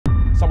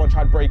someone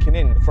tried breaking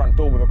in the front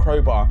door with a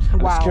crowbar.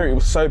 And the security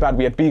was so bad,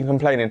 we had been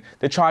complaining.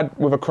 They tried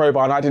with a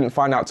crowbar and I didn't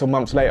find out till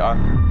months later.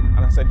 And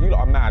I said, you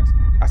lot are mad.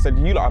 I said,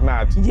 you lot are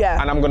mad. Yeah.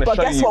 And I'm going to show you.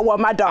 But guess what, we're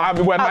mad.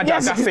 We're mad,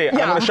 that's it.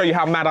 Yeah. I'm going to show you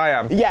how mad I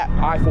am. Yeah.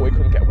 I thought it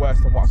couldn't get worse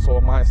than what I saw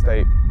on my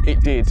estate.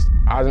 It did.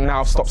 I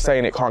now stopped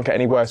saying it can't get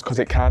any worse because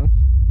it can.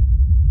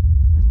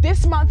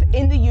 This month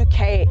in the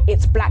UK,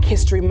 it's Black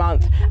History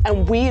Month,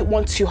 and we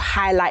want to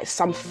highlight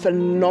some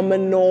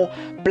phenomenal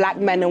Black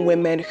men and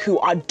women who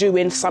are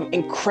doing some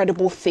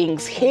incredible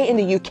things here in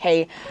the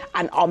UK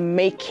and are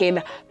making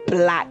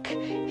Black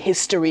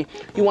history.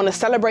 We want to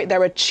celebrate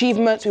their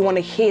achievements, we want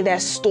to hear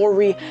their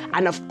story,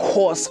 and of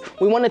course,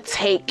 we want to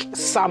take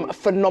some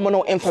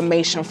phenomenal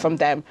information from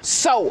them.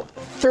 So,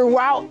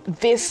 throughout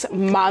this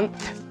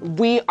month,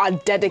 we are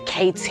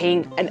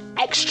dedicating an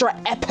extra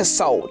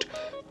episode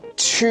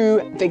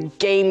to the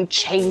game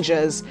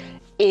changers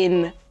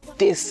in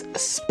this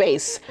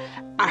space.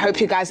 I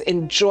hope you guys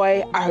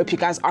enjoy, I hope you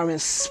guys are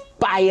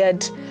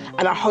inspired,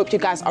 and I hope you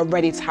guys are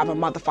ready to have a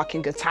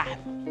motherfucking good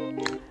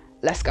time.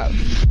 Let's go.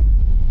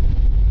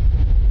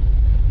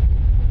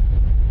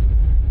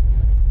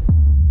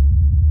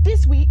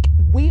 This week,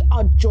 we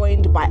are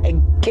joined by a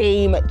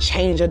game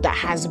changer that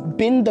has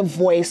been the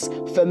voice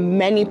for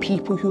many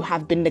people who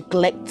have been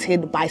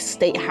neglected by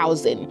state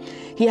housing.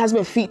 He has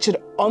been featured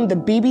on the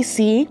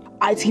BBC,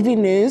 ITV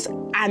News,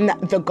 and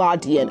The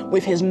Guardian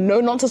with his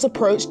no-nonsense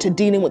approach to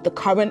dealing with the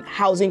current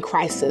housing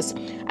crisis,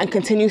 and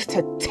continues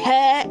to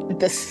tear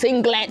the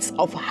singlets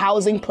of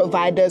housing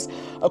providers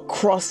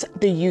across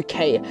the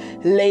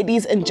UK.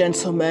 Ladies and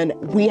gentlemen,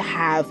 we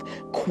have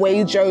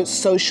Kwajo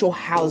Social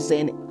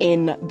Housing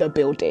in the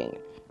building.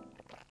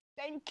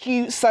 Thank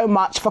you so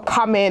much for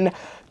coming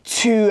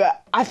to,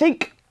 I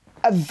think,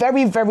 a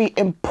very, very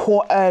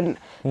important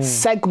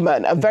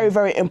segment, a very,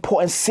 very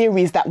important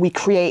series that we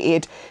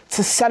created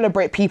to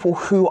celebrate people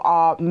who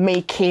are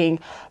making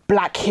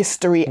Black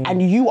history.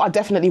 And you are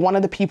definitely one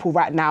of the people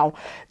right now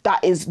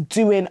that is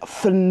doing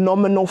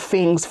phenomenal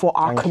things for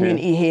our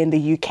community here in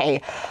the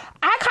UK.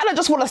 I kind of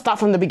just want to start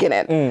from the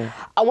beginning.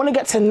 I want to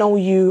get to know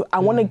you. I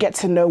want to get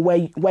to know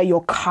where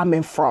you're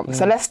coming from.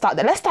 So let's start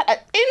there. Let's start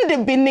in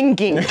the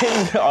beginning.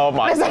 Oh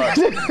my God.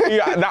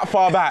 Yeah, that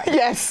far back?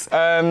 Yes.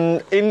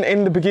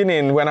 In the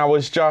beginning, when I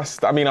was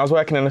just, I was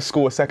working in a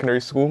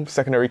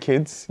secondary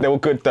kids. They were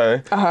good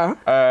though.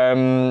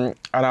 And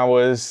I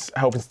was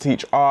helping to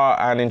teach art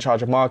and in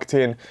charge of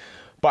marketing.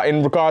 But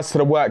in regards to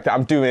the work that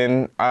I'm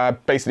doing, I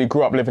basically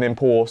grew up living in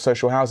poor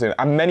social housing.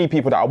 And many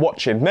people that are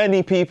watching,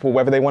 many people,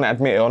 whether they want to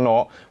admit it or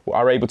not,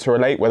 are able to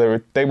relate,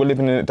 whether they were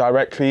living in it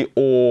directly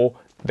or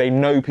they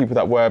know people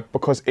that were,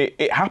 because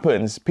it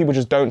happens. People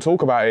just don't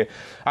talk about it.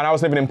 And I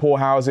was living in poor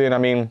housing.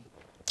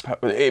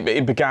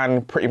 It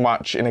began pretty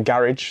much in a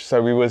garage.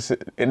 So we was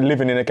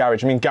living in a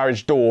garage.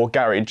 Garage door,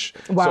 garage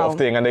sort of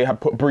thing. And they had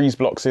put breeze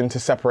blocks in to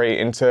separate it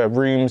into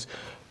rooms.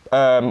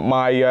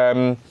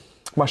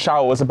 My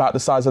shower was about the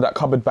size of that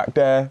cupboard back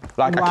there.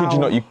 Like, I kid you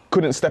not, you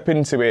couldn't step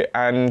into it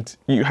and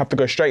you have to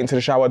go straight into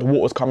the shower. The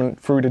water was coming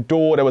through the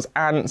door. There was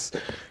ants,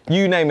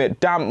 you name it,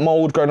 damp,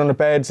 mold growing on the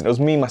beds. And it was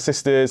me, my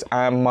sisters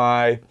and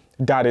my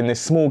dad in this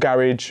small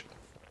garage.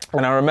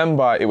 And I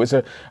remember it was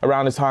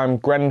around the time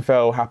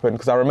Grenfell happened,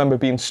 because I remember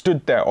being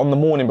stood there on the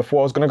morning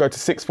before I was going to go to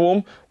sixth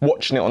form,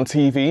 watching it on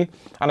TV.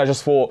 And I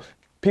just thought,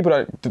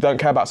 people don't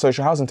care about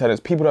social housing tenants.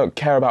 People don't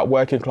care about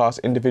working class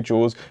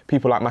individuals.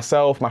 People like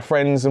myself, my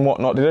friends and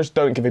whatnot, they just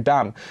don't give a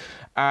damn.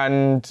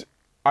 And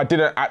I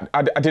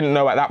didn't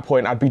know at that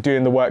point I'd be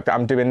doing the work that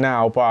I'm doing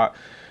now, but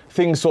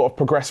things sort of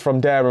progressed from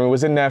there, and we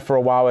was in there for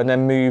a while and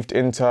then moved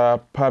into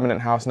a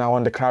permanent house now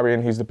under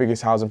Clarion, who's the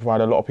biggest housing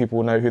provider. A lot of people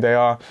will know who they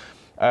are.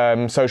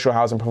 Social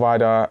housing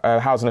provider,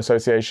 housing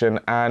association,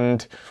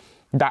 and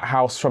that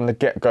house from the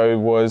get-go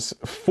was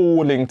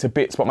falling to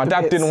bits, but my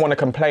dad didn't want to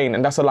complain,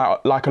 and that's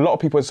like a lot of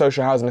people in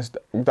social housing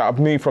that have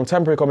moved from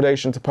temporary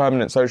accommodation to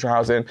permanent social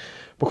housing,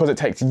 because it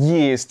takes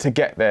years to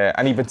get there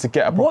and even to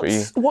get a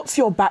property. What's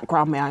your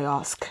background, may I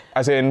ask?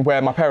 As in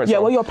where my parents are? Yeah,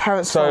 where your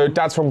parents from? So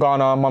dad's from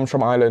Ghana, mum's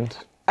from Ireland.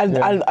 And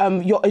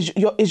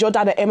is your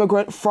dad an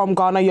immigrant from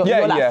Ghana?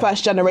 You're like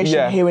first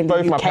generation here in the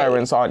UK? Both my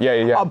parents are,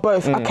 Oh,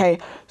 both, okay.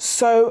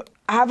 So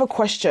I have a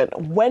question.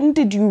 When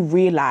did you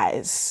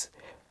realise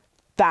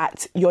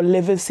that your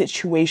living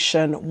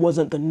situation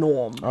wasn't the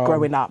norm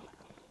growing up?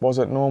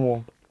 Wasn't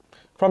normal.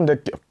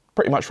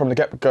 Pretty much from the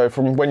get-go,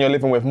 from when you're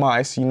living with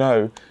mice, you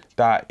know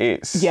that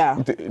it's,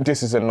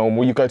 this isn't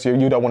normal. You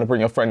don't want to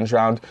bring your friends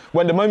round.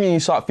 When the moment you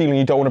start feeling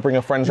you don't want to bring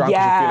your friends round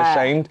because you feel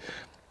ashamed,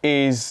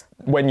 is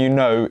when you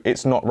know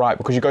it's not right,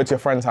 because you go to your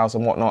friend's house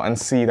and whatnot and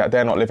see that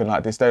they're not living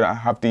like this, they don't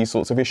have these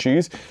sorts of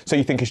issues. So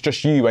you think it's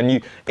just you, and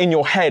you, in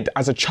your head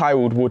as a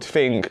child, would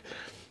think,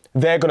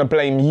 they're going to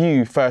blame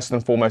you first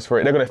and foremost for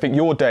it. They're going to think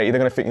you're dirty. They're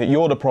going to think that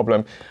you're the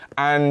problem.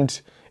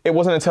 And it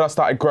wasn't until I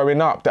started growing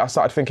up that I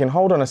started thinking,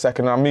 hold on a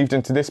second, I moved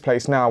into this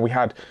place now. We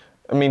had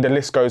I mean, the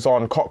list goes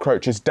on.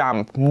 Cockroaches,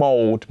 damp,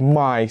 mold,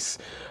 mice.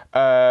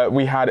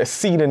 We had a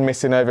ceiling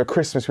missing over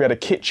Christmas. We had a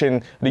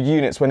kitchen. The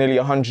units were nearly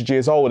 100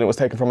 years old. And it was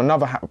taken from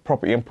another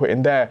property and put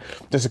in there.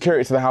 The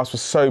security to the house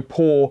was so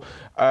poor.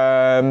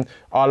 Our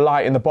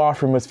light in the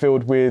bathroom was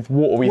filled with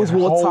water. We had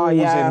holes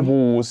in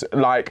walls.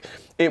 Like,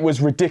 it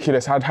was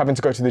ridiculous. Having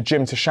to go to the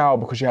gym to shower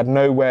because you had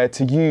nowhere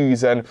to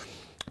use. And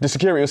the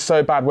security was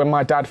so bad. When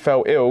my dad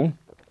fell ill,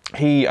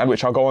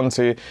 which I'll go on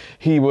to,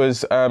 he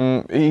was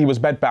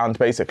bedbound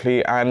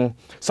basically, and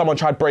someone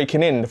tried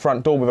breaking in the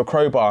front door with a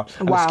crowbar.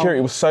 And the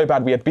security was so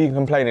bad, we had been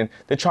complaining.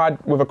 They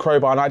tried with a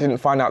crowbar, and I didn't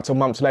find out till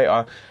months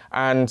later.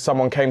 And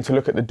someone came to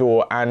look at the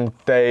door, and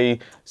they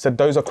said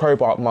those are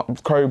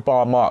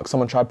crowbar marks.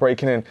 Someone tried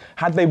breaking in.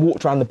 Had they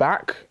walked around the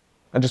back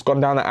and just gone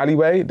down the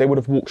alleyway, they would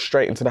have walked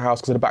straight into the house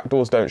because the back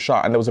doors don't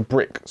shut, and there was a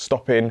brick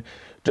stopping.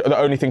 The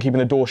only thing keeping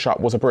the door shut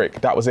was a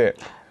brick. That was it.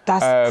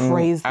 That's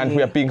crazy. And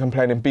we have been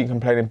complaining,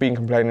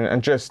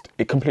 and just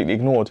it completely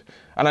ignored.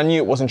 And I knew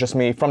it wasn't just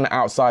me. From the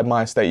outside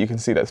my estate, you can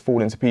see that it's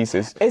falling to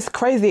pieces. It's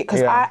crazy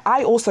because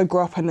I also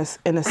grew up in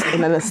an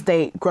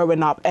estate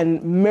growing up,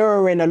 and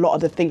mirroring a lot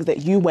of the things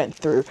that you went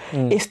through.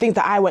 It's things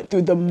that I went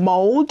through. The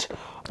mold.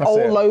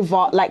 All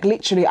over, like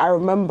literally, I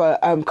remember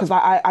because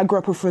I grew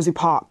up in Frizzy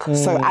Park,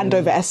 so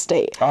Andover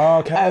Estate.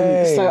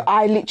 Okay. So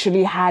I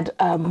literally had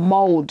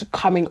mold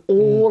coming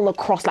all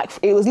across, like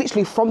it was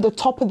literally from the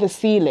top of the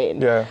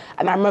ceiling. Yeah.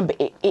 And I remember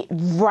it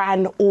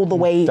ran all the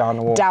way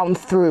down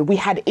through. We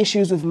had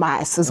issues with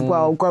mice as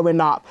well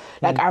growing up.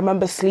 Like I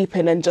remember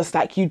sleeping and just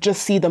like you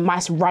just see the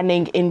mice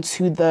running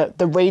into the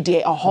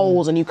radiator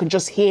holes, and you can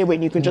just hear it.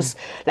 And you can just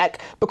like,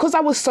 because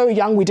I was so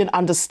young, we didn't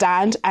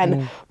understand,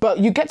 but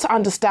you get to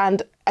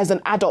understand as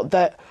an adult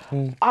that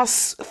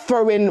us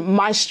throwing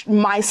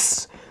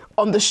mice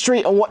on the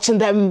street and watching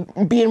them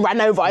being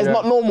ran over is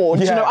not normal.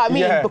 Do you know what I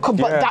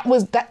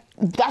mean? But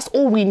that's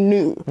all we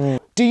knew.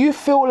 Do you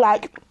feel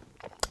like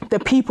the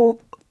people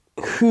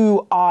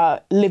who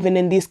are living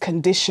in these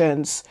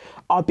conditions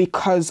are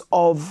because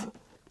of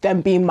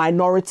them being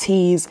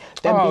minorities,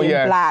 them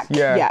being black?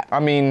 Yeah. I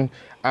mean,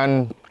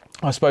 and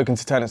I've spoken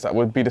to tenants that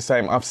would be the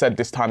same. I've said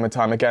this time and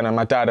time again, and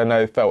my dad, I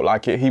know, felt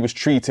like it.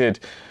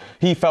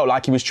 He felt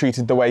like he was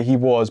treated the way he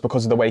was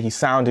because of the way he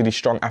sounded, his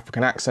strong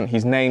African accent,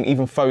 his name,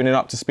 even phoning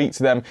up to speak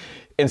to them.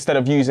 Instead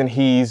of using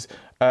his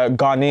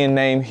Ghanaian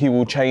name, he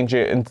will change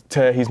it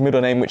into his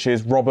middle name, which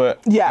is Robert,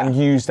 and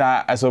use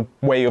that as a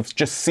way of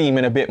just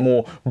seeming a bit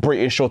more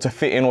British or to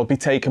fit in or be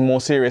taken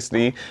more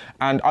seriously.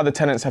 And other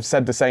tenants have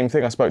said the same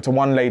thing. I spoke to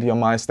one lady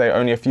on my estate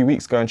only a few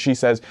weeks ago, and she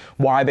says,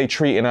 why are they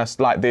treating us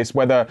like this?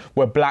 Whether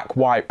we're black,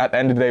 white, at the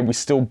end of the day, we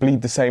still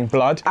bleed the same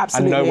blood.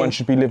 Absolutely. And no one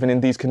should be living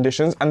in these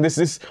conditions. And there's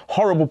this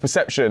horrible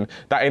perception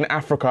that in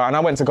Africa, and I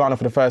went to Ghana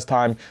for the first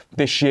time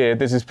this year,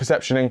 there's this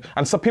perception,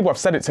 and some people have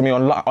said it to me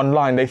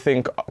online, they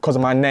think because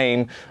of my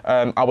name,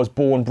 I was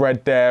born,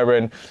 bred there,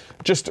 and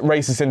just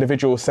racist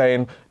individuals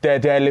saying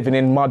they're living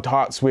in mud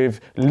huts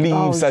with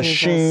leaves as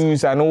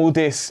shoes and all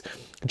this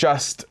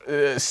just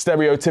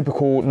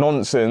stereotypical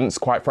nonsense,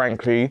 quite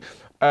frankly.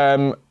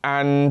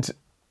 And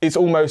it's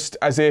almost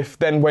as if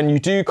then when you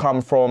do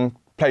come from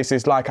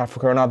places like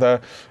Africa and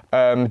other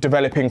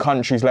developing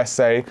countries, let's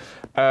say,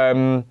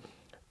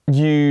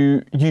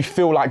 you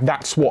feel like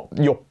that's what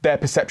their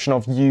perception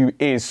of you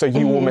is, so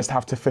you almost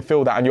have to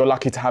fulfill that, and you're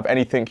lucky to have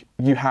anything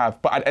you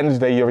have. But at the end of the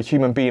day, you're a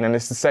human being, and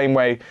it's the same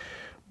way.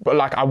 But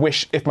like, I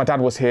wish if my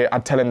dad was here,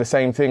 I'd tell him the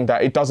same thing,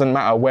 that it doesn't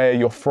matter where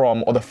you're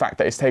from or the fact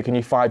that it's taken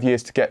you 5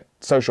 years to get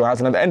social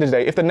housing. At the end of the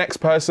day, if the next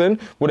person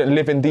wouldn't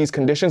live in these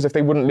conditions, if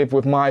they wouldn't live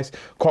with mice,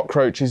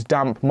 cockroaches,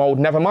 damp, mold,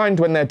 never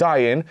mind when they're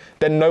dying,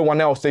 then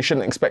they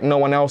shouldn't expect no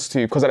one else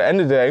to. Because at the end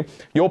of the day,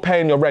 you're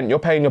paying your rent, you're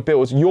paying your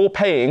bills, you're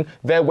paying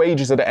their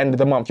wages at the end of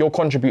the month, you're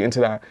contributing to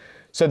that.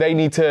 So they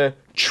need to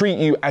treat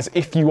you as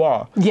if you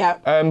are.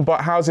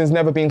 But housing's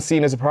never been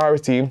seen as a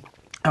priority.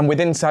 And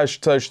within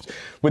social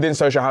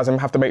housing,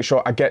 I have to make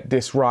sure I get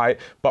this right,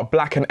 but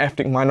black and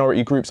ethnic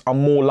minority groups are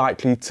more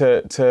likely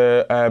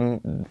to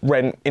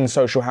rent in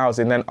social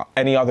housing than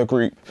any other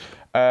group.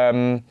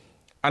 And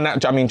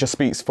that, I mean, just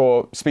speaks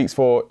for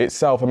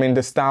itself. I mean,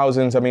 there's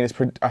thousands. I mean,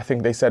 I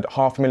think they said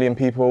 500,000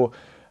 people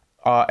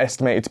are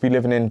estimated to be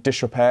living in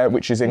disrepair,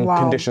 which is in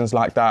conditions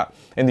like that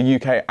in the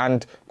UK.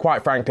 And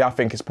quite frankly, I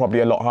think it's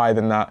probably a lot higher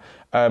than that.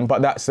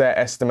 But that's their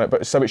estimate.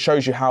 But so it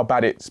shows you how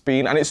bad it's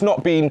been. And it's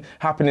not been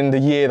happening the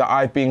year that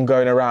I've been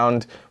going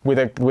around with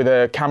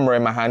a camera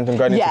in my hand and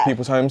going into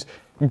people's homes.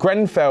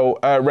 Grenfell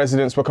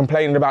residents were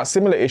complaining about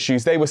similar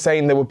issues. They were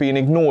saying they were being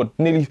ignored.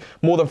 Nearly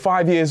more than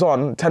 5 years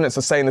on, tenants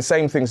are saying the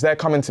same things. They're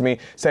coming to me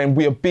saying,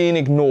 we are being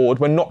ignored,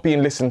 we're not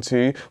being listened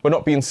to, we're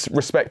not being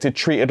respected,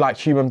 treated like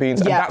human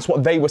beings. And that's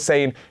what they were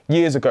saying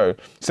years ago.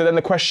 So then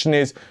the question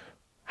is,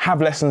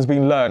 have lessons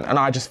been learned? And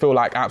I just feel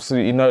like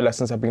absolutely no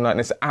lessons have been learned.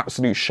 It's an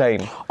absolute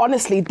shame.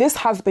 Honestly, this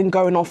has been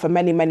going on for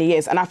many, many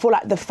years. And I feel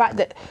like the fact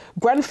that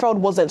Grenfell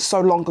wasn't so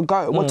long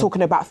ago, we're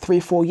talking about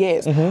 3-4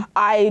 years.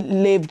 I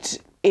lived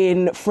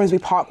in Frisbee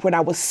Park when I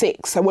was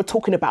 6. So we're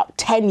talking about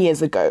 10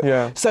 years ago.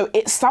 Yeah. So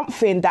it's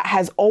something that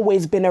has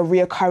always been a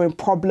reoccurring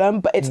problem,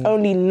 but it's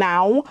only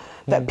now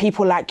that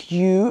people like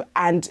you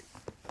and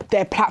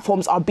their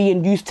platforms are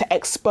being used to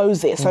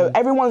expose it. So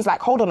everyone's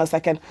like, hold on a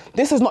second,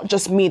 this is not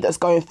just me that's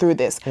going through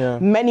this. Yeah.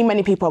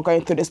 Many people are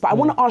going through this. But I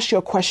want to ask you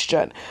a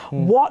question.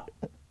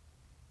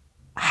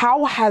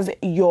 How has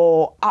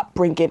your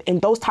upbringing in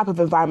those type of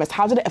environments,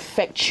 how did it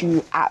affect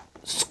you at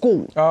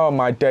school? Oh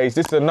my days,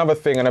 this is another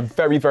thing and a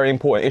very, very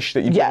important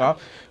issue that you bring up,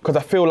 because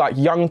I feel like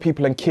young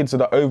people and kids are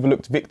the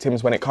overlooked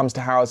victims when it comes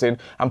to housing,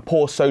 and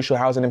poor social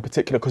housing in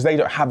particular, because they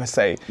don't have a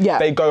say.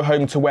 They go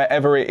home to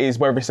wherever it is,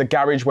 whether it's a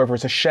garage, whether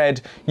it's a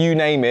shed, you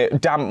name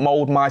it, damp,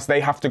 mold, mice, they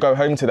have to go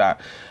home to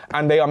that.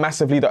 And they are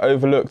massively the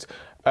overlooked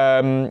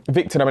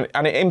victim.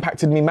 And it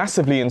impacted me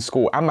massively in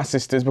school and my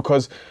sisters,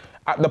 because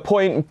at the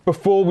point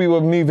before we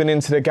were moving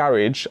into the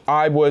garage,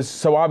 I was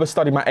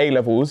studying my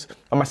A-levels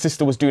and my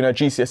sister was doing her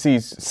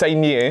GCSEs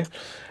same year,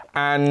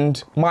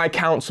 and my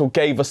council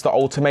gave us the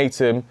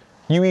ultimatum,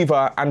 you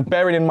either, and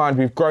bearing in mind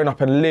we've grown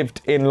up and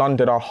lived in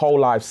London our whole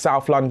lives,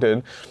 South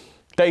London,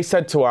 they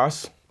said to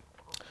us,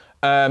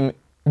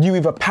 you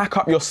either pack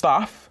up your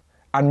stuff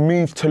and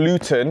move to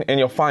Luton in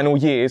your final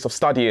years of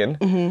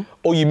studying,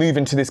 or you move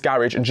into this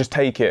garage and just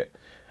take it.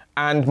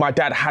 And my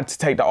dad had to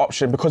take that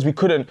option because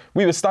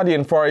we were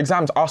studying for our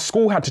exams. Our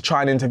school had to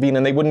try and intervene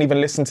and they wouldn't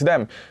even listen to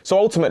them. So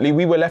ultimately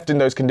we were left in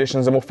those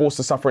conditions and were forced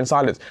to suffer in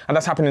silence. And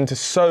that's happening to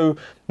so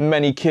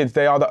many kids.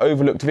 They are the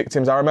overlooked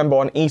victims. I remember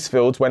on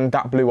Eastfields when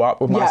that blew up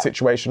with my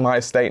situation, my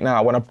estate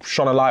now, when I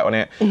shone a light on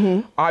it,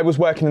 I was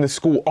working in the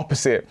school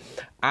opposite.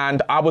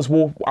 And I was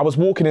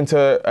walking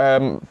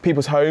into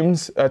people's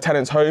homes,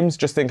 tenants' homes,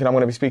 just thinking I'm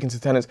going to be speaking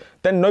to tenants,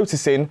 then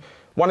noticing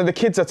one of the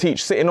kids I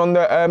teach sitting on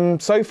the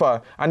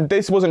sofa. And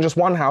this wasn't just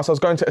one house. I was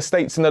going to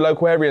estates in the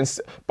local area and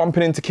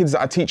bumping into kids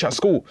that I teach at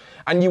school.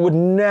 And you would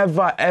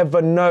never,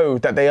 ever know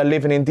that they are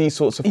living in these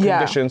sorts of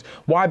conditions.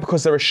 Why?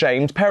 Because they're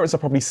ashamed. Parents are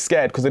probably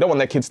scared because they don't want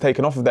their kids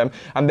taken off of them.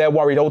 And they're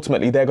worried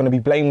ultimately they're going to be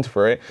blamed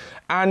for it.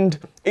 And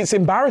it's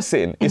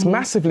embarrassing. It's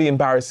massively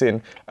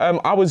embarrassing. When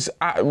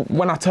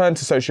I turned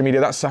to social media,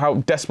 that's how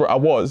desperate I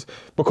was,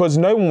 because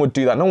no one would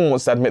do that. No one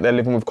wants to admit they're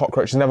living with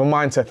cockroaches, never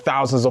mind to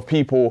thousands of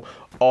people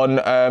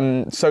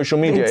on social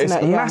media.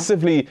 Internet, it's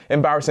massively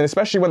embarrassing,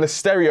 especially when the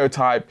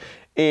stereotype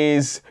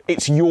is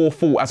it's your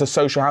fault as a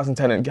social housing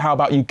tenant. How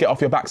about you get off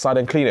your backside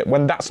and clean it,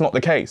 when that's not the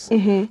case.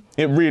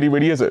 It really,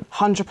 really isn't.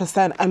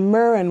 100%. And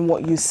mirroring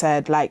what you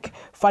said, like,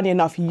 funny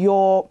enough,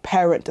 your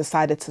parent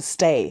decided to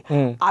stay.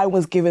 I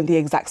was given the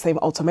exact same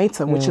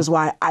ultimatum, which is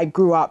why I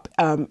grew up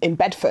in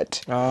Bedford.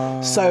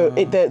 So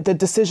the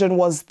decision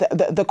was,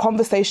 the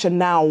conversation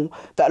now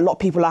that a lot of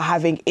people are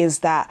having is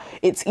that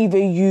it's either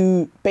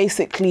you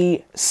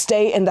basically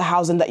stay in the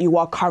housing that you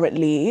are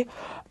currently,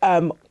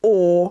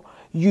 or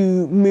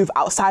you move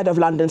outside of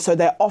London. So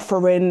they're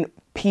offering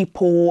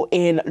people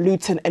in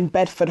Luton and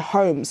Bedford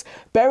homes,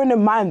 bearing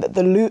in mind that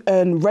the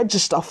Luton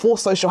register for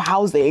social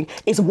housing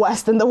is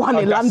worse than the one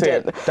in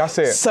London. That's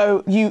it.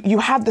 So you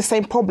have the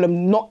same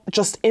problem, not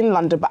just in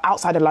London, but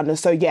outside of London.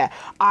 So yeah,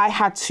 I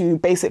had to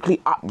basically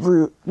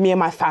uproot me and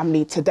my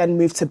family to then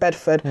move to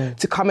Bedford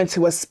to come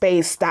into a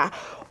space that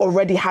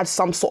already had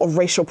some sort of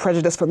racial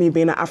prejudice for me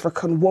being an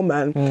African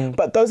woman.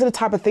 But those are the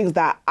type of things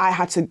that I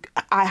had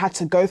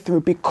to go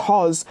through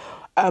because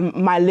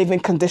my living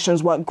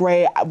conditions weren't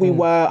great. We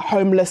were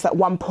homeless at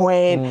one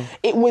point.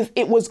 It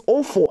was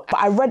awful. But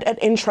I read an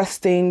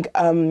interesting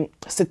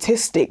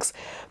statistics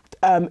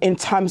in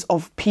terms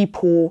of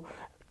people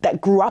that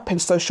grew up in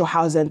social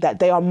housing, that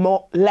they are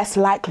less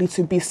likely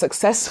to be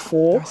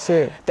successful. That's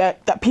it.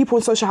 That people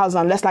in social housing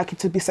are less likely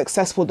to be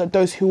successful than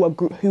those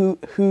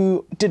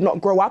who did not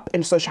grow up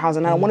in social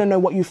housing. And I want to know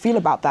what you feel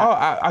about that.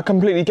 Oh, I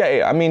completely get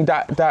it. I mean,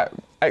 that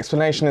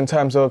explanation in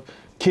terms of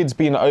kids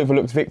being an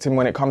overlooked victim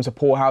when it comes to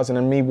poor housing,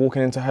 and me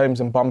walking into homes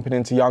and bumping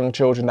into young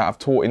children that I've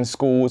taught in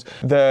schools,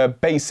 the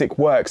basic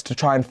works to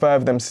try and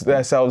further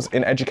themselves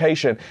in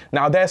education.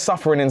 Now they're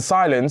suffering in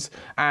silence,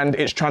 and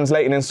it's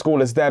translating in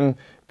school as them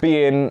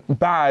being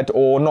bad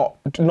or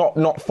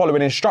not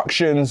following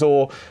instructions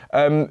or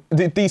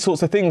these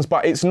sorts of things,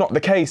 but it's not the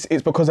case.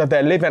 It's because of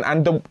their living,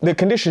 and the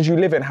conditions you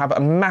live in have a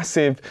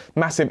massive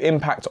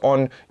impact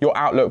on your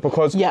outlook,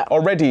 because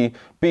already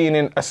being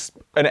in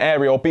an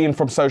area or being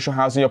from social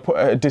housing, you're put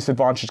at a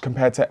disadvantage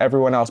compared to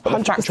everyone else. But 100%.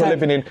 The fact you're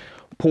living in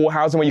poor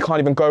housing where you can't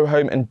even go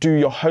home and do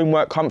your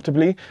homework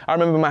comfortably. I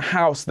remember my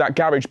house, that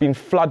garage, being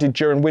flooded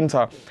during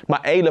winter,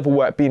 my A-level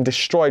work being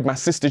destroyed, my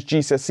sister's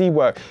GCSE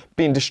work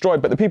being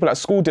destroyed, but the people at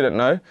school didn't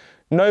know.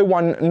 No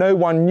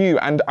one knew,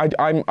 and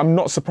I'm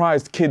not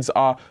surprised kids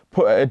are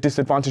put at a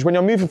disadvantage. When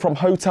you're moving from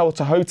hotel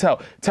to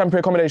hotel, temporary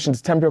accommodation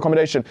to temporary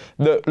accommodation,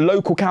 the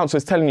local council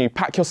is telling you,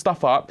 pack your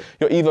stuff up,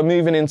 you're either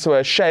moving into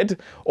a shed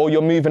or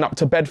you're moving up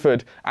to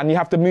Bedford, and you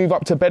have to move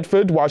up to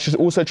Bedford while she's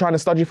also trying to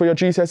study for your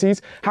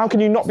GCSEs. How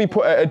can you not be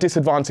put at a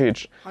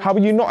disadvantage? How are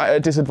you not at a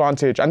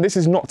disadvantage? And this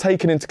is not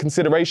taken into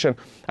consideration,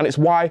 and it's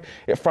why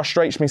it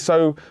frustrates me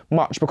so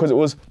much, because it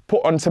was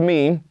put onto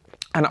me.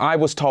 And I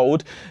was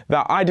told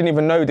that, I didn't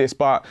even know this,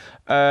 but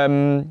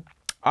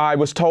I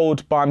was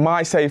told by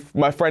my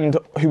friend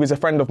who is a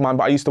friend of mine,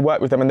 but I used to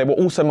work with them, and they were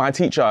also my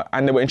teacher,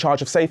 and they were in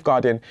charge of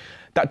safeguarding,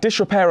 that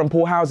disrepair and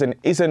poor housing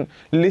isn't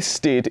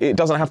listed. It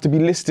doesn't have to be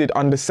listed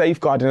under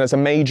safeguarding as a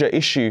major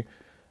issue.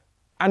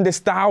 And there's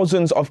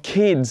thousands of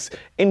kids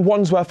in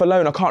Wandsworth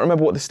alone. I can't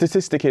remember what the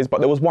statistic is, but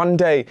there was one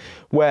day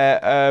where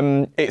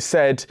it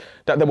said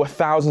that there were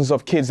thousands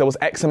of kids. There was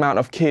X amount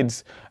of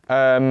kids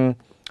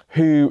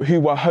who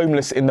were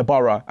homeless in the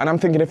borough. And I'm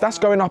thinking, if that's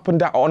going up and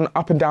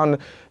down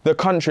the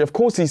country, of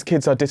course these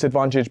kids are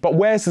disadvantaged, but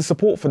where's the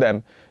support for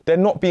them? They're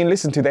not being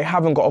listened to. They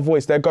haven't got a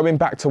voice. They're going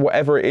back to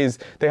whatever it is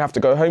they have to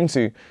go home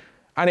to.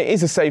 And it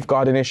is a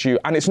safeguarding issue.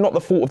 And it's not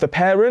the fault of the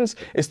parents.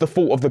 It's the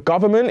fault of the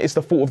government. It's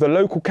the fault of the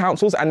local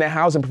councils and their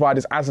housing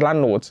providers as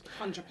landlords.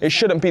 100%. It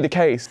shouldn't be the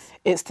case.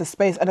 It's the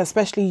space, and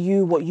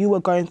especially what you were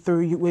going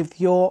through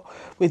with your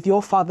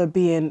father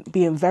being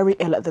very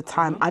ill at the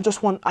time. I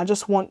just want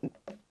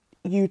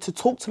you to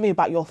talk to me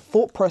about your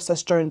thought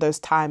process during those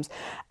times,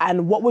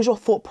 and what was your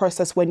thought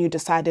process when you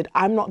decided,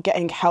 I'm not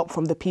getting help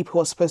from the people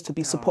who are supposed to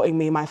be supporting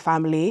me and my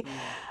family,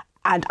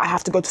 and I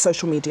have to go to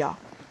social media.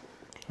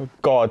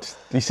 God,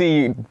 you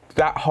see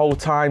that whole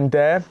time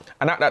there,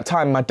 and at that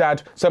time my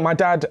dad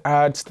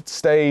had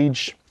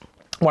stage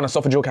 1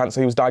 esophageal cancer.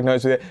 He was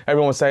diagnosed with it.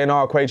 Everyone was saying,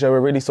 oh, Kwajo, we're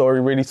really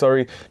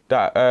sorry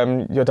that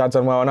your dad's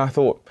unwell. And I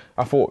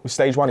thought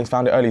stage 1, he's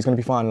found it early, he's gonna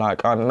be fine.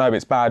 Like, I don't know,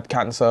 it's bad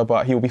cancer,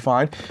 but he'll be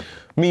fine.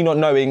 Me not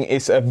knowing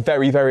it's a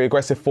very, very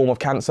aggressive form of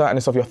cancer, and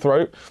it's of your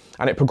throat,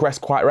 and it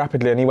progressed quite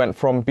rapidly, and he went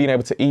from being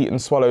able to eat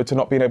and swallow to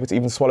not being able to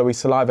even swallow his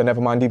saliva,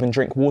 never mind even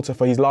drink water.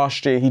 For his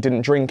last year, he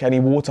didn't drink any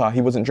water. He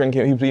wasn't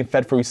drinking, he was being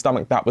fed through his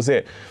stomach, that was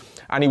it.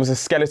 And he was a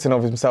skeleton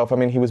of himself. I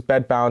mean, he was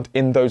bedbound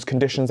in those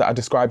conditions that I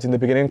described in the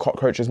beginning,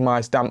 cockroaches,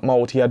 mice, damp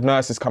mold. He had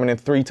nurses coming in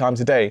 3 times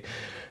a day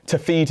to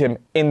feed him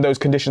in those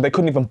conditions. They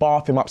couldn't even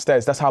bath him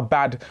upstairs. That's how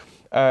bad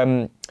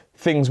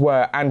things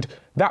were. And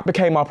that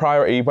became our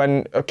priority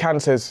when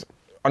cancers,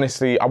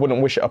 honestly, I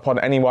wouldn't wish it upon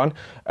anyone.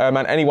 And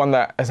anyone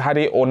that has had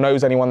it or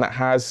knows anyone that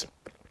has,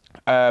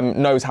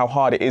 knows how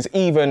hard it is,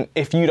 even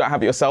if you don't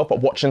have it yourself, but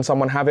watching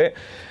someone have it.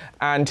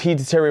 And he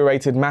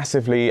deteriorated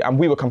massively, and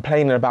we were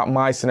complaining about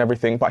mice and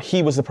everything, but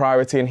he was the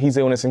priority in his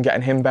illness and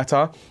getting him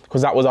better,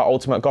 because that was our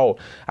ultimate goal.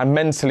 And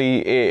mentally,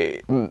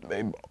 it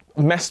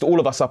messed all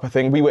of us up, I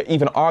think. We were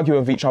even arguing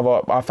with each other.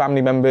 Our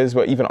family members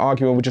were even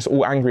arguing. We're just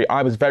all angry.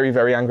 I was very,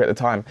 very angry at the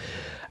time.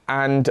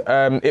 And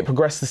it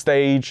progressed to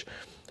stage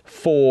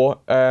 4,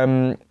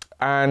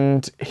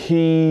 and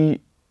he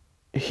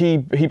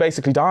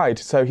basically died.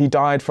 So he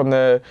died from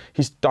the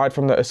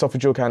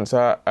esophageal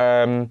cancer,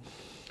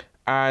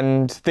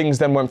 and things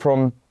then went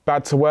from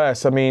bad to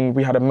worse. I mean,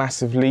 we had a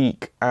massive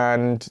leak,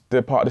 and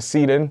the part of the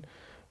ceiling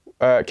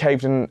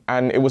caved in,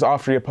 and it was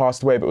after he had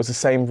passed away, but it was the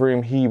same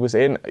room he was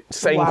in,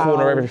 same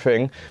corner,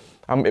 everything.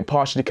 It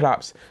partially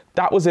collapsed.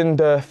 That was in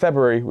the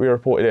February we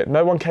reported it.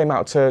 No one came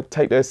out to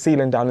take the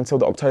ceiling down until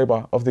the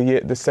October of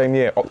the same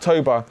year,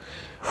 October.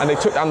 And they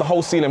took down the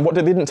whole ceiling. What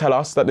they didn't tell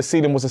us, that the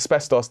ceiling was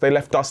asbestos. They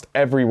left dust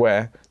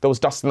everywhere. There was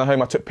dust in the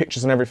home. I took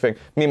pictures and everything.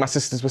 Me and my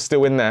sisters were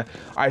still in there.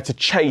 I had to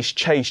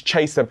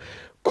chase them,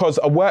 because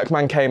a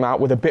workman came out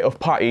with a bit of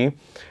putty,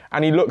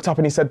 and he looked up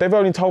and he said, they've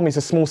only told me it's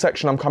a small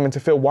section I'm coming to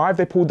fill. Why have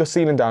they pulled the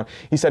ceiling down?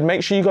 He said,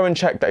 make sure you go and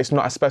check that it's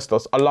not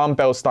asbestos. Alarm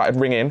bells started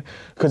ringing,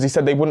 because he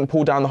said they wouldn't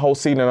pull down the whole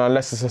ceiling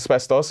unless it's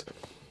asbestos.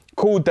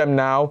 Called them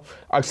now.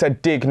 I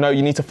said, dig, no,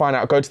 you need to find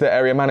out. Go to the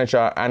area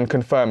manager and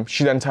confirm.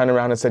 She then turned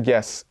around and said,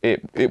 yes,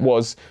 it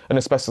was an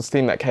asbestos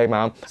steam that came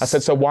out. I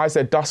said, so why is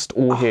there dust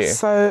all here?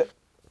 So,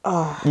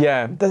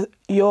 yeah.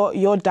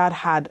 Your dad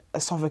had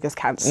esophagus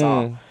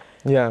cancer.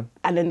 Yeah.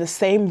 And in the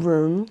same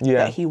room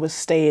that he was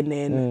staying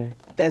in,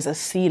 there's a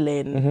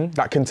ceiling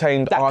that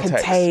contained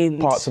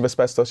parts of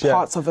asbestos. Yeah.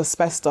 Parts of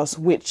asbestos,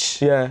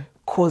 which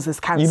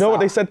causes cancer. You know what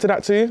they said to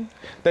that too?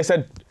 They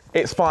said,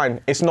 it's fine.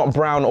 It's not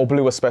brown or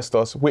blue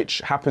asbestos, which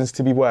happens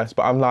to be worse.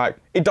 But I'm like,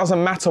 it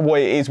doesn't matter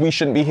what it is. We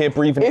shouldn't be here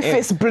breathing if it in. If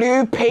it's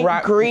blue, pink,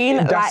 green.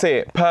 That's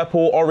it.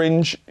 Purple,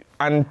 orange.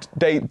 And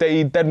they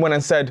then went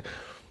and said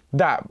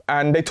that.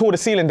 And they tore the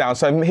ceiling down.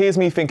 So here's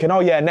me thinking,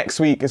 oh yeah, next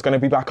week it's going to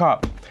be back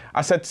up.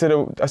 I said to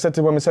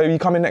the woman, so are you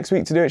coming next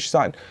week to do it? She's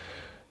like,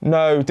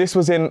 no, this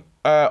was in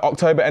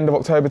October, end of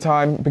October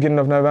time, beginning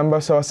of November.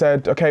 So I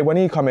said, okay, when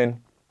are you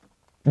coming?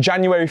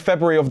 January,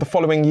 February of the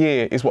following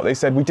year is what they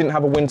said. We didn't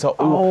have a winter.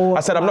 I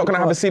said, I'm not going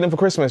to have a ceiling for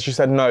Christmas. She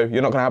said, no,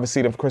 you're not going to have a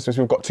ceiling for Christmas.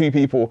 We've got 2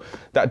 people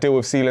that deal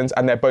with ceilings,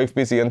 and they're both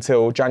busy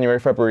until January,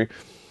 February.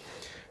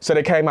 So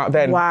they came out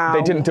then. Wow.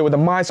 They didn't deal with the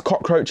mice,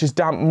 cockroaches,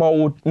 damp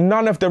mold,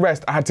 none of the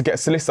rest. I had to get a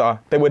solicitor.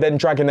 They were then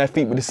dragging their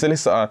feet with the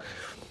solicitor.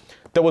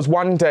 There was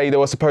one day they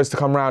were supposed to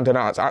come round, and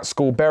I was at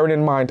school. Bearing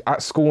in mind,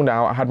 at school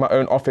now, I had my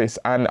own office,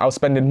 and I was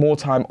spending more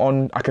time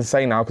I can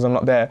say now because I'm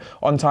not there,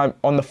 on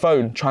the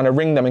phone, trying to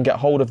ring them and get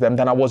hold of them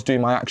than I was doing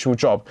my actual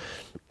job.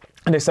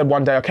 And they said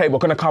one day, okay, we're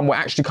going to come. We're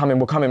actually coming.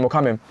 We're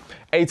coming.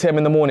 8 a.m.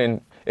 in the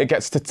morning. It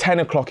gets to 10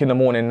 o'clock in the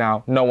morning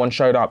now. No one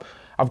showed up.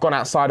 I've gone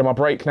outside on my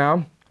break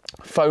now,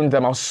 phoned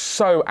them. I was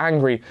so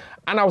angry,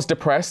 and I was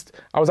depressed.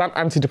 I was on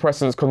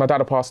antidepressants because my dad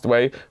had passed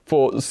away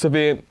for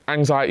severe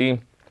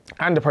anxiety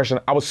and depression.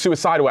 I was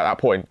suicidal at that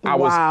point. I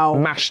was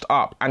mashed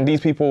up, and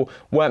these people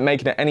weren't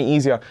making it any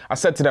easier. I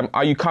said to them,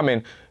 "Are you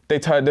coming?" They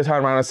turned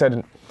around and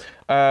said,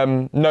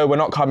 "No, we're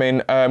not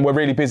coming. We're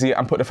really busy,"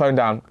 and put the phone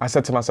down. I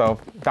said to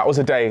myself, that was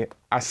a day.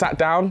 I sat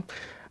down,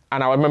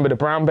 and I remember the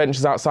brown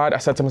benches outside. I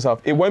said to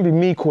myself, it won't be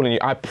me calling you.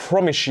 I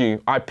promise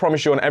you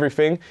on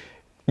everything,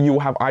 you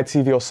will have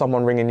ITV or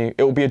someone ringing you.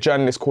 It will be a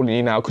journalist calling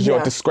you now because you're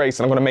a disgrace,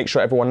 and I'm going to make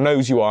sure everyone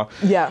knows you are.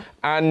 Yeah.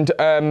 And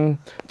I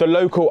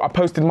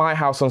posted my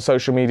house on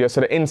social media,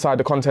 so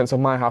the contents of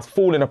my house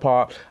falling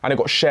apart, and it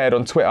got shared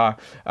on Twitter.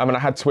 And I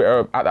had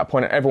Twitter at that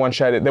point, and everyone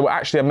shared it. They were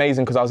actually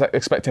amazing because I was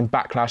expecting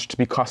backlash to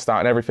be cussed out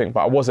and everything,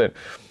 but I wasn't.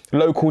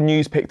 Local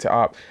news picked it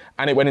up,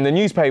 and it went in the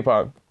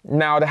newspaper.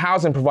 Now, the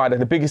housing provider,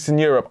 the biggest in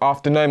Europe,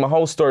 after knowing my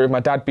whole story of my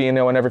dad being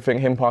ill and everything,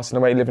 him passing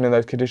away, living in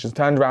those conditions,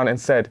 turned around and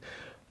said,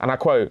 and I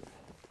quote,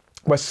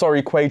 "We're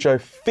sorry Kwajo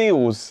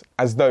feels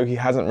as though he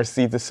hasn't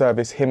received the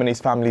service him and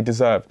his family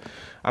deserve."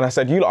 And I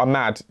said, "You lot are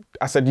mad."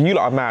 I said, "You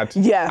lot are mad."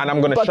 Yeah. And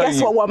I'm going to show you. But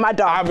guess what? We're mad.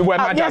 We're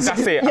mad. That's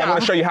it. Yeah. I'm going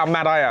to show you how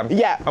mad I am.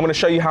 Yeah. I'm going to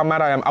show you how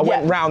mad I am. I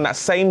went round that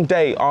same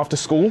day after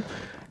school.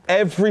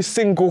 Every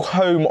single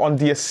home on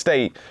the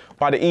estate,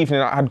 by the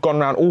evening, I had gone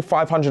around all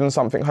 500 and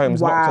something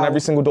homes, knocked on every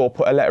single door,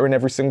 put a letter in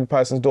every single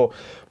person's door.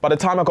 By the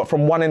time I got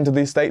from one end of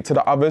the estate to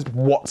the others,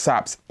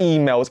 WhatsApps,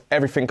 emails,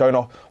 everything going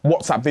off,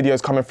 WhatsApp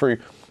videos coming through.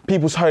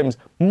 People's homes,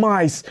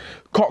 mice,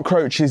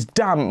 cockroaches,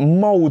 damp,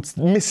 molds,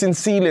 missing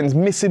ceilings,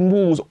 missing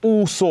walls,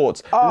 all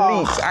sorts,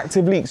 leaks,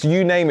 active leaks,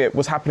 you name it,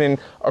 was happening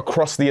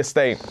across the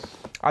estate.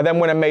 I then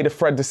went and made a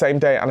thread the same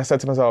day, and I said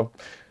to myself,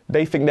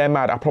 they think they're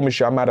mad, I promise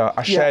you I'm madder.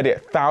 I shared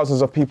it,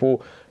 thousands of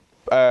people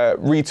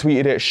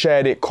retweeted it,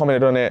 shared it,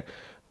 commented on it.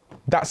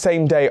 That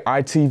same day,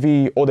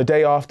 ITV, or the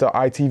day after,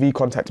 ITV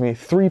contacted me.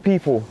 3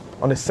 people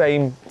on the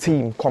same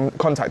team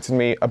contacted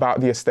me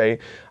about the estate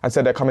and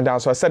said they're coming down,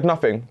 so I said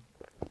nothing.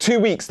 2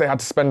 weeks they had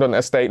to spend on the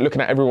estate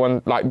looking at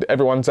everyone, like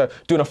everyone's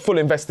doing a full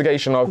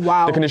investigation of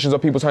the conditions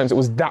of people's homes. It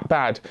was that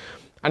bad.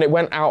 And it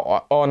went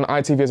out on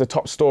ITV as a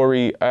top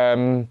story.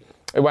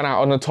 It went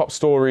out on a top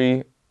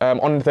story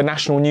on the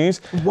national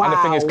news. Wow. And the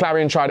thing is,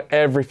 Clarion tried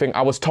everything.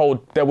 I was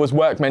told there was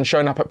workmen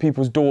showing up at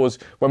people's doors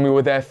when we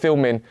were there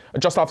filming.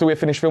 Just after we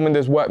finished filming,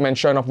 there's workmen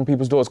showing up on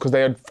people's doors because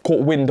they had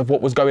caught wind of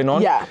what was going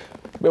on. Yeah.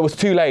 It was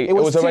too late. It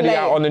was already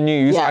out on the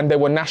news, and they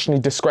were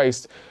nationally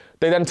disgraced.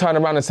 They then turned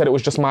around and said it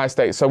was just my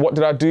estate. So what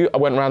did I do? I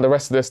went around the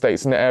rest of the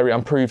estates in the area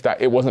and proved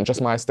that it wasn't just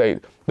my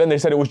estate. Then they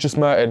said it was just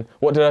Merton.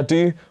 What did I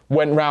do?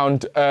 Went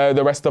round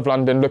the rest of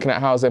London looking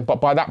at housing. But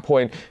by that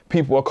point,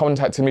 people were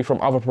contacting me from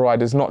other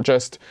providers, not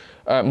just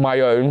my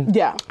own.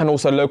 Yeah. And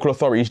also local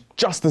authorities,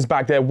 just as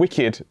bad. They're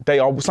wicked.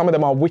 Some of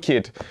them are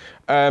wicked.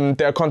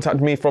 They're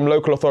contacting me from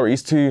local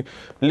authorities to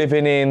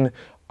living in.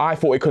 I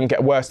thought it couldn't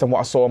get worse than what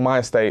I saw on my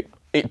estate.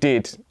 It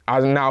did. I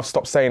now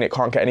stopped saying it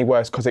can't get any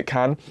worse because it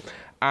can.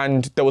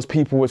 And there was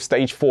people with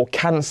stage 4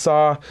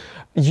 cancer,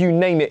 you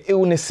name it,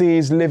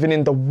 illnesses, living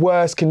in the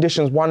worst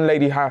conditions. One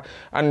lady had,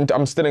 and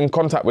I'm still in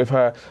contact with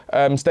her,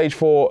 stage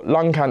 4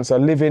 lung cancer,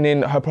 living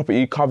in her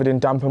property covered in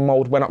damp and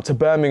mold, went up to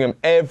Birmingham.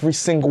 Every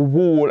single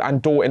wall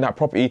and door in that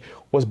property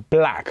was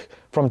black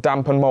from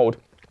damp and mold.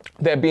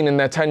 They'd been in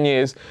there 10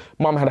 years.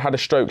 Mum had had a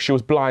stroke. She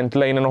was blind,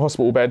 laying in a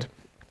hospital bed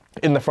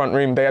in the front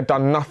room. They had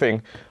done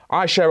nothing.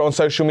 I share it on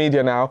social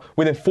media now.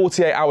 Within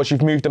 48 hours,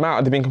 you've moved them out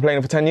and they've been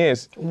complaining for 10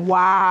 years.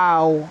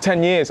 Wow.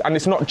 10 years. And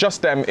it's not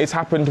just them. It's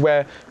happened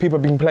where people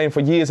have been complaining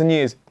for years and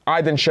years.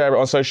 I then share it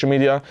on social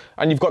media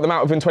and you've got them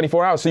out within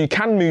 24 hours. So you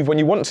can move when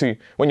you want to,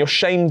 when you're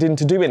shamed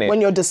into doing it.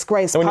 When you're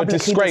disgraced, when you're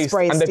disgraced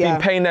and they've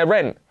been paying their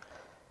rent.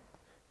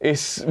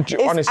 It's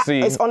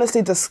honestly...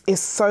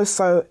 It's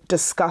so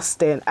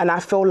disgusting. And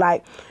I feel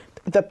like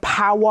the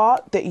power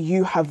that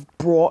you have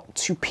brought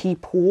to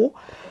people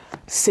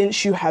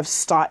since you have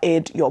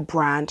started your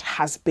brand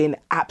has been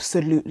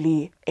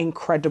absolutely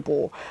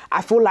incredible.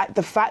 I feel like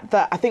the fact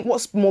that, I think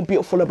what's more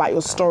beautiful about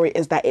your story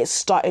is that it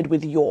started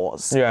with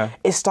yours. Yeah.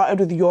 It started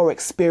with your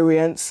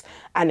experience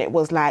and it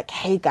was like,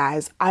 hey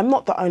guys, I'm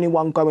not the only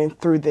one going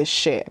through this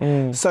shit.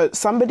 So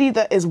somebody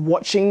that is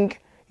watching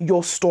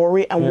your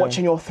story and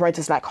watching your threads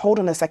is like, hold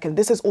on a second,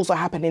 this is also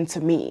happening to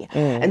me.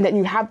 And then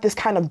you have this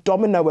kind of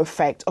domino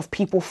effect of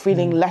people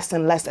feeling less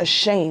and less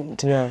ashamed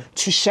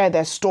to share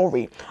their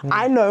story.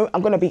 I know,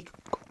 I'm gonna be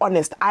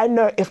honest, I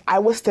know if I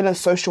was still in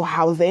social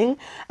housing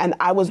and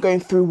I was going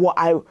through what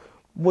I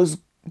was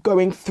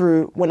going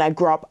through when I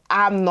grew up,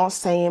 I'm not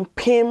saying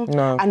Pim,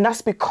 and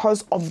that's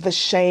because of the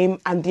shame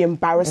and the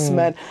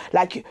embarrassment.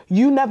 Like,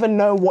 you never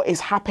know what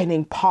is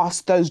happening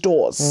past those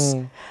doors.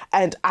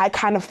 And I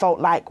kind of felt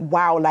like,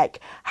 wow, like,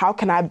 how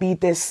can I be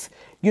this,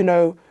 you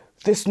know,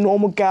 this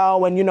normal girl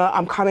when, you know,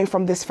 I'm coming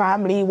from this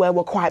family where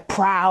we're quite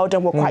proud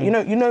and we're quite, you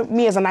know,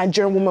 me as a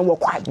Nigerian woman, we're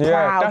quite proud.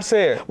 Yeah, that's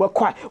it.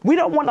 We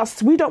don't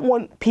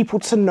want people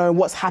to know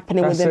what's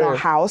happening within our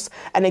house.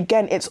 And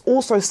again, it's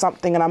also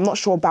something, and I'm not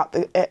sure about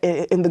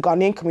in the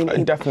Ghanaian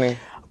community. Definitely.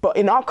 But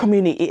in our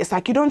community, it's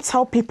like you don't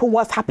tell people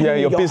what's happening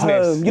in your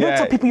home. You don't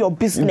tell people your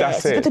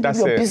business. You don't tell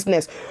people your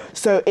business.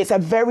 So it's a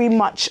very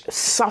much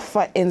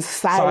suffer in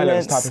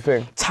silence type of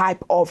thing.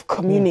 Type of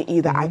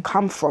community that I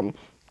come from.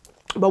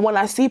 But when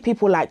I see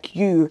people like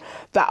you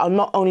that are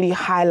not only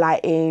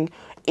highlighting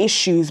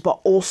issues but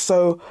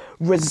also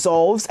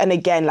resolves, and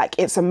again, like,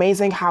 it's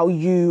amazing how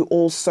you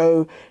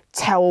also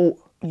tell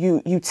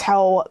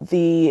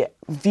the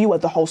viewer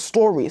the whole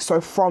story. So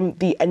from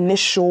the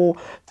initial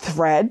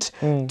thread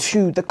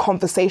to the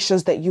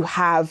conversations that you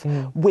have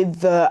with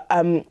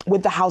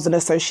the housing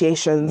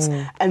associations,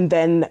 and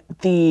then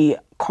the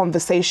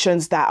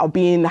conversations that are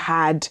being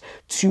had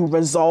to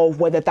resolve,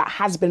 whether that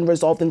has been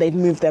resolved and they've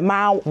moved them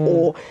out,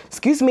 or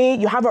excuse me,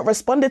 you haven't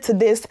responded to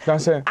this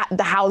at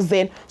the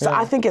housing. So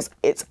I think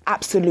it's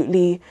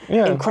absolutely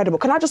incredible.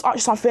 Can I just ask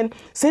you something?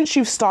 Since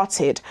you've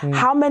started,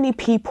 how many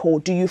people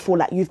do you feel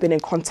like you've been in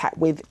contact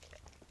with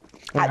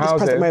at this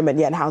present moment?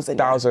 In housing.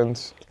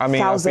 Thousands. I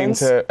mean,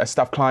 thousands. I've been to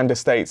Staff Klein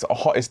Estates, the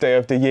hottest day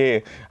of the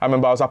year. I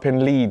remember I was up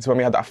in Leeds when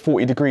we had that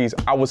 40 degrees.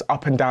 I was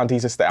up and down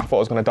these estates. I thought I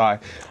was going to die.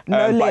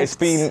 No lifts. But it's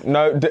been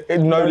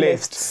no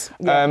lifts.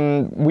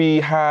 Yeah. We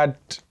had,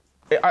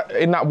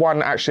 in that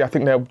one, actually, I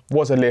think there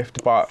was a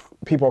lift, but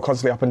people are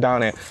constantly up and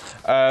down it.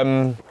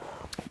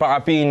 But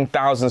I've been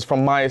thousands,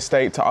 from my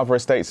estate to other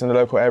estates in the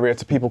local area,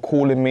 to people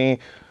calling me,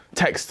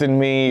 texting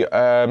me,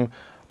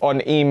 on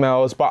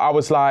emails. But I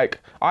was like,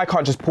 I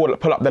can't just pull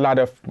up the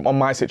ladder on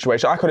my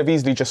situation. I could have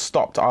easily just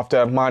stopped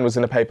after mine was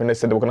in the paper and they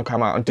said they were going to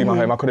come out and do my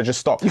home. I could have just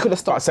stopped. You could have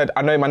stopped. But I said,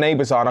 I know my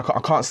neighbours are, and I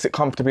can't sit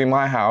comfortably in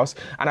my house.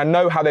 And I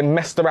know how they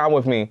messed around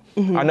with me.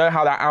 I know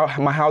how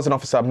my housing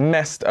officer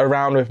messed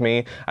around with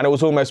me. And it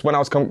was almost when I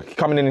was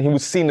coming in and he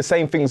was seeing the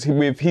same things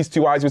with his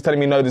two eyes. He was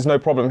telling me, no, there's no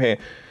problem here.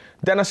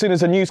 Then as soon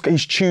as the news,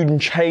 his tune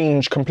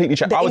completely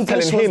changed. I was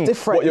telling him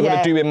what you're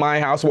going to do in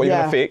my house, what you're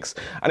going to fix.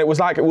 And it was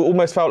like, it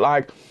almost felt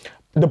like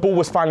the ball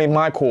was finally in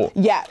my court.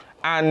 Yeah.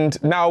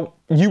 And now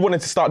you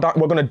wanted to start,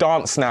 we're going to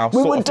dance now.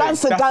 We will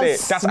dance and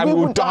dance. And we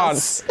will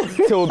dance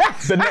till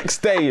the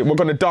next day. We're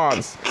going to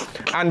dance.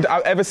 And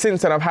ever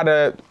since then, I've had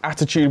an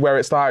attitude where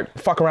it's like,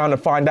 fuck around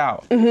and find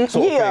out. Sort of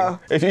thing.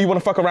 If you want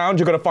to fuck around,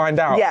 you're going to find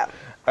out. Yeah.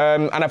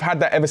 And I've had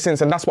that ever since.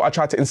 And that's what I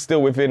try to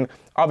instill within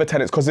other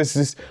tenants, because there's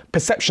this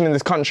perception in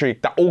this country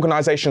that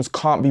organisations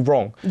can't be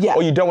wrong. Yeah.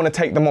 Or you don't want to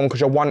take them on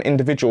because you're one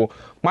individual.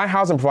 My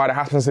housing provider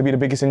happens to be the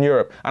biggest in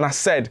Europe. And I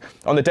said,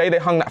 on the day they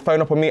hung that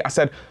phone up on me, I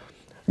said,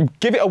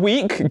 give it a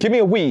week, give me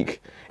a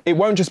week. It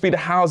won't just be the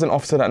housing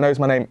officer that knows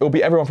my name. It'll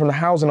be everyone from the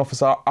housing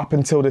officer up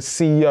until the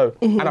CEO.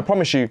 And I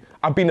promise you,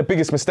 I've been the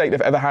biggest mistake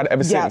they've ever had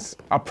since.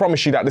 I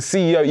promise you that. The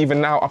CEO, even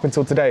now, up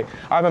until today.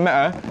 I haven't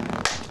met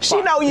her. She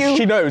know you.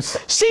 She knows.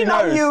 She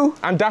know you.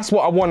 And that's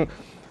what I want.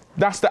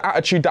 That's the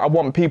attitude that I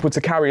want people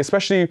to carry,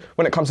 especially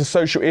when it comes to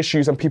social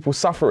issues and people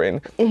suffering,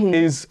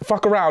 is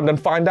fuck around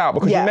and find out.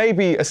 Because you may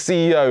be a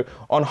CEO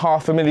on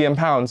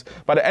 £500,000,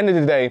 but at the end of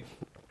the day,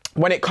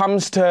 when it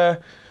comes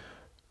to,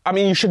 I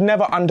mean, you should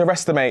never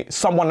underestimate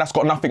someone that's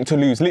got nothing to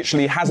lose.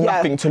 Literally has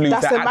nothing to lose.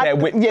 They're at their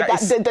wit.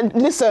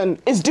 Listen,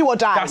 it's do or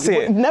die. That's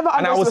it. Never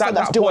underestimate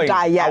that's do or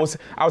die. Yeah. I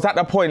was at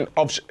that point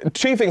of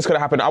two things could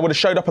have happened. I would have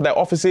showed up at their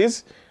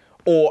offices,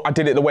 or I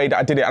did it the way that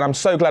I did it. And I'm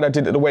so glad I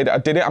did it the way that I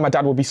did it. And my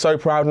dad will be so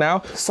proud now.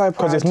 So proud.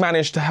 Because it's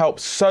managed to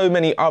help so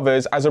many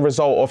others as a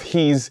result of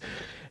his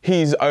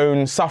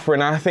own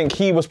suffering. And I think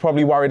he was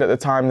probably worried at the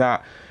time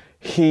that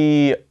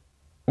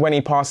when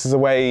he passes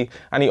away,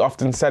 and he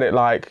often said it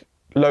like,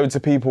 loads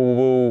of people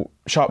will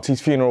show up to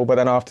his funeral, but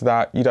then after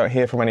that, you don't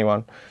hear from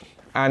anyone.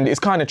 And it's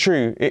kind of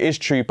true. It is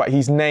true. But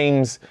his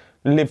name's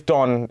lived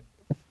on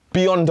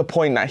beyond the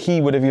point that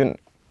he would have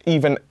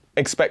even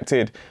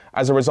expected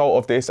as a result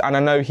of this. And I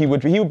know he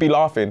would be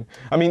laughing.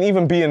 I mean,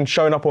 even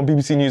showing up on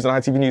BBC News and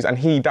ITV News, and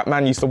that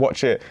man used to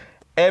watch it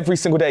every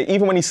single day.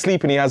 Even when he's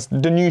sleeping, he has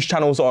the news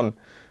channels on.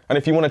 And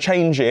if you want to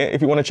change it,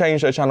 if you want to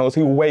change those channels,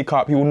 he will wake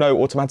up, he will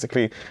know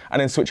automatically, and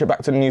then switch it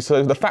back to the news.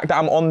 So the fact that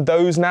I'm on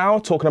those now,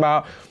 talking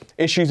about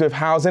issues with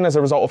housing as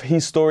a result of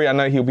his story, I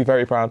know he'll be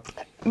very proud.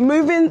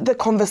 Moving the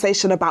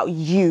conversation about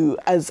you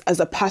as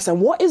a person,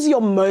 what is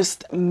your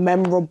most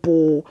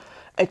memorable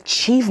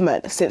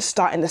achievement since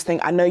starting this thing?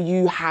 I know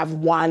you have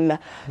won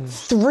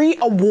 3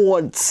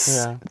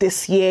 awards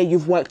this year.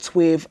 You've worked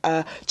with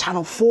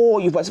Channel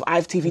 4, you've worked with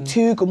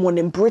ITV2, Good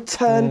Morning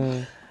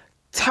Britain.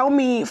 Tell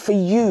me, for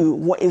you,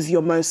 what is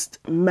your most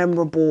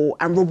memorable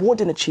and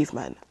rewarding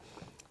achievement?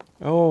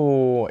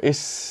 Oh,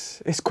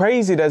 it's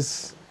crazy.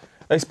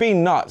 It's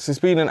been nuts. It's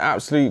been an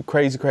absolute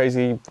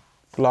crazy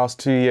last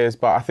 2 years.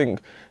 But I think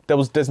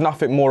there's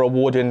nothing more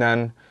rewarding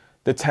than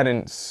the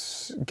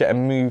tenants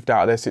getting moved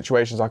out of their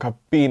situations. Like,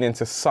 I've been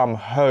into some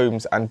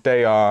homes and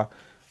they are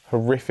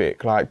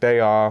horrific. Like, they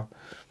are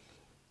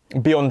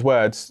beyond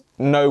words.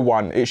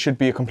 It should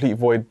be a complete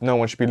void. No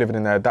one should be living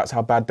in there. That's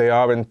how bad they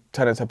are. And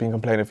tenants have been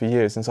complaining for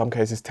years, in some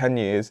cases 10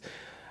 years.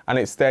 And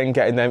it's then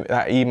getting them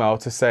that email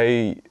to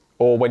say,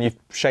 or when you've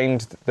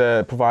shamed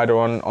the provider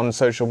on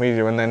social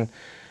media, and then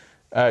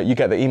you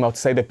get the email to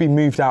say they've been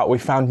moved out, we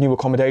found new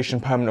accommodation,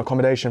 permanent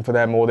accommodation for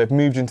them, or they've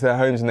moved into their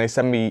homes, and they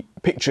send me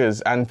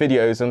pictures and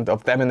videos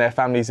of them and their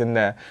families in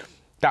there.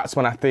 That's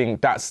when I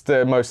think that's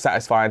the most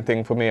satisfying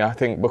thing for me, I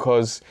think,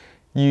 because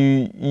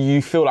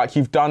you feel like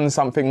you've done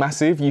something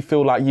massive. You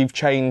feel like you've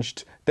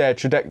changed their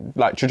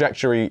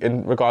trajectory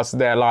in regards to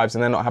their lives,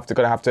 and they're not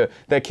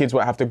their kids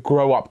won't have to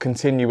grow up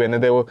continuing,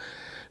 and they will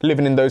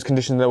living in those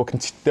conditions.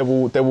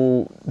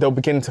 They'll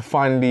begin to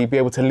finally be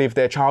able to live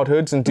their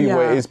childhoods and do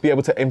what it is, be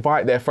able to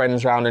invite their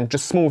friends around and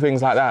just small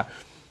things like that.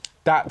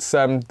 That's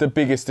the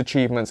biggest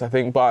achievements, I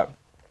think. But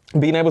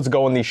being able to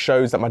go on these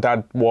shows that my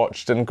dad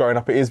watched and growing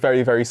up, it is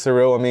very, very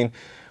surreal. I mean,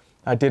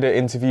 I did an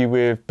interview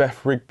with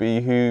Beth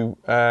Rigby, who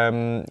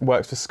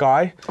works for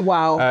Sky.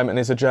 Wow. And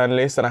is a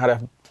journalist, and I had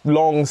a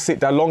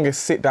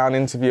longest sit-down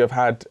interview I've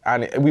had,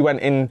 and we went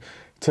in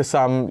to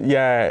some,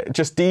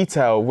 just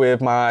detail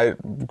with my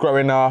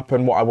growing up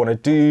and what I want to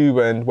do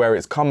and where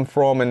it's come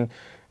from, and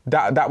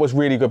that was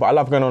really good. But I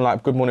love going on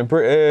like Good Morning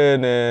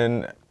Britain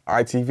and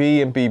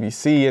ITV and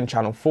BBC and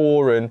Channel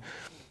 4 and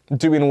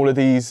doing all of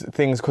these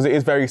things, because it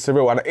is very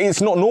surreal, and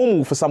it's not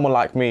normal for someone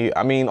like me.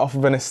 I mean, off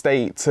of an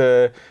estate,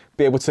 to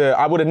be able to,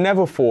 I would have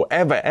never thought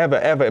ever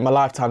in my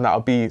lifetime that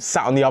I'd be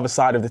sat on the other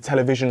side of the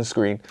television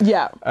screen.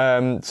 Yeah.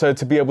 So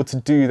to be able to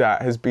do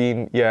that has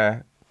been,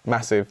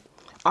 massive.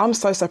 I'm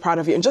so proud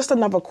of you. And just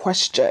another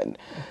question.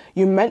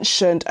 You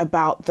mentioned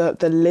about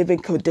the living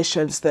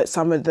conditions that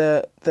some of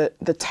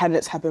the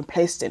tenants have been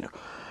placed in.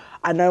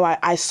 I know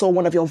I saw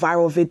one of your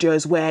viral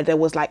videos where there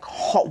was like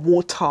hot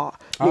water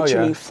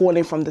literally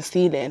falling from the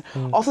ceiling.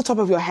 Off the top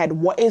of your head,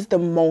 what is the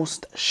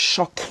most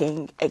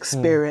shocking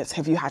experience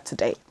have you had to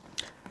date?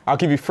 I'll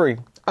give you 3.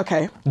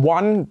 Okay.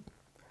 One,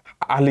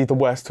 I'll leave the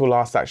worst till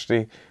last,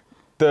 actually.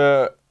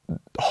 The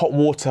hot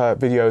water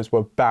videos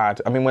were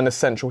bad. I mean, when the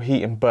central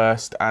heating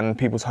burst and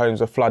people's homes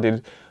were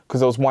flooded, because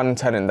there was one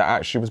tenant that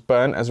actually was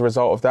burnt as a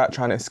result of that,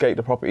 trying to escape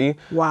the property.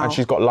 Wow. And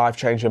she's got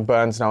life-changing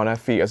burns now on her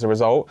feet as a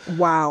result.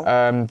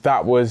 Wow.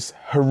 That was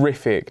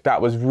horrific. That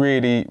was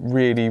really,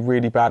 really,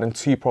 really bad. And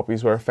 2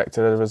 properties were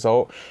affected as a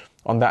result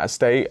on that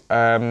estate.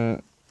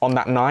 On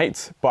that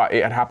night, but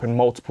it had happened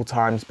multiple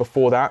times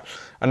before that.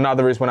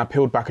 Another is when I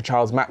peeled back a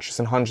child's mattress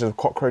and hundreds of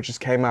cockroaches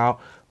came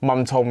out.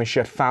 Mum told me she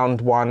had found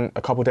one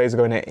a couple of days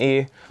ago in her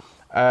ear.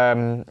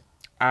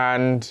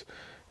 And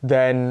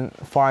then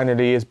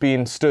finally is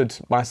being stood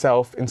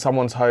myself in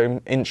someone's home,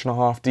 1.5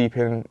 inches deep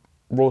in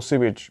raw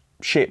sewage,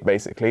 shit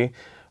basically,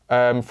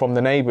 from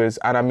the neighbours.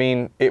 And I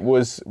mean, it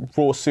was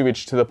raw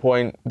sewage to the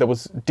point there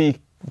was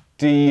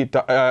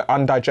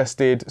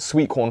undigested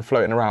sweet corn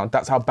floating around.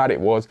 That's how bad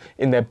it was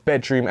in their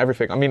bedroom,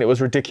 everything. I mean, it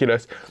was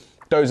ridiculous.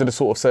 Those are the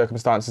sort of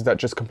circumstances that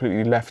just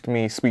completely left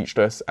me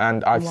speechless,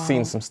 and I've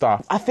seen some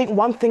stuff. I think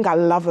one thing I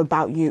love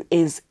about you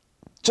is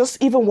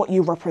just even what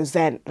you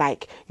represent,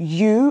 like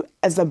you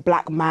as a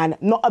black man,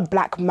 not a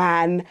black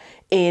man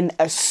in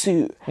a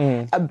suit,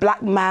 a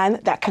black man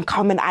that can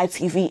come in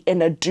ITV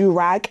in a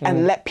do-rag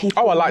and let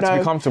people know. I like to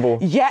be comfortable.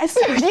 Yes,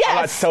 yes. I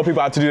like to tell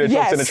people how to do their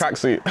jobs in a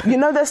tracksuit. You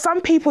know, there's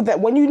some people that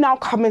when you now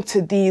come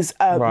into these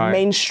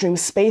mainstream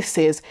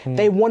spaces,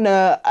 they want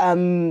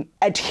to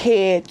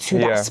adhere to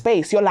that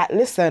space. You're like,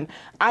 listen,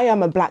 I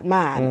am a black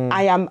man.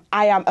 I am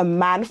a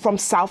man from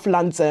South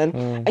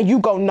London, and you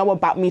gonna know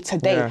about me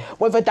today.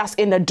 Whether that's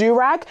in a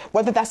do-rag,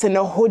 whether that's in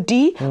a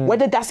hoodie,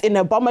 whether that's in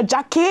a bomber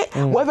jacket,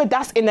 whether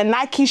that's in a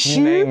Nike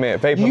shoe. Name it,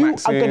 Vapor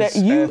Maxes,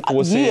 Air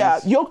Forces.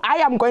 I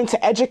am going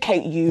to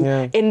educate you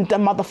in the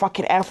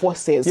motherfucking Air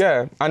Forces.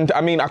 Yeah, and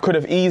I mean, I could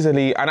have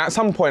easily, and at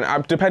some point,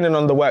 depending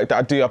on the work that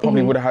I do, I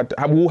probably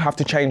will have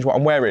to change what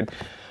I'm wearing.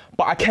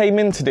 But I came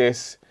into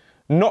this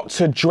not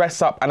to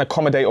dress up and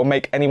accommodate or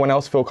make anyone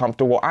else feel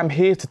comfortable. I'm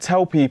here to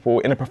tell people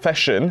in a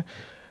profession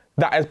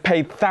that has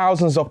paid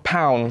thousands of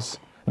pounds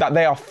that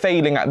they are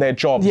failing at their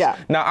jobs. Yeah.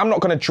 Now, I'm not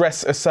going to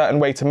dress a certain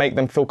way to make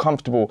them feel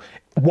comfortable.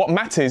 What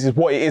matters is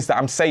what it is that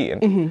I'm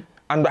saying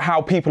and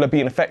how people are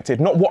being affected,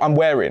 not what I'm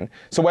wearing.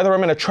 So whether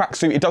I'm in a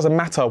tracksuit, it doesn't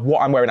matter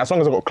what I'm wearing. As long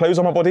as I've got clothes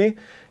on my body,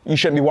 you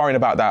shouldn't be worrying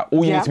about that.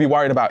 All you need to be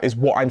worried about is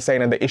what I'm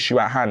saying and the issue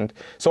at hand.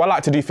 So I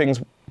like to do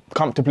things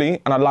comfortably,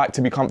 and I like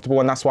to be comfortable,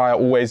 and that's why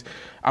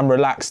I'm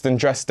relaxed and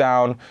dressed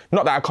down.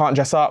 Not that I can't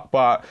dress up,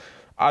 but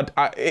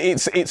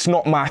it's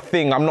not my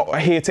thing. I'm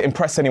not here to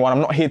impress anyone. I'm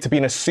not here to be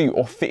in a suit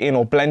or fit in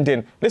or blend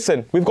in.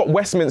 Listen, we've got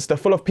Westminster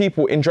full of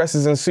people in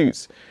dresses and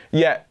suits,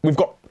 yet we've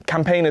got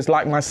campaigners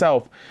like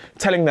myself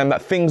telling them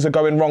that things are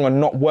going wrong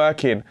and not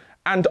working,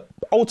 and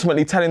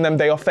ultimately telling them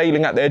they are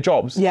failing at their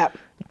jobs. Yeah.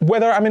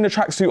 Whether I'm in a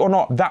tracksuit or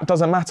not, that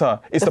doesn't matter.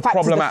 It's the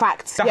problem.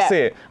 That's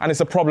it, and it's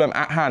a problem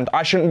at hand.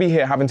 I shouldn't be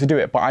here having to do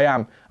it, but I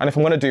am. And if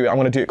I'm going to do it, I'm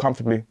going to do it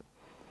comfortably.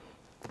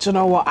 Do you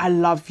know what? I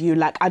love you.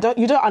 Like,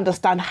 you don't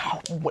understand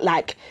how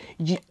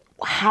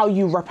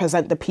you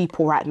represent the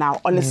people right now.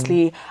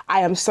 Honestly,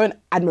 I am so in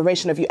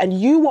admiration of you. And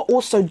you were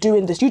also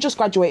doing this. You just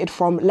graduated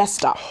from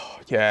Leicester.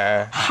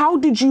 Yeah. How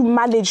did you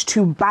manage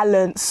to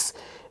balance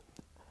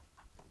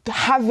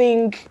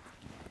having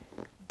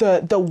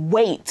the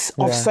weight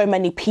of so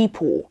many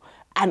people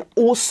and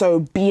also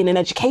being in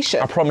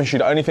education? I promise you,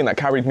 the only thing that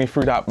carried me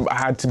through that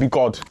had to be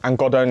God and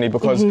God only,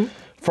 because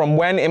from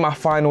when in my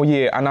final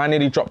year, and I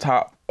nearly dropped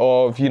out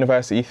of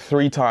university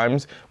 3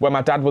 times, when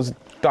my dad was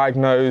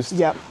diagnosed,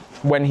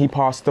 when he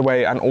passed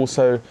away, and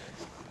also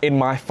in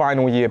my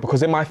final year,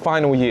 because in my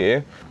final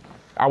year,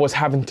 I was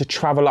having to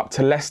travel up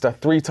to Leicester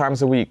 3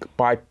 times a week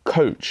by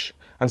coach.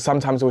 and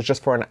sometimes it was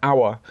just for an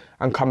hour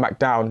and come back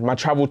down. My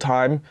travel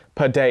time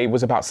per day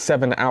was about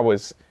 7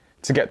 hours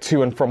to get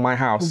to and from my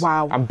house.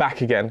 Wow. And back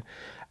again.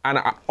 And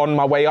on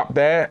my way up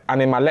there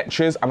and in my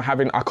lectures, I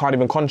can't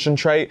even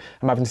concentrate.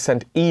 I'm having to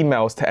send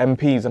emails to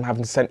MPs. I'm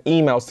having to send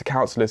emails to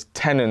councillors,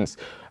 tenants,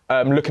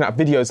 looking at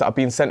videos that have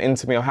been sent in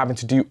to me. I'm having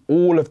to do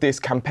all of this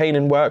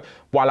campaigning work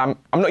while I'm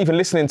not even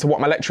listening to what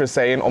my lecturer is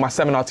saying or my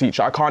seminar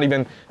teacher. I can't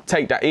even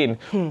take that in.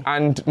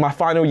 And my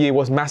final year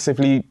was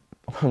massively,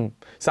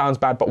 sounds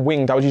bad, but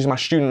winged. I was using my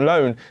student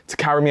loan to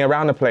carry me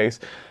around the place.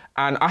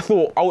 And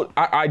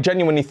I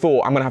genuinely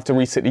thought I'm gonna have to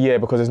resit the year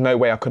because there's no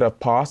way I could have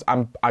passed.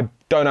 I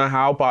don't know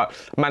how, but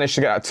I managed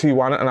to get that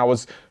 2-1, and I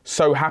was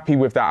so happy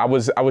with that. I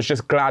was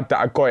just glad that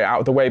I got it out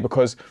of the way,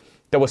 because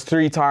there was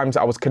 3 times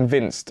I was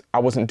convinced I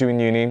wasn't doing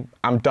uni.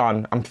 I'm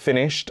done, I'm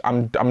finished,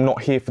 I'm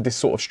not here for this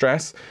sort of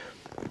stress.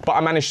 But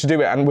I managed to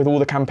do it, and with all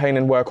the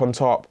campaigning work on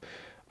top,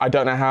 I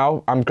don't know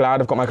how. I'm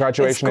glad I've got my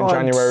graduation in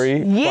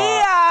January.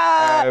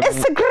 Yeah,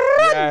 it's a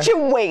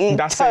graduate. Yeah,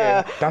 that's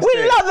it.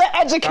 We love the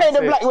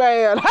educated black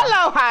man.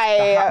 Hello,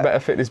 hi. Better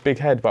fit this big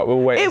head, but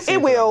we'll wait.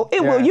 It will.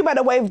 You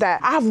better wave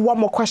that. I have one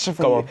more question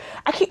for you. On.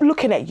 I keep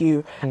looking at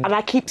you, and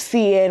I keep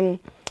seeing,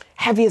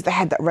 heavy is the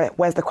head that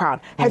wears the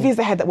crown. Heavy is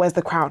the head that wears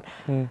the crown.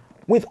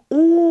 With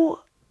all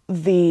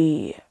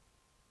the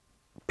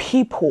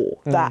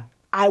people that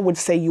I would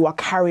say you are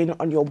carrying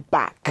on your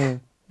back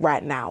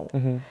right now,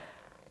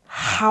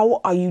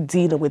 how are you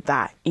dealing with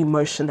that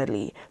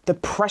emotionally? The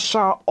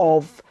pressure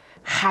of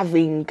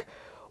having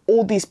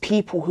all these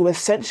people who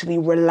essentially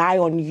rely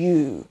on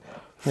you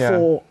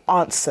for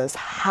answers.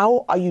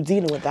 How are you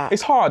dealing with that?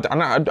 It's hard,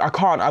 and I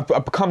can't.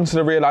 I've come to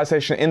the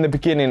realization in the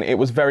beginning it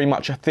was very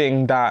much a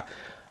thing that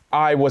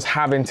I was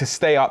having to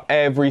stay up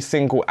every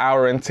single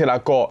hour until I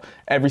got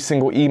every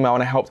single email,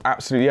 and I helped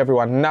absolutely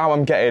everyone. Now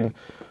I'm getting,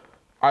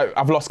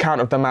 I've lost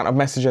count of the amount of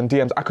messages and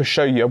DMs. I could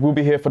show you. I will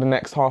be here for the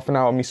next half an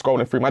hour of me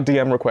scrolling through my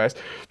DM requests.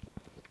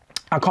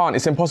 I can't.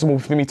 It's impossible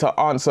for me to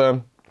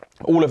answer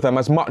all of them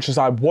as much as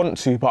I want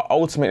to, but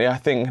ultimately I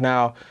think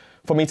now,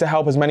 for me to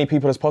help as many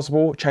people as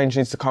possible, change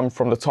needs to come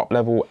from the top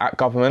level at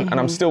government,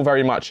 and I'm still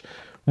very much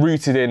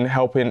rooted in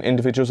helping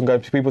individuals and going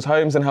to people's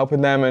homes and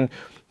helping them and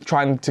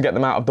trying to get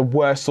them out of the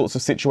worst sorts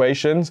of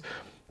situations.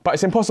 But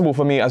it's impossible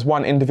for me as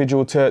one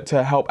individual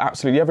to help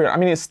absolutely everyone. I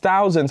mean, it's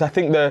thousands. I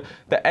think the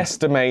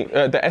estimates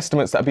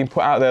that have been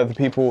put out there,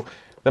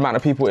 the amount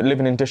of people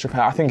living in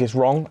disrepair, I think is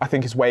wrong. I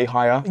think it's way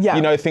higher. Yeah.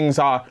 You know, things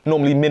are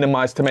normally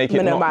minimised to make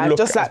it not look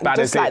as bad as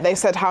it. Just like they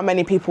said, how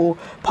many people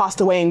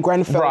passed away in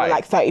Grenfell,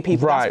 like 30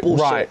 people. That's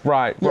bullshit.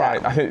 Right.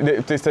 I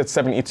think they said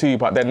 72,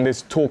 but then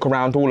there's talk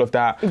around all of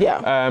that.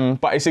 Yeah.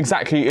 But it's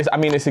exactly like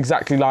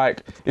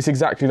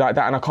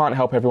that, and I can't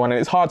help everyone, and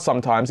it's hard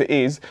sometimes. It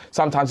is.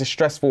 Sometimes it's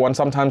stressful, and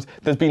sometimes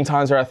there's been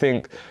times where I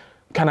think,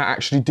 can I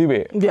actually do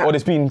it? Yeah. Or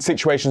there's been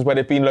situations where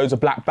there's been loads of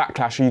black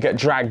backlash, or you get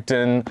dragged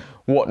and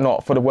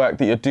whatnot for the work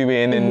that you're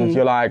doing, and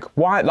you're like,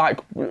 why?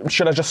 Like,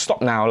 should I just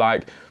stop now?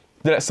 Like,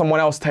 let someone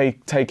else take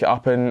it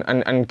up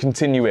and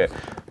continue it.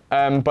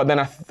 But then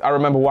I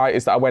remember why it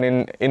is that I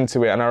went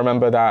into it, and I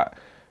remember that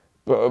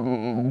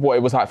what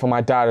it was like for my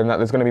dad, and that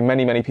there's going to be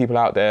many, many people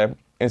out there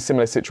in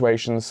similar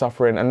situations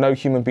suffering, and no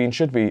human being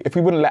should be. If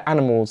we wouldn't let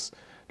animals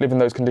live in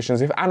those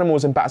conditions, if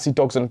animals in Battersea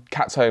Dogs and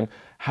Cats Home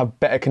have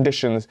better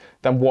conditions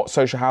than what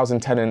social housing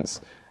tenants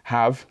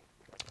have,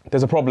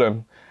 there's a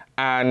problem.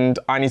 And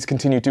I need to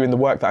continue doing the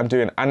work that I'm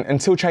doing. And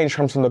until change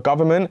comes from the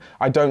government,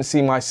 I don't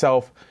see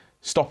myself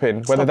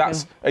stopping. Whether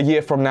that's a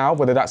year from now,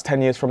 whether that's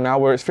 10 years from now,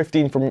 whether it's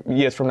 15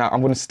 years from now,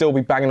 I'm going to still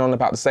be banging on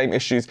about the same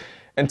issues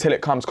until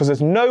it comes. Because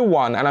there's no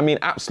one, and I mean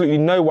absolutely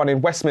no one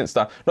in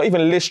Westminster, not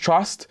even Liz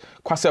Truss,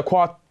 Kwasi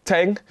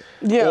Kwarteng,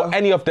 or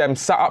any of them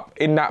sat up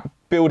in that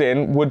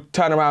building would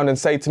turn around and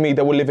say to me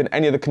they will live in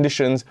any of the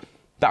conditions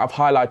that I've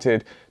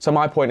highlighted. So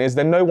my point is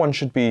that no one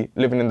should be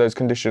living in those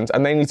conditions,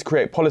 and they need to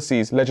create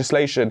policies,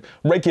 legislation,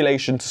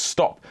 regulation to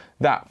stop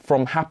that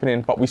from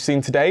happening. But we've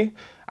seen today,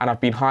 and I've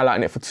been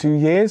highlighting it for 2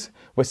 years,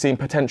 we're seeing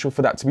potential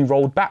for that to be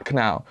rolled back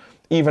now,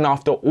 even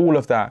after all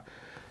of that.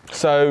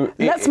 So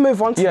let's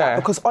move on to that,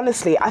 because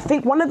honestly, I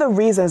think one of the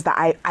reasons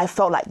that I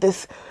felt like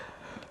this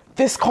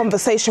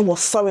conversation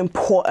was so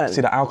important. See,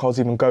 that alcohol's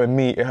even going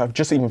me,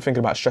 just even thinking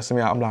about stressing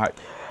me out, I'm like...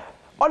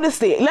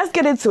 Honestly, let's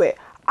get into it.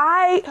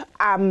 I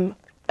am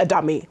a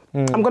dummy.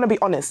 I'm going to be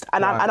honest.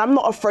 And I'm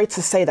not afraid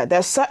to say that. There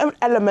are certain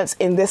elements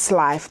in this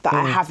life that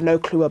I have no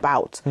clue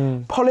about.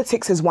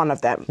 Politics is one of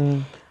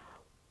them.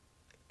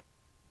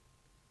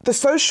 The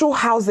social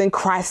housing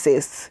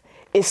crisis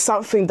is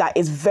something that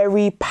is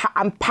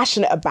I'm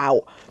passionate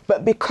about.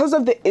 But because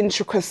of the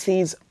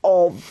intricacies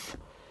of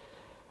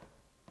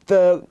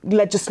the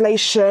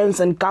legislations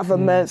and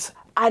governments,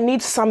 I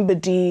need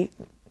somebody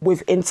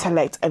with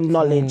intellect and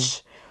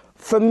knowledge.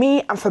 For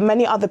me and for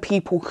many other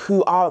people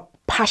who are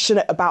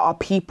passionate about our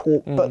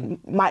people, but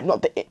might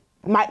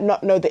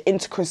not know the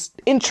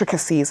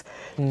intricacies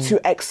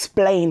to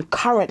explain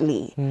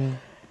currently.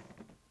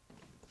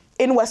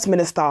 In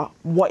Westminster,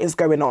 what is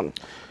going on?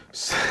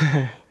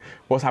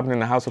 What's happening in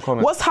the House of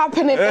Commons? What's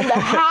happening in the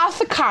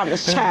House of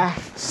Commons, chair?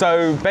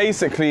 So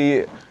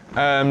basically,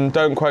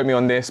 Don't quote me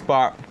on this,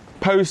 but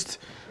post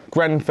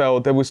Grenfell,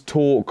 there was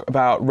talk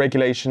about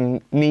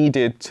regulation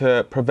needed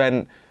to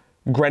prevent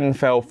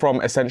Grenfell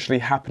from essentially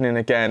happening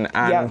again,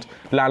 and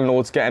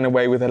landlords getting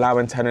away with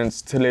allowing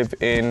tenants to live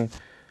in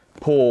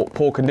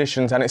poor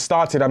conditions. And it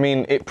started, I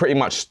mean, it pretty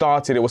much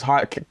started, it was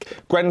high.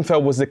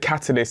 Grenfell was the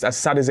catalyst, as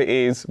sad as it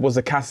is, was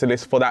the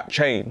catalyst for that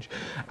change.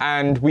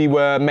 And we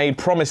were made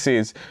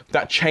promises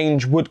that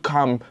change would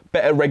come,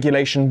 better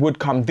regulation would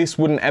come, this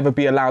wouldn't ever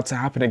be allowed to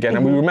happen again.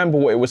 And we remember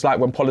what it was like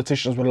when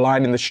politicians were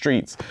lying in the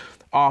streets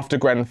after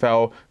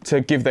Grenfell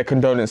to give their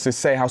condolences,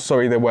 say how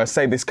sorry they were,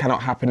 say this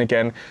cannot happen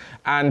again.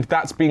 And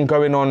that's been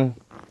going on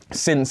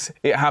since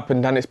it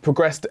happened, and it's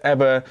progressed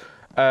ever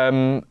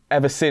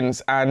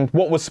since. And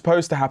what was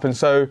supposed to happen,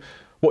 so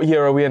what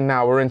year are we in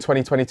now? We're in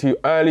 2022.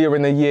 Earlier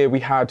in the year,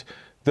 we had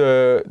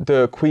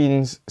the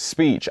Queen's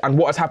speech, and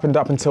what has happened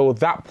up until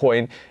that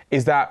point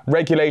is that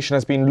regulation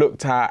has been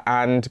looked at,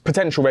 and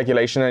potential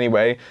regulation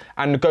anyway,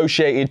 and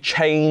negotiated,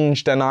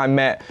 changed, and I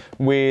met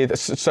with,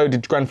 so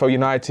did Grenfell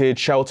United,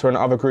 Shelter and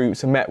other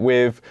groups, and met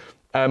with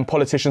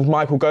politicians.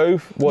 Michael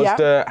Gove was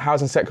the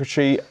Housing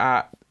Secretary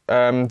at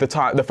the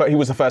time. He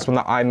was the first one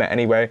that I met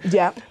anyway.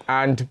 Yeah.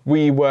 And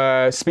we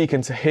were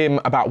speaking to him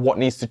about what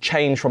needs to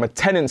change from a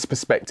tenant's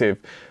perspective,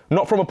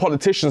 not from a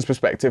politician's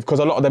perspective, because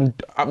a lot of them,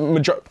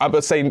 I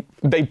would say,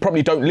 they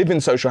probably don't live in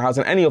social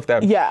housing, any of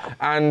them. Yeah.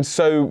 And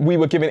so we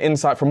were giving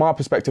insight from our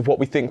perspective, what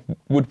we think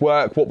would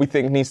work, what we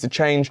think needs to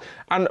change.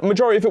 And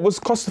majority, if it was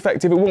cost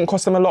effective, it wouldn't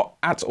cost them a lot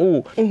at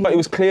all. But it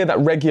was clear that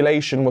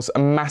regulation was a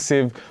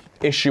massive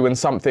issue and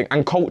something,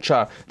 and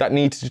culture that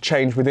needed to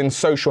change within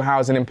social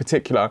housing in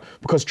particular,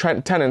 because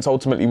tenants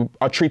ultimately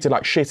are treated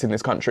like shit in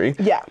this country.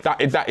 Yeah.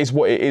 That is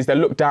what it is. They're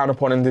looked down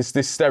upon, and this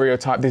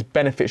stereotype, this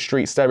benefit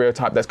street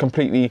stereotype that's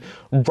completely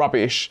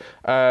rubbish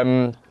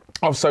of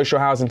social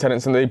housing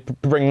tenants, and they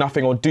bring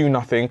nothing or do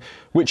nothing,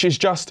 which is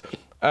just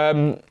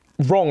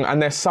wrong,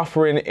 and they're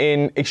suffering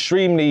in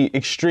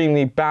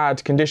extremely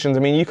bad conditions. I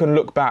mean, you can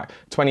look back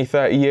 20,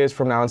 30 years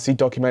from now and see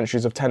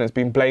documentaries of tenants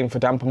being blamed for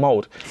damp and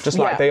mould, just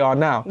like they are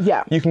now.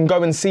 Yeah. You can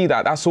go and see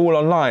that. That's all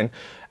online.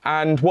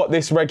 And what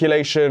this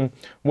regulation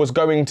was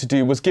going to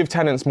do was give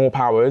tenants more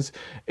powers.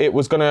 It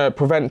was going to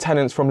prevent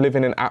tenants from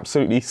living in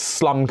absolutely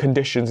slum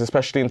conditions,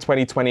 especially in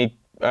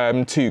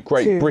 2022.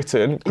 Great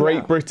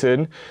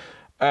Britain.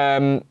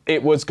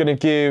 It was going to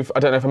give, I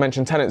don't know if I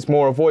mentioned tenants,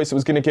 more a voice. It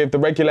was going to give the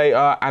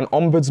regulator and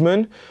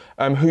ombudsman,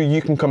 who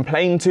you can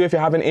complain to if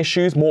you're having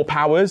issues, more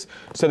powers.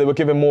 So they were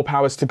given more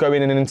powers to go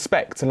in and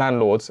inspect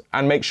landlords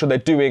and make sure they're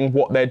doing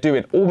what they're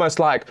doing. Almost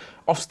like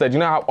Ofsted. You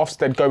know how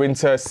Ofsted go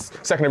into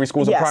secondary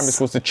schools and primary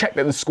schools to check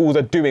that the schools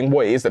are doing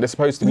what it is that they're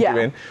supposed to be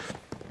doing,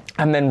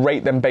 and then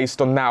rate them based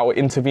on that, or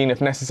intervene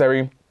if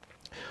necessary.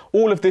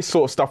 All of this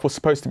sort of stuff was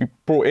supposed to be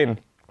brought in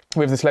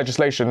with this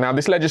legislation. Now,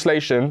 this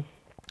legislation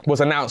was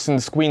announced in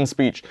the Queen's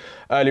speech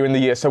earlier in the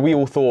year. So we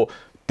all thought,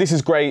 this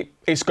is great,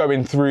 it's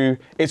going through,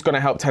 it's going to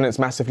help tenants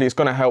massively, it's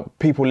going to help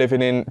people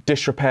living in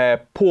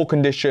disrepair, poor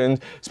conditions,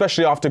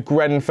 especially after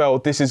Grenfell.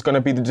 This is going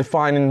to be the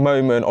defining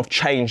moment of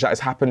change that has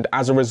happened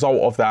as a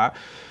result of that.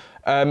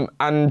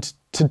 And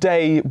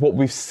today, what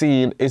we've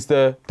seen is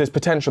there's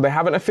potential. They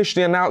haven't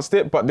officially announced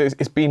it, but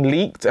it's been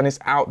leaked and it's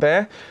out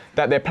there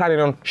that they're planning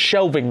on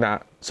shelving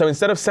that. So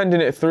instead of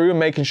sending it through and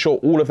making sure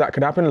all of that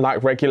could happen,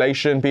 like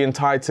regulation being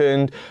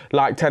tightened,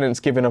 like tenants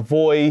given a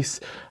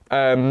voice,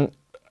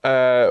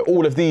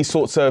 all of these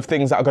sorts of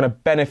things that are going to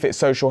benefit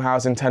social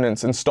housing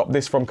tenants and stop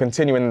this from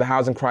continuing, the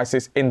housing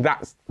crisis in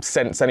that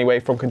sense anyway,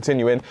 from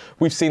continuing.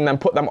 We've seen them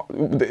put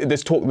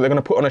this talk they're going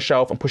to put on a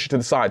shelf and push it to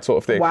the side, sort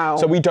of thing. Wow.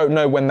 So we don't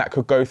know when that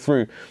could go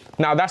through.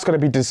 Now that's going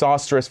to be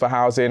disastrous for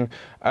housing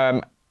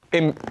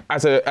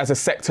as a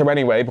sector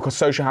anyway, because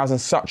social housing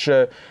is such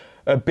a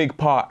big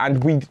part,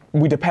 and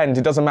we depend.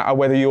 It doesn't matter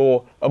whether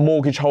you're a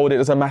mortgage holder, it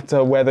doesn't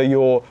matter whether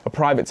you're a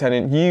private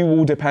tenant, you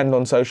will depend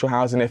on social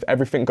housing if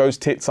everything goes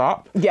tits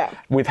up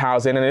with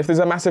housing. And if there's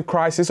a massive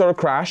crisis or a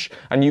crash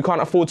and you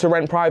can't afford to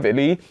rent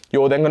privately,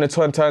 you're then going to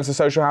turn to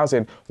social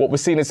housing. What we're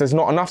seeing is there's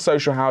not enough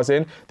social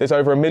housing. There's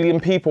over 1 million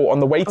people on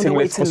the waiting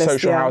list for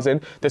social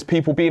housing. There's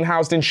people being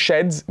housed in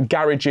sheds,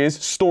 garages,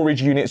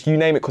 storage units, you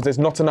name it, because there's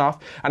not enough,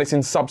 and it's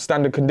in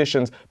substandard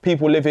conditions.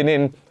 People living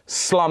in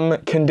slum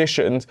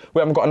conditions. We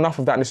haven't got enough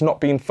of that, and it's not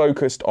being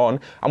focused on.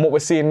 And what we're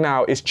seeing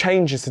now is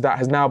changes to that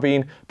has now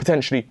been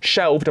potentially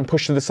shelved and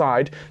pushed to the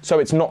side, so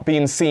it's not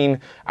being seen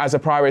as a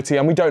priority,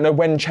 and we don't know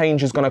when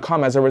change is going to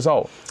come as a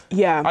result.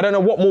 Yeah. I don't know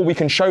what more we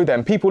can show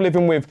them. People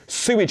living with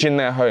sewage in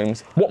their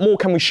homes. What more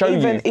can we show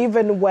you?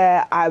 Even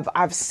where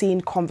I've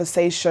seen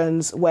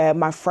conversations where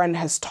my friend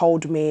has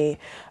told me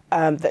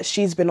that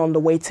she's been on the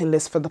waiting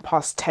list for the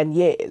past 10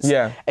 years.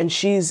 Yeah. And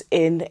she's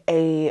in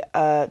a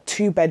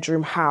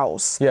 2-bedroom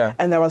house. Yeah.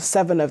 And there are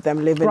 7 of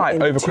them living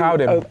in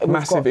overcrowding.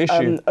 Massive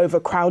issue.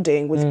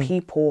 Overcrowding with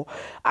people.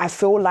 I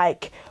feel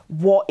like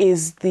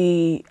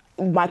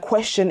my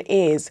question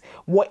is,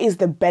 what is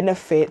the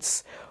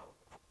benefits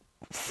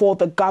for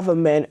the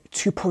government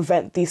to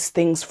prevent these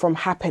things from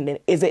happening?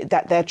 Is it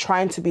that they're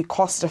trying to be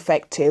cost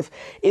effective?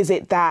 Is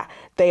it that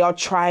they are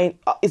trying,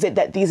 is it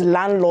that these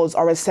landlords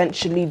are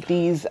essentially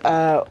these,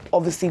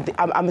 obviously,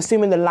 I'm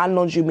assuming the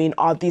landlords you mean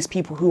are these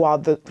people who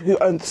own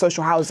the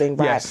social housing,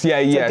 right? Yes,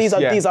 these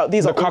are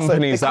the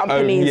companies that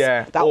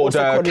own, or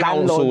the councils,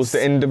 landlords.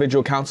 the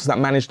individual councils that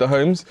manage the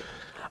homes.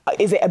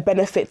 Is it a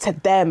benefit to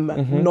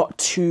them not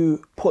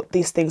to put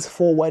these things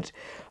forward?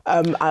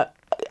 I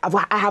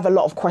have a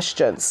lot of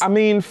questions. I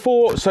mean,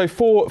 for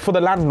the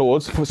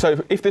landlords,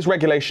 so if this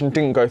regulation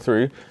didn't go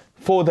through,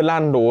 for the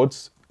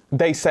landlords,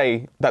 they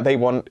say that they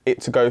want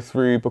it to go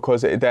through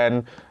because it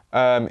then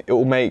it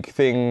will make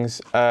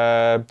things,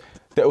 that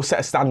it will set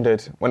a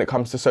standard when it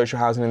comes to social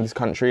housing in this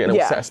country, and it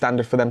will set a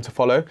standard for them to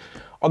follow.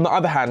 On the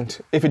other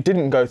hand, if it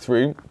didn't go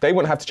through, they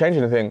wouldn't have to change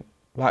anything.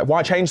 Like,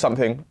 why change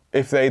something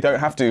if they don't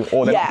have to,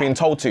 or they're not being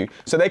told to?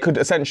 So they could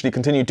essentially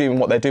continue doing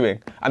what they're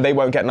doing, and they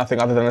won't get nothing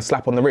other than a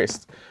slap on the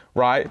wrist,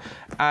 right?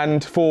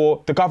 And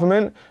for the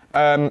government,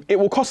 it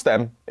will cost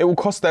them. It will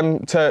cost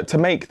them to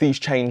make these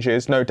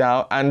changes, no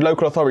doubt. And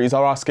local authorities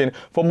are asking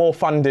for more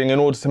funding in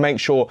order to make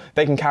sure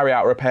they can carry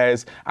out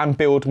repairs and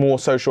build more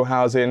social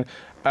housing.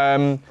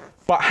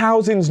 But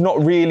housing's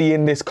not really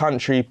in this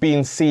country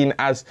being seen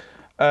as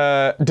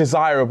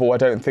desirable, I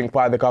don't think,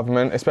 by the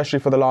government, especially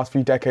for the last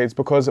few decades,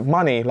 because of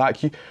money. Like,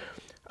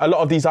 a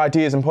lot of these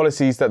ideas and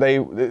policies that they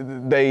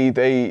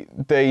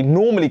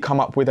normally come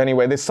up with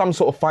anyway, there's some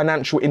sort of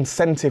financial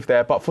incentive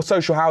there. But for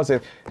social housing,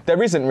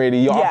 there isn't really.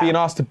 You are being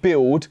asked to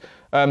build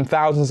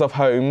thousands of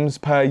homes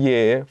per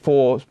year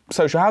for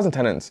social housing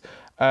tenants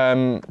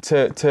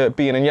to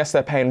be in. And yes,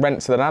 they're paying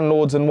rent to the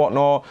landlords and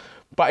whatnot,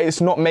 but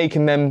it's not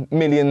making them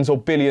millions or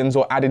billions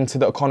or adding to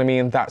the economy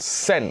in that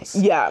sense.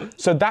 Yeah.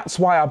 So that's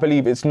why I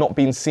believe it's not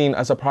been seen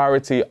as a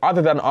priority,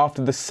 other than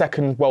after the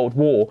Second World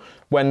War,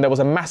 when there was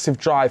a massive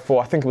drive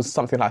for, I think it was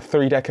something like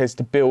 3 decades,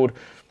 to build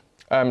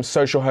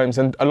social homes,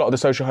 and a lot of the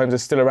social homes are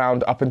still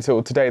around up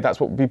until today. That's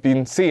what we've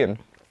been seeing.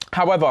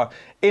 However,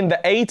 in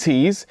the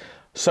 80s,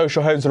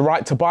 social homes, the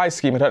right to buy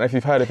scheme, I don't know if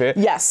you've heard of it,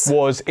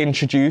 was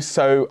introduced.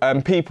 So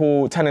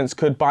tenants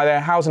could buy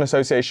their housing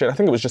association, I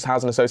think it was just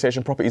housing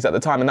association properties at the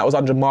time, and that was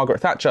under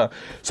Margaret Thatcher.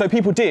 So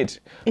people did,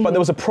 but there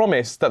was a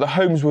promise that the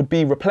homes would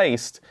be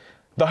replaced.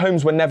 The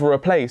homes were never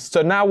replaced.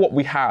 So now what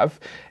we have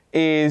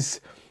is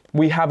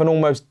we have an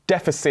almost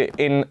deficit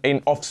in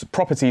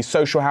properties,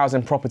 social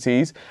housing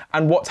properties,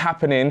 and what's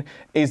happening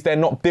is they're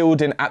not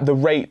building at the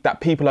rate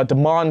that people are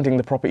demanding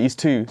the properties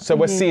to. So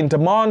we're seeing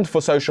demand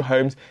for social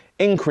homes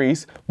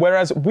increase,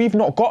 whereas we've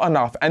not got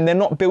enough, and they're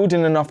not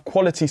building enough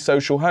quality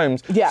social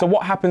homes. So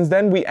what happens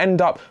then? We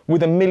end up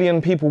with 1 million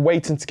people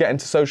waiting to get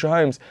into social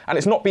homes, and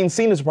it's not being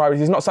seen as a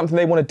priority. It's not something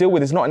they want to deal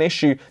with. It's not an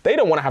issue. They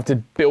don't want to have to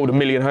build 1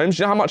 million homes.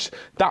 Do you know how much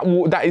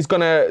that is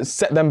going to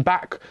set them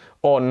back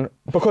on?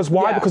 Because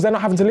why? Because they're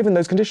not having to live in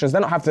those conditions.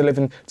 They're not having to live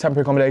in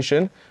temporary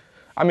accommodation.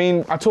 I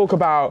mean, I talk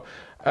about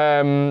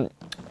a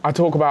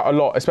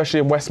lot, especially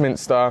in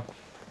Westminster.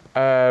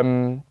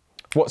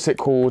 What's it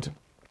called?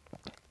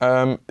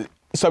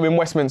 So in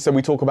Westminster,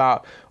 we talk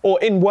about, or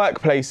in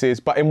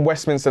workplaces, but in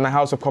Westminster and the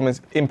House of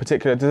Commons in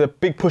particular, there's a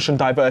big push on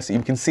diversity.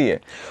 We can see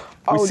it.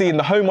 We see in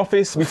the Home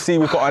Office,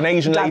 we've got an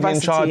Asian lady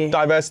in charge,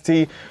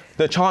 diversity.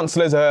 The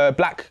Chancellor's a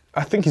black,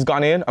 I think he's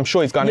Ghanaian. I'm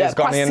sure he's Ghanaian, his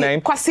Ghanaian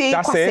name.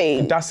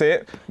 That's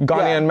it.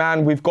 Ghanaian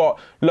man. We've got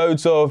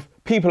loads of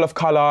people of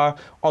colour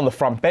on the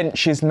front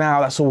benches now.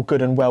 That's all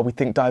good and well. We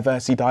think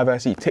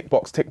diversity, tick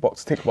box, tick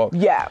box, tick box.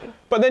 Yeah.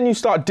 But then you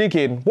start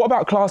digging. What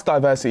about class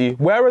diversity?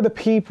 Where are the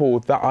people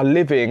that are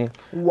living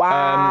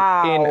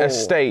in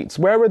estates?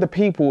 Where are the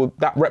people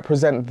that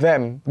represent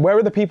them? Where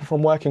are the people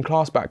from working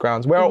class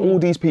backgrounds? Where are all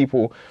these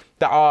people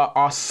that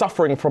are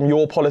suffering from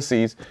your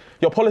policies?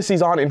 Your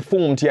policies aren't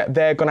informed, yet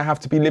they're going to have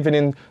to be living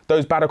in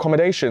those bad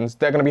accommodations.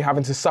 They're going to be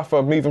having to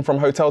suffer moving from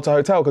hotel to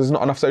hotel because there's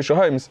not enough social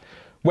homes.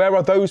 Where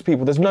are those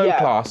people? There's no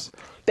class.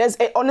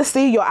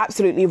 Honestly, you're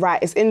absolutely right.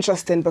 It's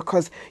interesting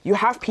because you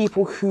have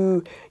people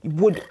who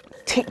would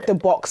tick the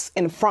box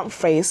in front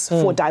face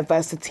for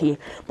diversity,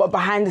 but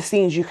behind the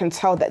scenes you can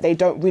tell that they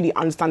don't really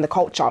understand the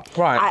culture.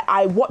 Right.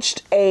 I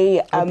watched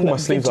a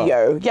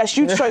video. Yes,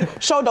 you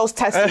show those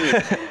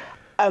testes.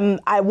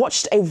 I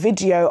watched a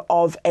video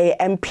of a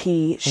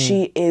MP.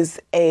 She is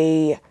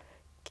a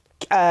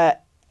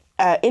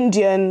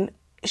Indian.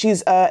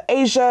 She's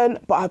Asian,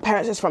 but her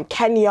parents is from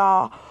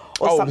Kenya.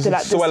 Or something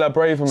like this. Suella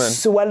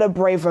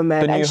Braverman.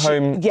 The new Home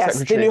Secretary.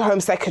 Yes, the new Home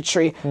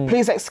Secretary.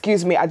 Please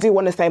excuse me, I do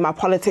want to say my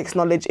politics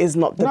knowledge is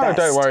not the best.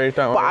 No, don't worry.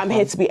 But I'm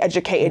here to be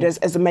educated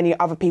as many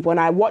other people. And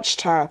I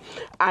watched her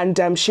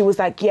and she was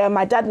like, yeah,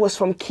 my dad was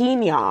from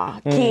Kenya.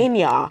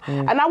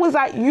 And I was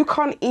like, you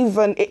can't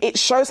even, it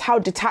shows how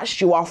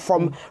detached you are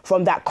from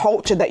that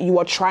culture that you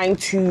are trying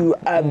to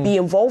be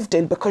involved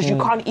in, because you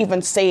can't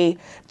even say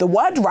the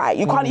word right.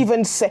 You can't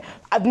even say,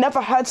 I've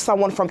never heard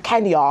someone from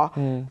Kenya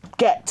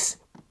get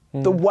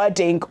the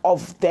wording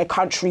of their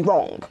country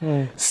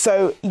wrong.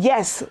 So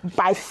yes,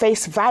 by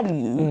face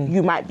value,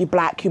 you might be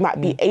black, you might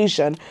be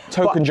Asian.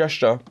 Token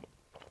gesture.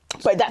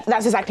 But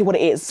that's exactly what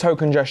it is.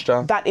 Token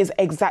gesture. That is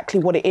exactly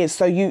what it is.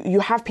 So you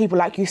have people,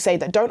 like you say,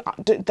 that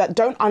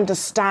don't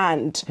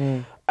understand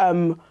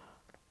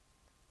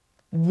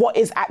what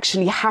is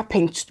actually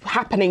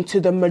happening to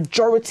the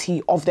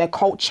majority of their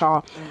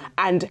culture,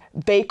 and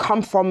they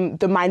come from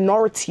the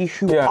minority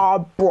who are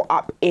brought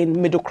up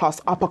in middle class,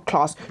 upper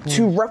class,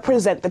 to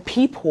represent the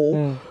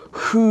people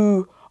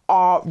who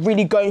are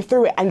really going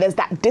through it, and there's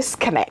that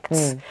disconnect.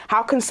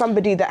 How can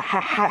somebody that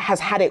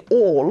has had it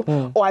all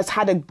or has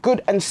had a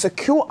good and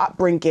secure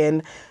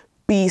upbringing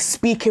be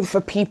speaking for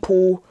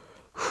people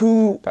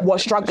who were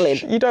struggling?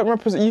 You don't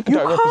represent. You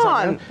don't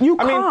represent them. You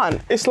can't.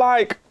 Mean, it's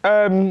like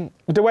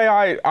the way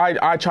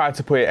I try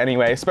to put it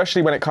anyway,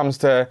 especially when it comes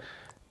to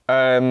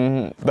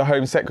the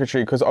Home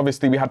Secretary, because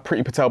obviously we had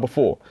Priti Patel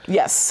before.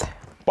 Yes.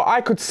 But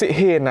I could sit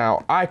here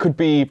now. I could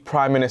be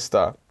Prime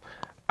Minister,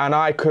 and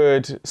I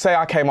could say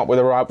I came up with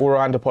a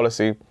Rwanda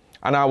policy,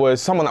 and I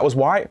was someone that was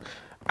white,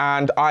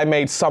 and I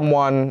made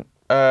someone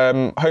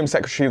Home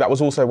Secretary that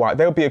was also white.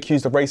 They would be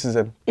accused of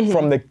racism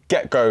from the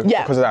get-go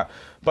because of that.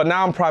 But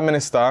now I'm Prime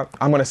Minister,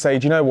 I'm going to say,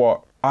 do you know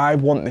what? I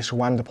want this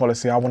Rwanda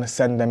policy. I want to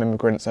send them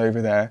immigrants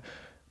over there,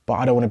 but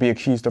I don't want to be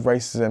accused of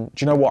racism.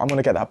 Do you know what? I'm going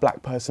to get that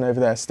black person over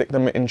there, stick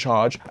them in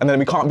charge, and then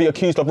we can't be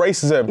accused of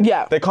racism.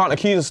 Yeah. They can't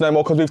accuse us no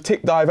more because we've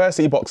ticked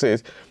diversity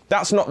boxes.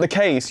 That's not the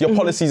case. Your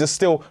policies are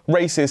still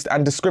racist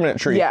and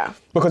discriminatory. Yeah.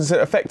 Because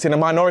it's affecting a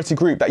minority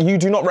group that you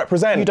do not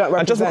represent. You don't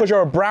represent. And just because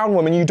you're a brown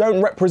woman, you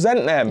don't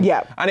represent them.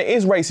 Yeah. And it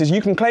is racist.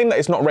 You can claim that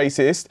it's not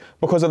racist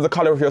because of the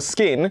colour of your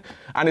skin,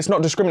 and it's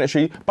not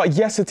discriminatory, but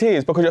yes it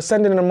is, because you're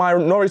sending in a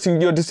minority.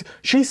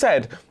 She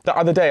said the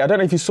other day, I don't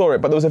know if you saw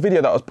it, but there was a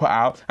video that was put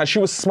out, and she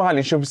was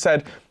smiling. She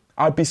said,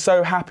 I'd be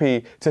so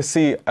happy to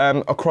see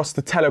across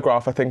the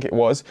Telegraph, I think it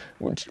was,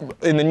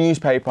 in the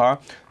newspaper,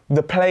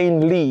 the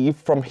plane leave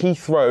from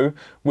Heathrow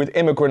with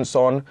immigrants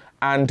on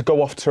and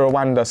go off to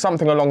Rwanda.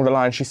 Something along the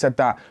line, she said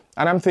that.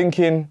 And I'm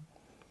thinking,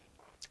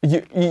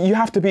 you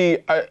have to be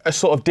a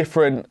sort of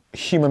different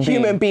human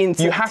being.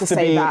 You have to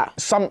be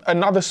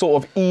another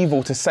sort of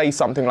evil to say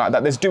something like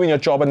that. There's doing your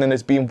job and then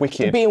there's being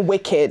wicked. Being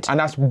wicked. And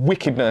that's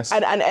wickedness.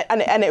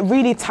 And it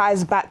really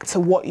ties back to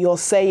what you're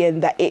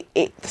saying, that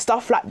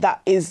stuff like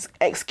that is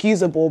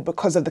excusable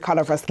because of the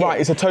colour of her skin. Right,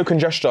 it's a token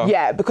gesture.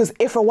 Yeah, because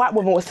if a white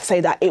woman was to say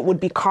that, it would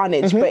be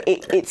carnage, but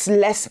it's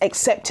less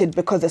accepted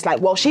because it's like,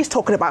 well, she's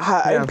talking about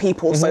her own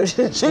people, so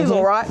she's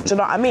all right. Do you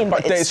know what I mean?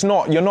 But it's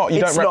not. You're not.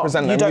 You don't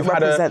represent them. You don't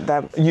represent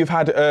them. You've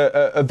had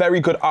a very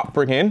good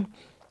upbringing.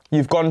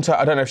 You've gone to,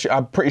 I don't know if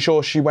I'm pretty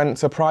sure she went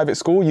to private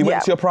school. You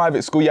went to your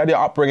private school, you had your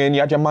upbringing, you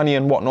had your money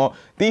and whatnot.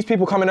 These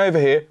people coming over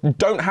here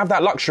don't have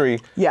that luxury.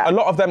 Yeah. A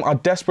lot of them are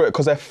desperate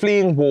because they're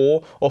fleeing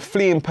war or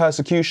fleeing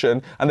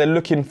persecution, and they're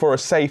looking for a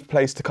safe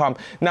place to come.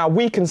 Now,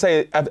 we can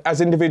say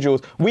as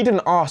individuals, we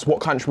didn't ask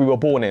what country we were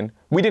born in.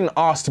 We didn't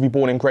ask to be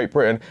born in Great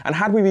Britain. And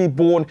had we been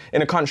born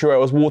in a country where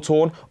it was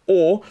war-torn,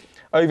 or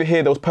over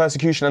here there was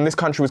persecution and this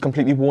country was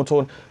completely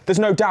war-torn, there's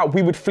no doubt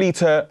we would flee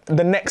to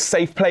the next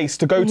safe place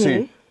to go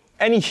to.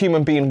 Any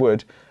human being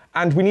would.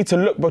 And we need to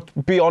look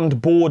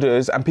beyond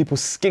borders and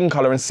people's skin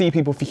colour and see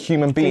people for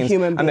human beings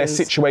and their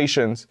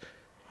situations,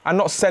 and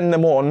not send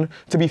them on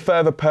to be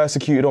further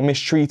persecuted or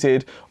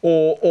mistreated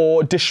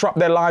or disrupt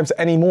their lives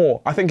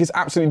anymore. I think it's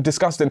absolutely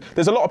disgusting.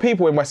 There's a lot of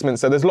people in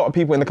Westminster, there's a lot of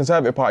people in the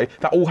Conservative Party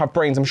that all have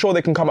brains. I'm sure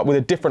they can come up with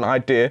a different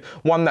idea,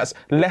 one that's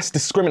less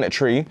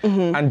discriminatory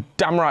and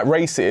damn right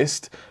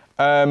racist,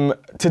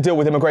 to deal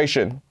with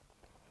immigration.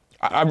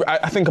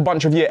 I think a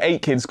bunch of Year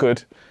 8 kids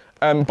could.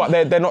 But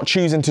they're not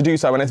choosing to do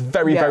so, and it's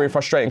very, very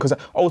frustrating because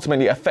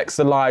ultimately it affects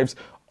the lives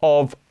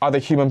of other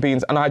human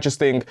beings. And I just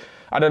think,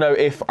 I don't know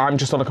if I'm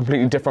just on a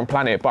completely different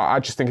planet, but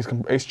I just think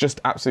it's just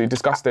absolutely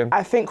disgusting.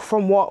 I think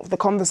from the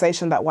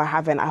conversation that we're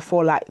having, I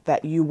feel like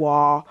that you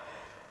are,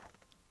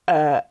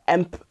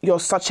 you're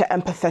such an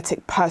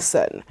empathetic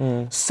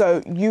person.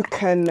 So you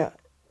can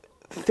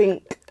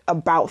think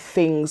about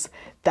things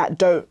that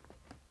don't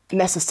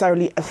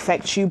necessarily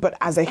affect you, but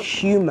as a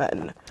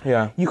human,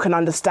 you can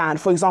understand.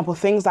 For example,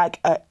 things like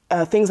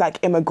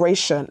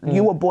immigration.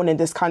 You were born in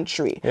this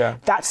country.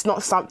 That's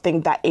not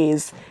something that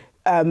is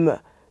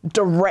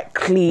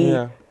directly.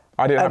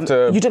 I didn't have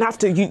to. You didn't have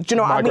to. Do you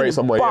know what I mean?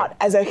 Somewhere, but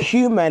as a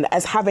human,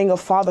 as having a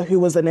father who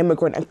was an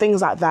immigrant and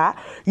things like that,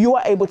 you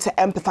are able to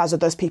empathise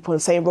with those people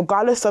and say,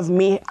 regardless of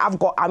me, I've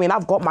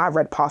got my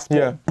red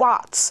passport,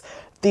 but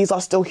these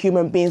are still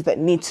human beings that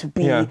need to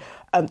be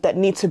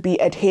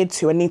adhered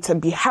to and need to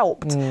be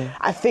helped.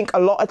 I think a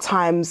lot of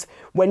times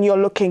when you're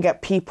looking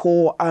at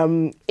people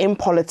in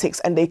politics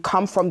and they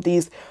come from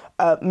these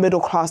middle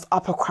class,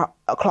 upper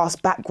class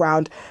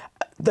background,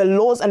 the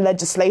laws and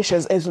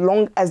legislations, as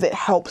long as it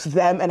helps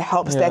them and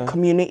helps their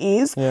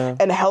communities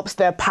and helps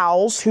their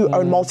pals who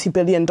own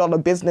multi-billion-dollar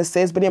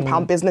businesses,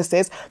 billion-pound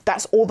businesses,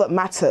 that's all that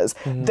matters.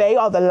 They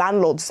are the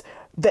landlords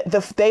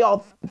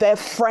their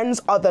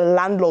friends are the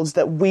landlords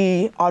that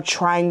we are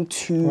trying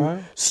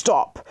to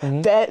stop.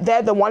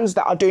 They're the ones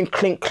that are doing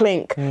clink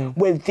clink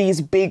with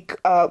these big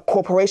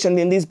corporations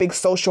and these big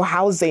social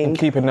housing and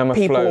keeping them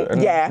afloat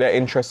and their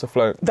interests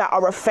afloat, that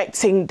are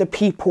affecting the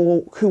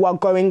people who are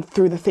going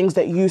through the things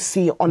that you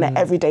see on an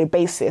everyday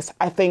basis.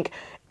 I think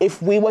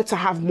if we were to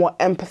have more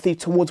empathy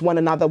towards one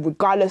another,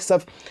 regardless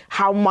of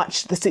how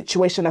much the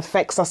situation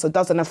affects us or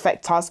doesn't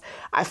affect us,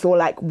 I feel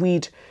like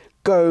we'd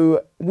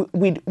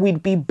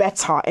be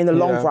better in the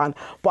long run.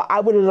 But I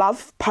would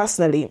love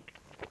personally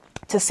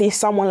to see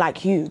someone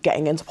like you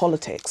getting into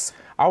politics.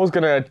 I was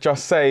gonna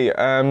just say,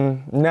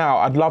 now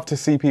I'd love to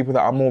see people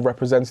that are more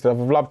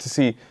representative. I'd love to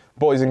see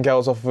boys and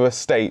girls off of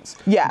estates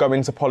go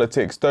into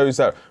politics, those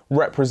that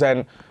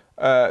represent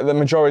the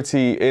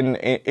majority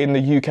in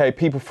the UK,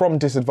 people from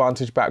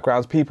disadvantaged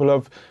backgrounds, people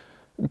of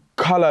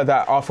colour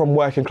that are from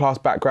working class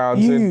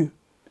backgrounds.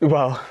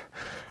 Well,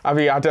 I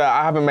mean,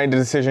 I haven't made a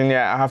decision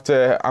yet.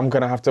 I'm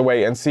gonna have to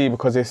wait and see,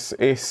 because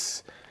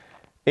it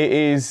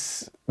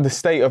is the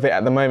state of it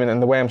at the moment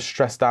and the way I'm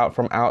stressed out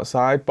from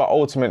outside. But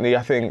ultimately,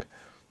 I think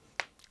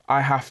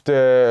I have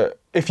to,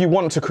 if you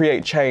want to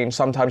create change,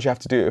 sometimes you have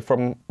to do it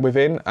from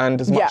within. And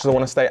as much as I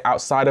want to stay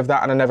outside of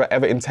that, and I never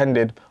ever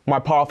intended, my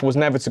path was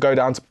never to go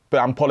down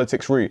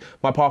politics route.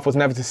 My path was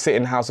never to sit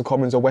in House of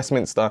Commons or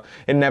Westminster.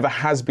 It never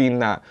has been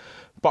that.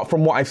 But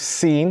from what I've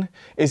seen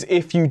is,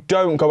 if you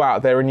don't go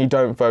out there and you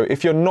don't vote,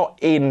 if you're not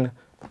in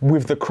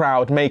with the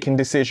crowd making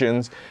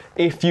decisions,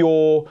 if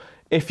you're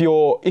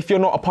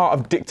not a part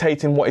of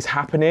dictating what is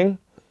happening,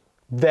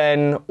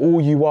 then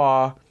all you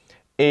are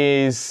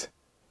is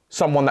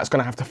someone that's going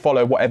to have to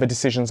follow whatever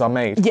decisions are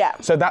made. Yeah.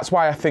 So that's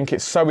why I think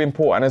it's so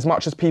important. As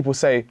much as people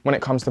say when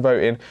it comes to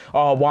voting,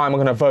 oh, why am I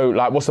going to vote?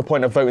 Like, what's the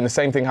point of voting? The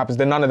same thing happens.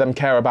 Then none of them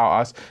care about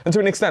us. And to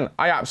an extent,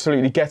 I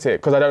absolutely get it,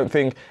 because I don't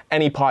think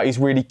any party's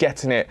really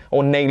getting it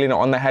or nailing it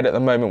on the head at the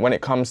moment when it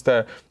comes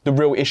to the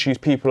real issues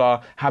people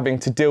are having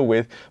to deal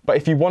with. But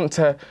if you want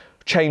to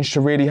change to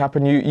really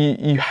happen,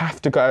 you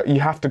have to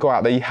go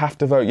out there, you have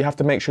to vote, you have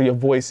to make sure your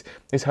voice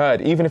is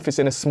heard, even if it's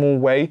in a small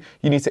way.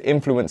 You need to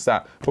influence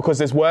that, because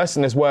there's worse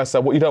and there's worse.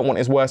 So what you don't want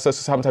is worse, so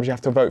sometimes you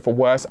have to vote for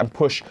worse and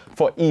push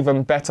for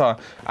even better.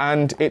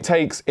 And it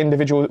takes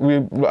individuals.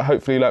 We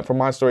hopefully learned from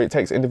my story, it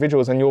takes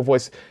individuals, and your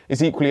voice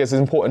is equally as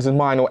important as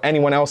mine or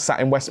anyone else sat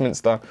in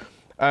Westminster.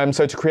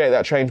 So to create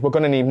that change, we're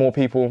going to need more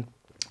people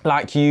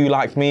like you,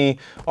 like me,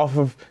 off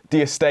of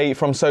the estate,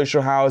 from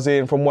social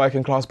housing, from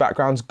working class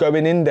backgrounds,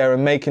 going in there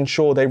and making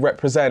sure they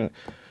represent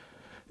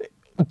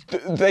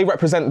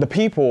the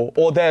people,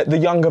 or the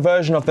younger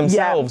version of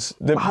themselves,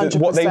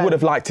 what they would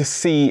have liked to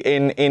see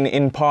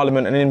in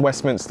Parliament and in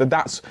Westminster.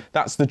 That's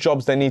the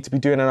jobs they need to be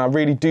doing. And I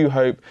really do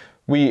hope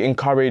we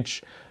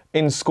encourage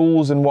in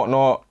schools and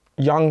whatnot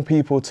young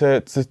people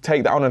to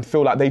take that on and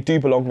feel like they do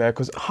belong there,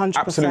 because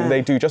absolutely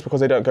they do. Just because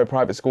they don't go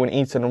private school in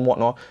Eton and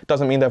whatnot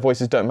doesn't mean their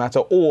voices don't matter,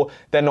 or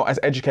they're not as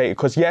educated.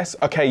 Because yes,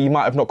 okay, you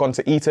might have not gone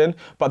to Eton,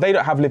 but they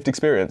don't have lived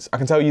experience. I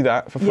can tell you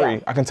that for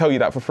free. I can tell you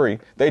that for free.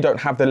 They don't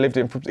have the lived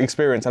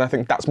experience, and I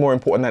think that's more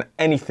important than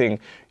anything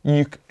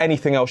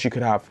else you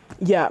could have.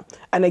 Yeah,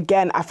 and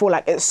again, I feel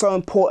like it's so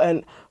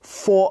important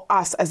for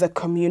us as a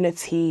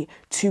community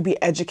to be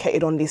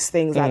educated on these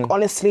things. Like,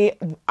 honestly,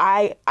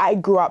 I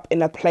grew up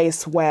in a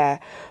place where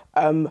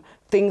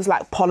things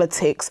like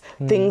politics,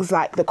 things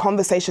like the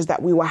conversations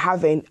that we were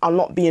having are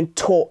not being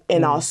taught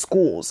in our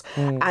schools.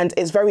 And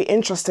it's very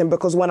interesting,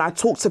 because when I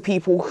talk to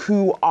people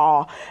who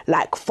are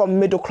like from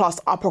middle class,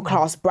 upper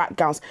class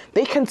backgrounds,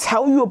 they can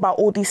tell you about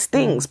all these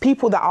things.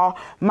 People that are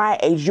my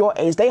age, your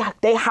age,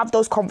 they have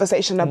those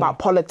conversations about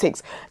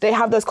politics. They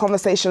have those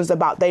conversations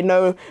about, they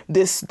know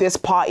this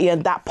party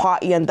and that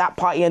party and that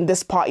party and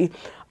this party.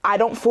 I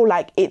don't feel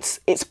like it's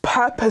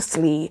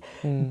purposely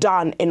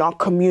done in our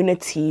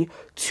community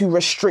to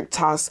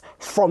restrict us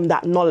from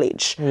that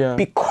knowledge,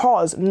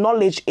 because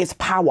knowledge is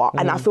power.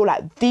 And I feel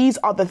like these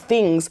are the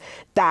things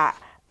that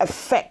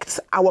affect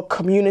our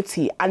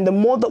community. And the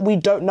more that we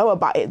don't know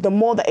about it, the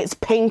more that it's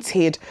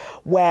painted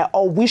where,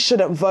 oh, we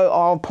shouldn't vote,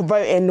 or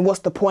voting,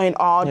 what's the point,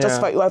 or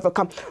just vote whoever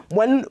comes.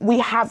 When we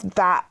have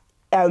that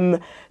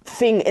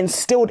thing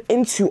instilled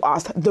into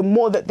us, the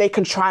more that they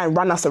can try and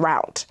run us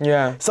around.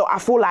 So I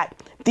feel like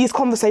these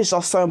conversations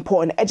are so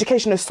important.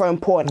 Education is so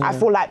important. I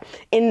feel like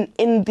in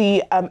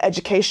the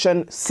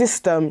education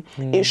system,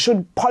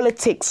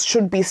 politics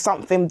should be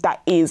something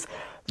that is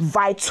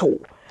vital.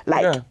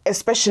 Like,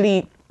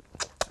 especially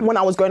when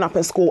I was growing up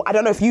in school. I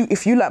don't know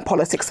if you learnt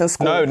politics in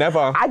school. No,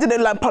 never. I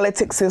didn't learn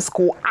politics in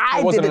school.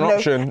 It wasn't an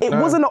option. It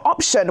wasn't an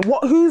option.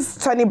 Who's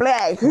Tony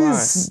Blair?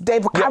 Who's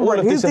David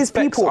Cameron? Who's these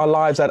people? Our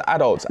lives as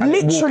adults, and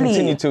literally, it will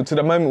continue to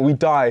the moment we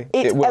die.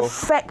 It will.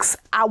 Affects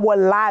our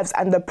lives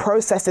and the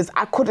processes.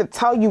 I couldn't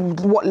tell you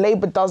what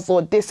Labour does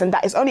or this and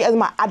that. It's only as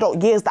my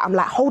adult years that I'm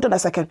like, hold on a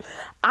second,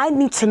 I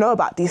need to know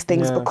about these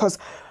things, because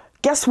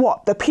guess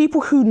what? The people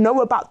who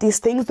know about these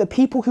things, the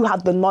people who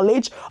have the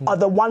knowledge, are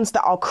the ones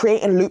that are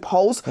creating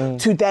loopholes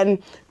to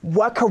then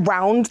work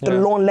around the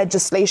law and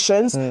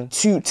legislations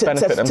to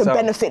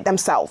benefit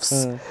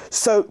themselves.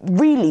 So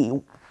really,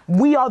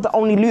 we are the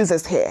only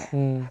losers here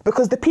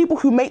because the people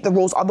who make the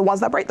rules are the ones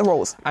that break the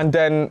rules. And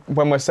then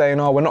when we're saying,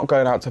 oh, we're not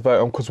going out to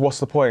vote, because what's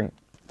the point?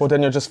 Well,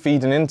 then you're just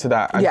feeding into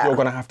that, and you're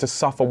going to have to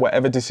suffer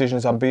whatever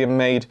decisions are being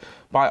made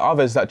by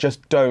others that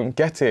just don't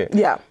get it.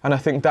 Yeah. And I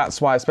think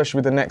that's why, especially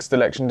with the next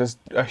election, there's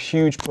a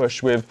huge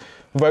push with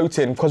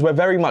voting, because we're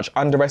very much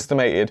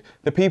underestimated.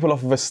 The people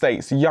off of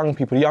estates, the young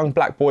people, the young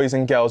black boys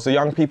and girls, the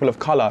young people of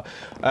colour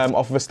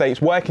off of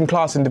estates, working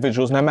class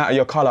individuals, no matter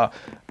your colour,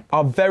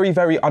 are very,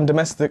 very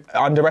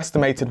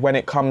underestimated when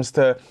it comes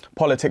to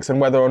politics and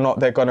whether or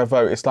not they're going to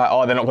vote. It's like,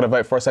 oh, they're not going to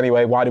vote for us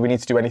anyway. Why do we need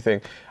to do anything?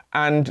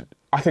 And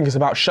I think it's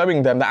about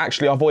showing them that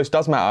actually our voice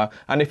does matter.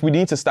 And if we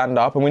need to stand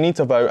up and we need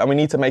to vote and we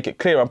need to make it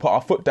clear and put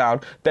our foot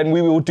down, then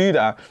we will do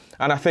that.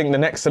 And I think the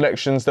next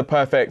election's the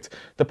perfect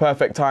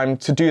time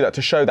to do that,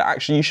 to show that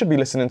actually you should be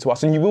listening to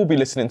us and you will be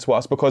listening to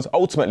us, because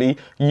ultimately,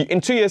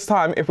 in 2 years'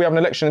 time, if we have an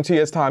election in 2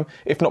 years' time,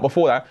 if not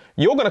before that,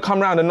 you're going to come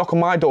round and knock on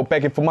my door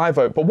begging for my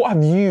vote. But what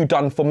have you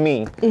done for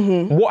me?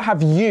 What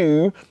have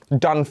you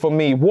done for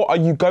me? What are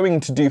you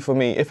going to do for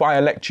me if I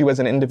elect you as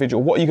an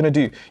individual? What are you going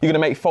to do? You're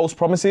going to make false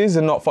promises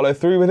and not follow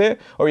through with it?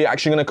 Or are you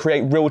actually going to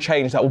create real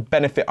change that will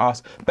benefit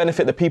us,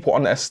 benefit the people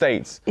on the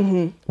estates,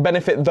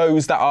 benefit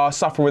those that are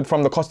suffering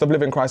from the cost of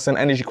living crisis and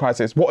energy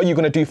crisis? What are you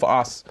going to do for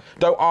us?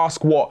 Don't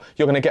ask what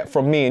you're going to get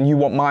from me and you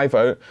want my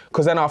vote,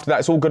 because then after that,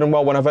 it's all good and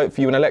well when I vote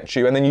for you and elect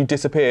you and then you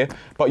disappear,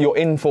 but you're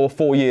in for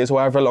 4 years or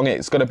however long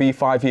it's going to be,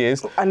 5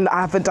 years. And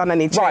I haven't done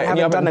any change, right, I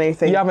haven't done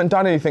anything. You haven't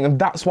done anything, and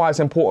that's why it's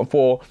important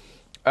for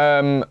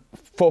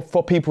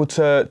people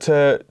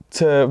to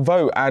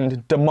vote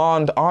and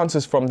demand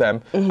answers from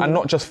them, and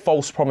not just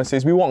false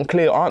promises. We want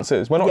clear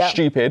answers. We're not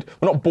stupid.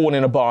 We're not born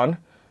in a barn.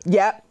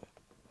 Yeah.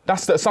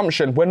 That's the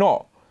assumption. We're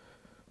not.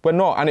 We're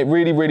not, and it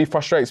really, really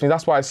frustrates me.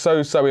 That's why it's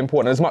so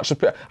important. As much as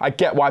I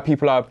get why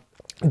people are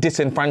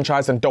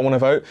disenfranchised and don't want to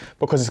vote,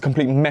 because it's a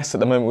complete mess at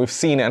the moment. We've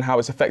seen it and how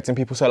it's affecting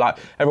people. So like,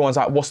 everyone's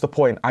like, what's the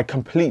point? I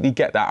completely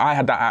get that. I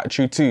had that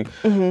attitude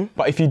too.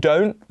 But if you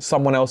don't,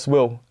 someone else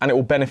will, and it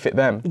will benefit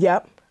them.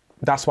 Yep.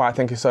 That's why I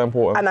think it's so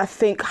important. And I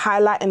think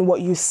highlighting what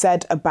you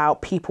said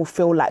about people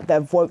feel like their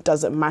vote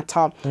doesn't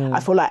matter, I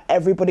feel like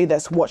everybody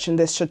that's watching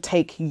this should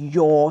take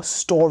your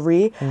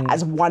story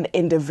as one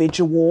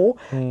individual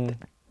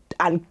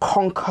and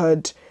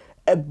conquered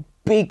a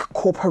big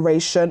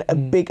corporation, a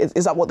big,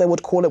 is that what they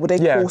would call it? Would they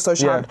call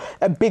social,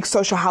 a big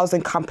social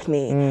housing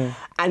company,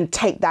 and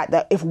take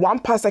that if one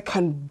person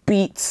can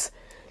beat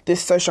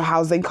this social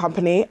housing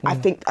company, I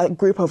think a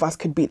group of us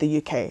could beat the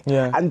UK.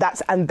 Yeah. And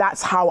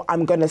that's how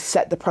I'm going to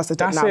set the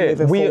precedent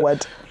moving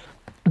forward.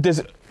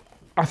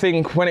 I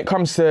think when it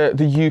comes to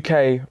the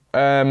UK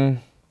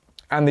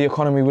and the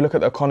economy, we look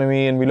at the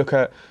economy and we look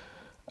at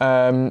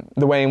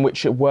the way in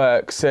which it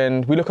works,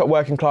 and we look at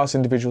working class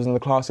individuals and the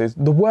classes.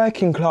 The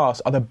working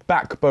class are the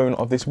backbone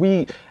of this.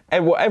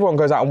 Everyone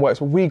goes out and works,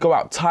 but we go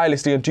out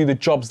tirelessly and do the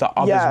jobs that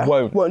others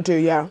won't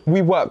do.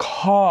 We work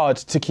hard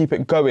to keep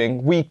it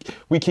going. We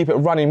keep it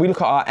running. We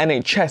look at our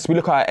NHS, we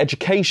look at our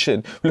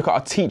education, we look at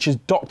our teachers,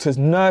 doctors,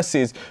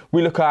 nurses,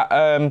 we look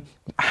at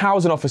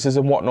housing officers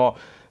and whatnot.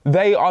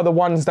 They are the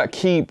ones that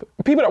keep,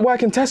 people that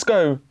work in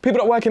Tesco, people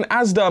that work in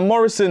Asda,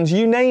 Morrison's,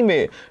 you name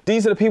it.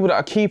 These are the people that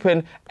are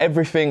keeping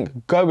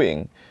everything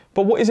going.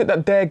 But what is it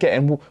that they're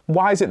getting?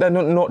 Why is it they're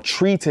not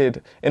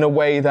treated in a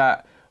way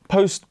that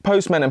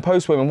postmen and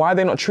postwomen, why are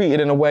they not treated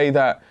in a way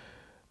that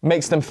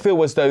makes them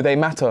feel as though they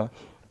matter?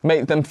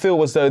 Make them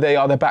feel as though they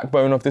are the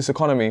backbone of this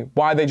economy?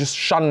 Why are they just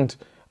shunned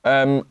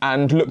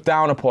and looked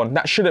down upon?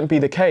 That shouldn't be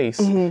the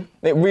case.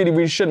 It really,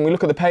 really shouldn't. We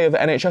look at the pay of the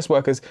NHS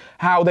workers,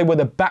 how they were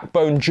the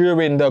backbone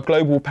during the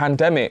global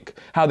pandemic,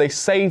 how they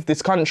saved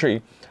this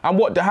country.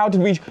 And how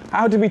did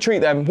we treat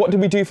them? What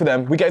did we do for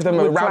them? We gave them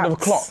a round of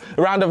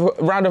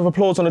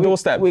applause on the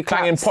doorstep,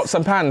 banging pots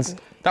and pans.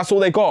 That's all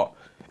they got.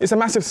 It's a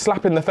massive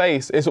slap in the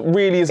face. It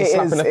really is a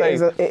slap in the face.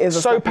 It is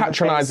a so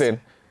patronising.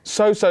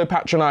 So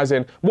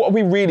patronising. What are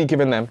we really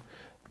giving them?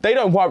 They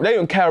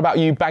don't care about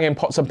you banging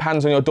pots and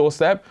pans on your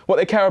doorstep. What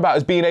they care about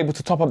is being able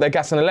to top up their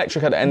gas and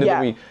electric at the end of the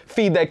week,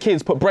 feed their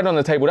kids, put bread on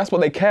the table. That's what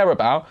they care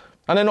about.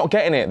 And they're not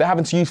getting it. They're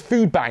having to use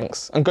food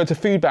banks and go to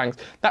food banks.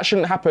 That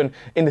shouldn't happen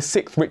in the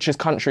 6th richest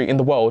country in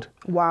the world.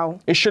 Wow.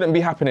 It shouldn't be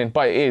happening,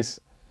 but it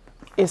is.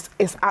 It's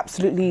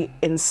absolutely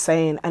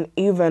insane. And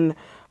even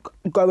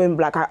going,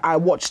 like, I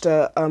watched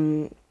a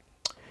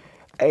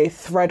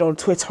thread on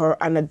Twitter,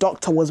 and a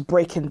doctor was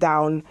breaking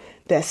down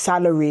their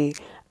salary,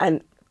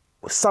 and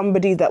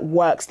somebody that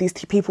works, these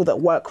people that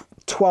work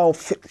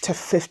 12 to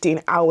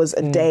 15 hours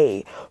a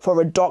day,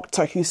 for a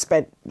doctor who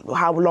spent,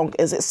 how long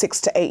is it,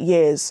 6 to 8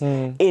 years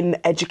in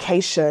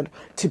education,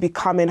 to be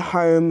coming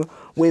home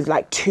with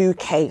like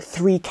 2K,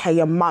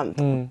 3K a month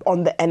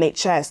on the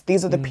NHS.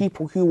 These are the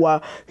people who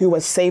were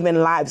saving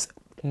lives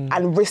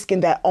and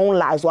risking their own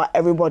lives while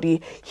everybody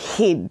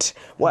hid,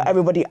 while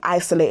everybody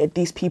isolated.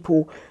 These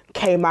people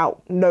came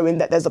out knowing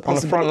that there's a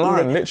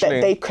possibility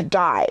that they could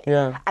die.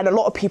 And a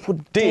lot of people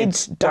did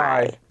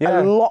die.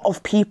 A lot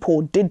of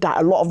people did die.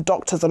 A lot of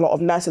doctors, a lot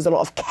of nurses, a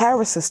lot of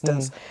care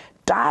assistants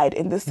died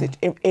in this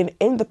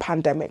in the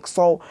pandemic.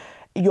 So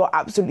you're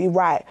absolutely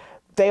right.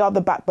 they are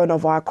the backbone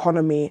of our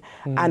economy.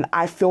 And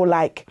I feel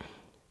like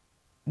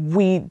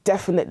we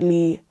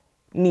definitely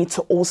need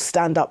to all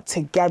stand up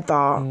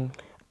together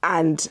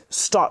and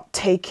start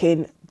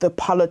taking the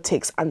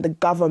politics and the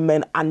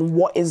government and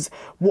what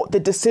the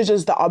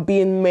decisions that are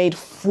being made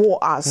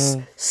for us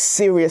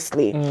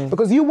seriously.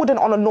 Because you wouldn't,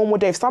 on a normal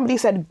day, if somebody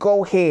said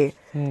go here,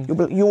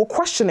 you will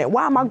question it.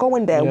 Why am I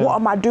going there? What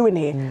am I doing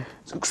here?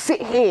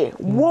 Sit here.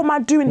 What am I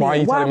doing Why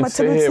here? Are you telling me to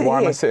sit here?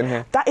 Why am I sitting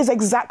here? That is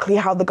exactly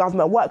how the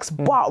government works.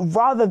 But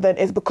rather than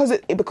it's because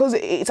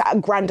it's at a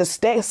grander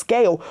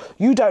scale,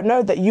 you don't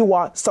know that you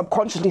are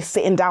subconsciously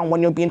sitting down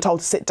when you're being told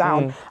to sit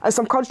down, and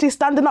subconsciously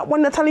standing up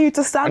when they're telling you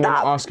to stand up. And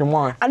you're not asking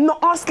why. And not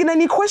asking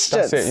any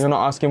questions. That's it. You're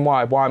not asking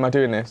why. Why am I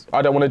doing this?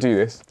 I don't want to do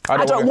this.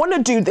 I don't want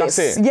to do this.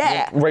 That's it.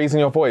 Yeah. Raising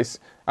your voice.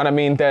 And I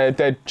mean,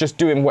 they're just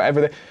doing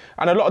whatever they...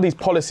 And a lot of these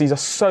policies are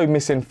so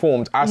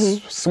misinformed. I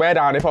swear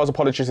down, if I was a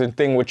politician,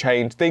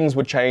 things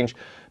would change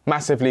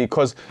massively,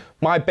 because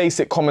my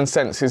basic common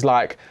sense is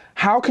like,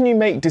 how can you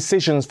make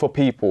decisions for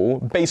people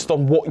based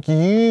on what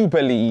you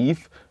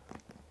believe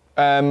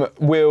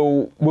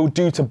will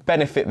do to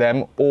benefit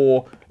them,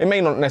 or it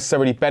may not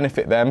necessarily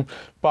benefit them,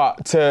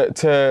 but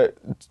to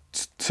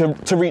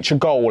reach a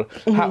goal?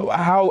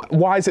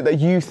 Why is it that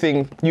you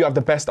think you have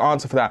the best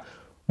answer for that?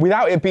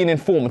 Without it being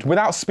informed,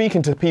 without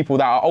speaking to people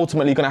that are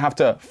ultimately going to have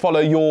to follow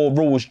your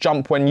rules,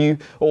 jump when you,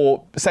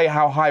 or say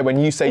how high when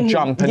you say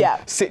jump, and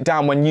sit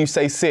down when you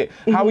say sit.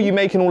 How are you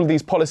making all of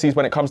these policies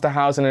when it comes to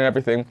housing and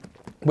everything,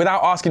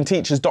 without asking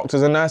teachers,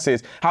 doctors and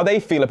nurses how they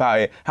feel about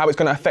it, how it's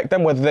going to affect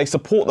them, whether they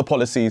support the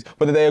policies,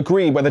 whether they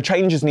agree, whether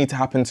changes need to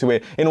happen to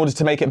it in order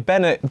to make it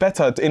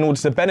better, in order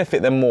to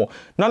benefit them more?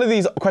 None of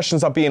these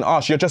questions are being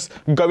asked. You're just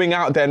going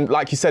out there and,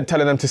 like you said,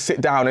 telling them to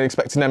sit down and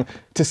expecting them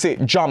to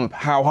sit, jump,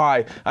 how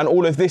high, and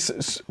all of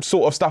this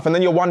sort of stuff. And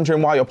then you're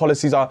wondering why your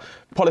policies are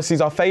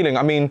failing.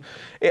 I mean,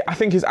 I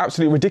think it's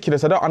absolutely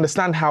ridiculous. I don't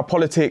understand how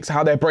politics,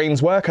 how their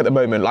brains work at the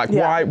moment. Like,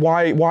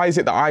 why is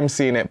it that I'm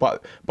seeing it,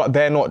 but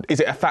they're not? Is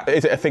it a fact?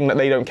 Is it a thing that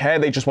they don't care?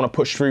 They just want to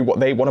push through what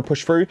they want to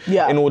push through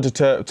in order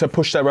to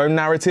push their own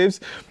narratives.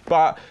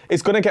 But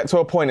it's going to get to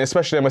a point,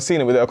 especially, and we're seeing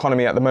it with the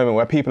economy at the moment,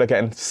 where people are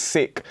getting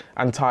sick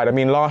and tired. I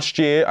mean, last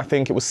year, I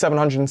think it was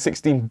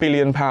 £716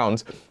 billion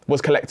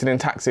was collected in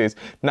taxes.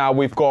 Now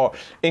we've got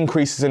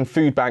increases in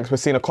food banks. We're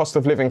seeing a cost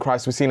of living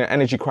crisis. We're seeing an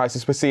energy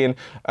crisis. We're seeing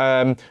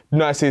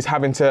nurses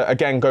having to,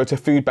 again, go to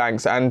food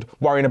banks and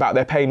worrying about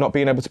their pay, not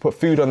being able to put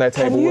food on their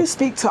table. Can you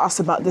speak to us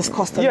about this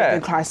cost of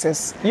living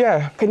crisis?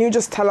 Yeah. Can you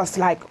just tell us,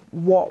 like,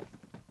 what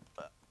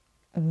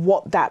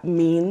that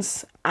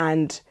means,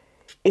 and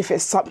if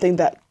it's something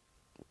that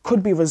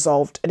could be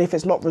resolved, and if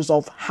it's not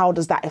resolved, how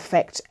does that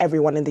affect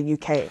everyone in the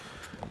UK?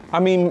 I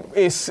mean,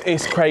 it's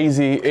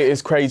crazy. It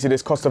is crazy,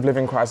 this cost of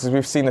living crisis.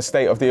 We've seen the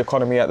state of the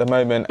economy at the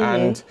moment,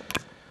 and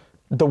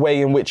the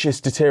way in which it's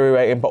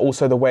deteriorating, but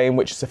also the way in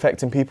which it's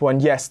affecting people.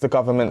 And yes, the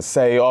governments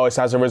say, oh, it's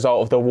as a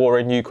result of the war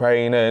in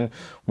Ukraine and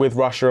with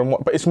Russia and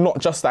what, but it's not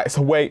just that.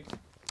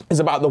 It's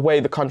about the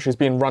way the country is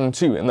being run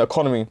too, and the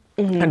economy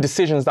and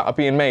decisions that are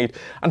being made.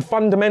 And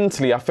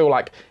fundamentally, I feel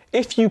like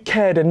if you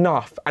cared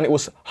enough and it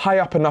was high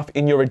up enough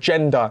in your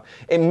agenda,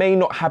 it may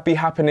not be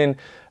happening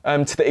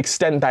to the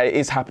extent that it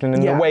is happening,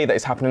 in the way that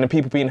it's happening, and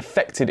people being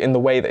affected in the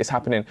way that it's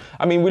happening.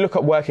 I mean, we look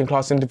at working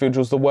class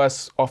individuals, the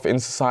worst off in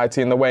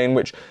society, in the way in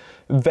which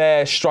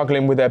they're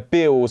struggling with their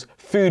bills,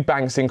 food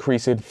banks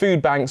increasing, food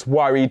banks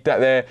worried that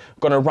they're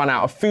going to run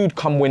out of food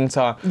come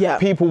winter,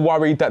 people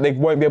worried that they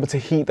won't be able to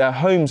heat their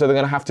homes, or they're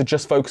going to have to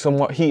just focus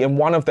on heating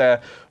one of their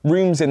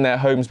rooms in their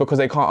homes because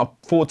they can't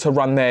afford to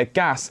run their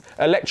gas,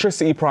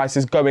 electricity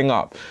prices going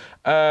up,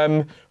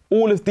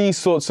 all of these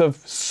sorts of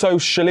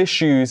social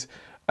issues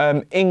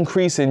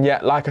increasing.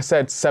 Yet, like I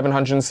said,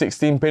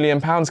 £716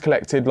 billion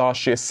collected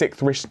last year,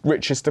 sixth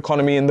richest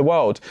economy in the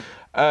world.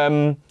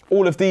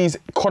 All of these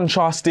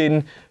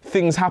contrasting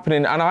things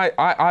happening. And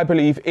I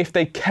believe if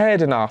they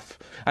cared enough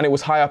and it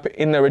was high up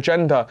in their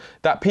agenda,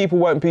 that people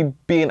won't be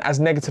being as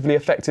negatively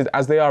affected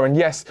as they are. And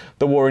yes,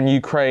 the war in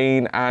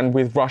Ukraine and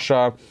with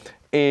Russia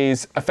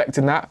is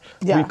affecting that.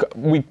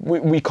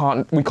 We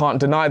can't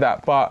deny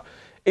that, but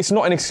it's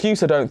not an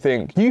excuse, I don't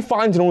think. You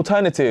find an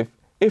alternative.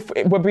 If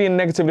we're being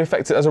negatively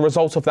affected as a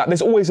result of that,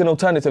 there's always an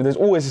alternative, there's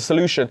always a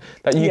solution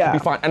that you can be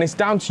fine. And it's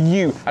down to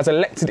you as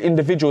elected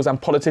individuals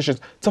and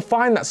politicians to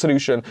find that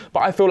solution.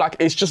 But I feel like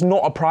it's just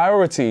not a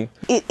priority.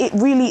 It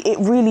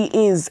really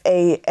is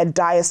a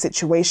dire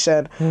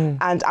situation.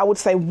 And I would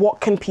say,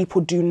 what can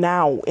people do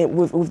now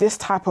with this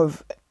type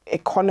of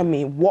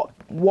economy?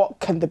 What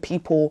can the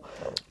people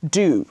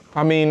do?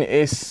 I mean,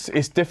 it's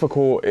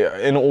difficult,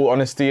 in all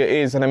honesty, it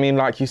is. And I mean,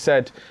 like you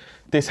said,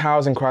 this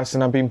housing crisis,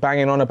 and I've been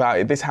banging on about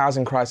it, this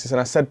housing crisis, and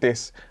I said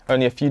this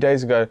only a few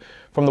days ago,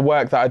 from the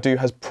work that I do,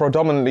 has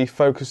predominantly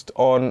focused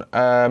on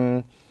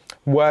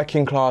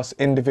working class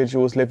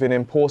individuals living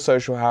in poor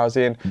social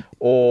housing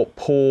or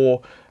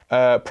poor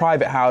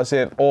private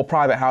housing, or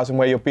private housing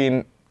where you're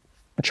being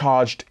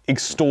charged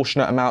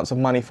extortionate amounts of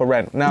money for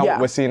rent. Now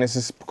what we're seeing is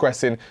this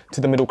progressing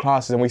to the middle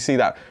classes, and we see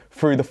that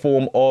through the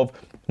form of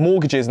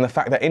mortgages and the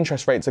fact that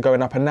interest rates are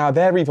going up, and now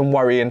they're even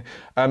worrying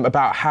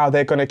about how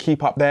they're going to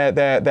keep up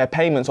their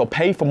payments or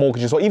pay for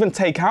mortgages or even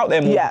take out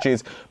their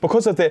mortgages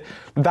because of the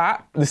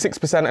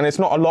 6%. And it's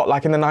not a lot.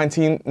 Like in the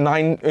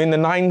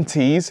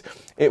 90s,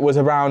 it was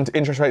around,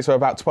 interest rates were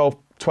about 12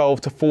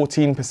 to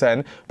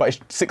 14%, but it's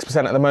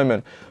 6% at the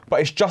moment.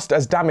 But it's just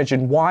as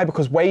damaging. Why?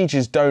 Because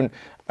wages don't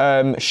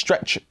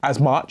stretch as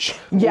much.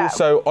 Yeah.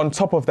 Also, on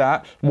top of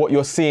that, what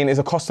you're seeing is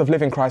a cost of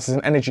living crisis,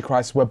 an energy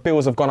crisis, where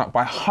bills have gone up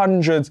by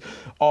hundreds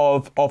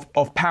of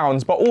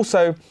pounds. But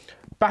also,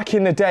 back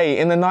in the day,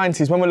 in the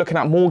 90s, when we're looking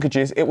at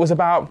mortgages, it was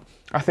about,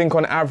 I think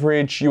on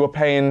average, you were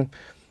paying,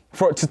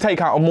 to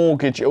take out a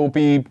mortgage, it will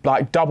be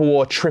like double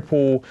or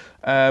triple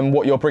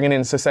what you're bringing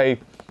in. So say,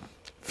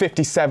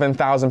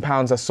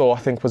 £57,000 I saw, I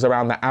think, was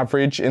around the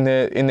average in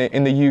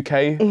the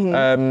UK.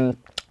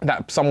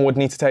 That someone would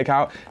need to take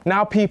out.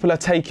 Now people are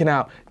taking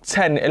out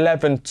 10,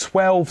 11,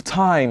 12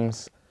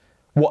 times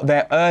what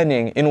they're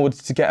earning in order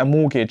to get a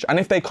mortgage. And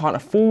if they can't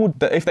afford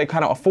that, if they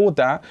cannot afford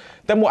that,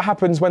 then what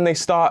happens when they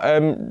start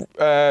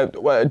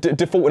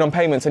defaulting on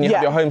payments and you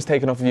have your homes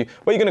taken off of you?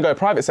 Well, you're going to go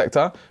private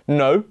sector?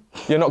 No,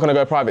 you're not going to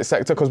go private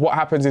sector, because what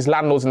happens is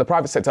landlords in the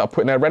private sector are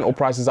putting their rental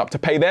prices up to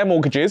pay their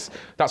mortgages.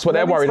 That's what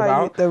they're worried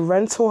about. The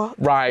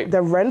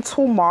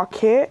rental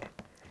market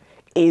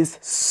is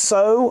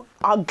so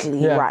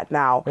ugly right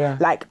now.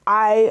 Like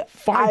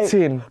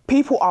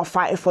people are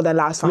fighting for their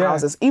lives for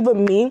houses.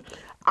 Even me,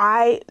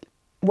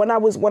 when I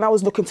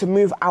was looking to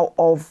move out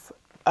of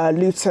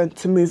Luton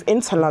to move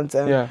into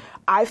London,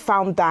 I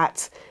found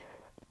that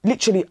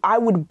literally I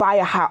would buy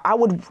a house. I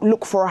would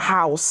look for a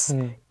house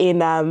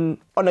in on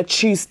a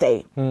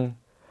Tuesday.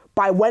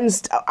 By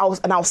Wednesday,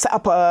 I'll set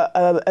up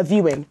a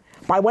viewing.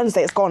 By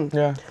Wednesday, it's gone.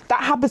 That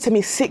happened to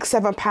me six,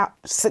 seven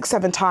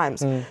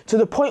times, to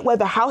the point where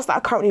the house that I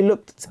currently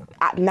looked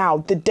at now,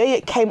 the day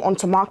it came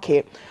onto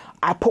market,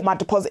 I put my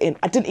deposit in.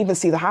 I didn't even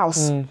see the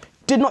house.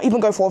 Did not even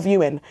go for a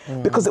viewing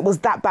because it was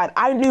that bad.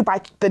 I knew by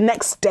the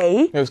next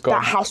day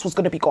that house was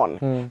going to be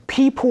gone.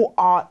 People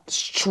are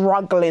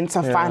struggling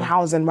to find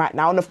housing right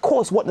now. And of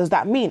course, what does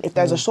that mean? If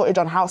there's a shortage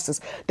on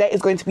houses, there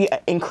is going to be an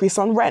increase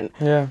on rent.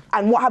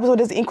 And what happens when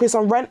there's an increase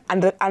on rent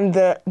and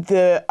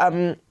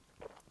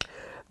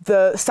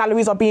the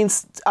salaries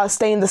are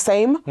staying the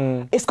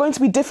same? It's going to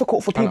be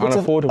difficult for people to...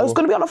 It's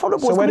going to be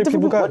unaffordable. So where do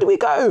people go? Where do we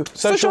go?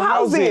 Social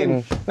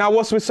housing. Now,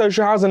 what's with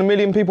social housing? 1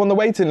 million people on the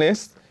waiting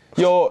list.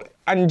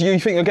 And you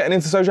think you're getting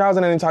into social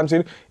housing anytime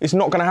soon? It's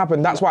not going to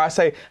happen. That's why I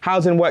say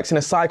housing works in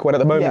a cycle, and at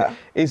the moment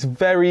it's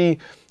very,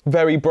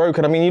 very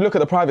broken. I mean, you look at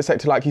the private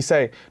sector, like you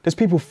say, there's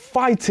people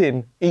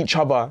fighting each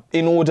other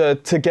in order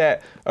to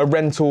get a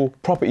rental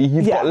property.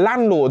 You've got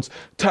landlords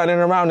turning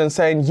around and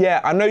saying,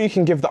 I know you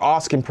can give the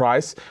asking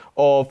price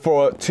for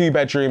a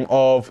 2-bedroom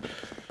of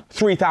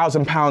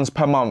 £3,000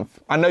 per month.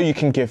 I know you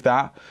can give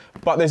that,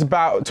 but there's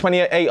about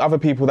 28 other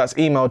people that's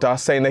emailed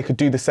us saying they could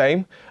do the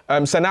same.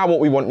 So now what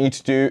we want you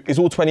to do is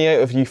all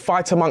 28 of you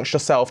fight amongst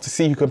yourself to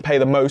see who can pay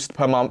the most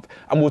per month,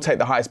 and we'll take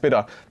the highest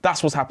bidder.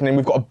 That's what's happening.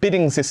 We've got a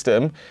bidding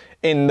system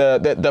in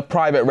the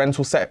private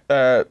rental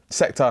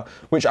sector,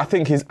 which I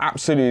think is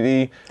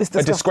absolutely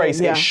a disgrace.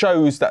 It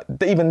shows that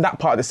even that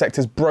part of the sector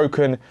is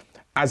broken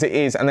as it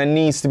is, and there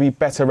needs to be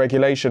better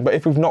regulation. But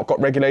if we've not got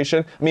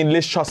regulation, I mean,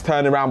 Liz Truss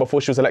turned around before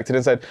she was elected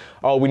and said,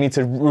 oh, we need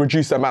to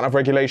reduce the amount of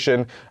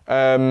regulation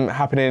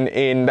happening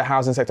in the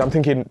housing sector. I'm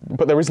thinking,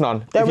 but there is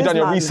none. If you've done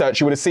your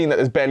research, you would have seen that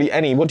there's barely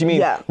any. What do you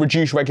mean,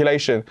 reduce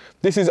regulation?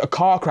 This is a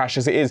car crash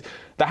as it is.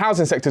 The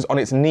housing sector's on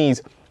its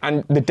knees.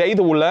 And the day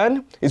they will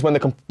learn is when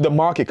the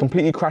market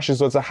completely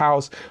crashes, or as a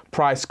house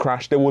price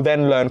crash. They will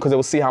then learn, because they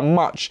will see how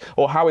much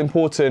or how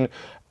important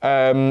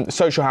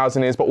social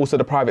housing is, but also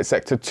the private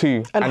sector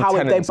too, and how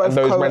tenants they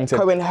both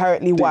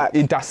co-inherently work.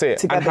 That's it,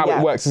 together, and how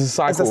it works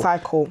as a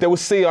cycle. They will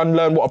see and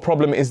learn what a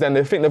problem is then.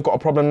 They think they've got a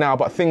problem now,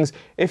 but things,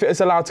 if it's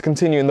allowed to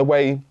continue in the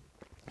way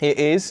it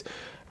is,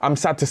 I'm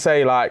sad to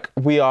say, like,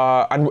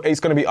 and it's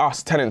going to be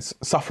us, tenants,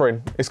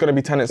 suffering. It's going to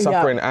be tenants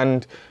suffering,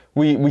 and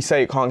we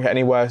say it can't get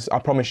any worse. I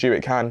promise you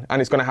it can, and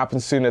it's going to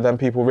happen sooner than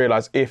people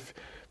realise if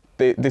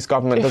this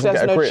government doesn't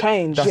get a grip.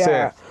 Change, that's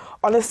it.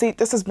 Honestly,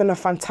 this has been a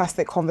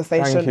fantastic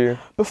conversation. Thank you.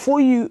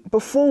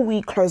 Before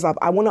we close up,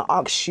 I want to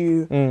ask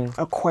you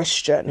a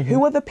question.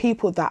 Who are the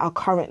people that are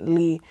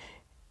currently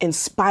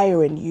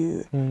inspiring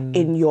you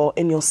in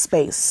your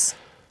space?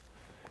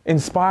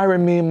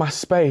 Inspiring me in my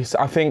space?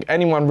 I think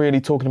anyone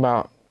really talking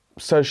about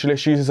social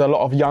issues. There's a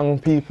lot of young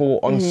people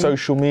on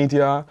social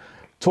media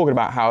talking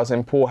about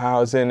housing, poor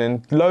housing,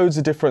 and loads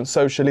of different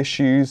social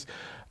issues.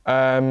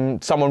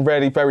 Someone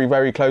really very,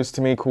 very close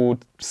to me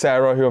called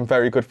Sarah, who I'm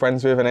very good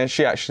friends with, and then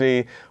she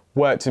actually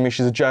worked with me.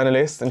 She's a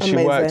journalist, and she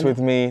worked with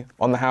me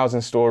on The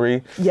Housing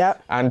Story.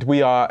 And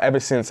we ever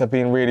since have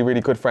been really,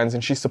 really good friends,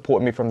 and she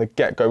supported me from the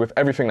get-go with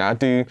everything that I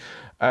do.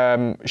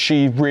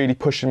 She really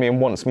pushed me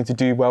and wants me to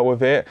do well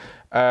with it.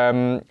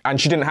 And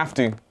she didn't have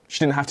to.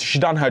 She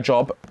done her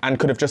job and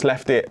could have just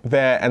left it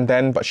there and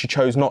then, but she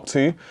chose not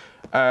to.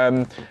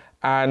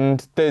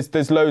 And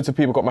there's loads of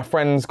people, got my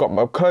friends, got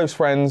my close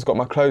friends, got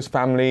my close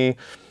family,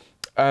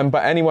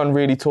 But anyone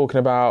really talking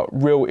about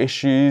real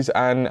issues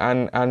and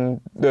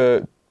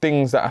the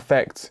things that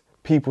affect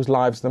people's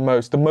lives the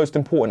most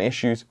important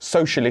issues,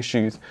 social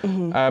issues.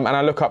 And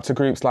I look up to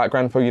groups like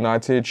Grenfell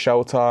United,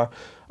 Shelter,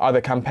 other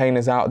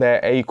campaigners out there,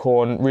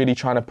 Acorn, really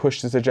trying to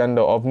push this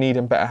agenda of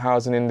needing better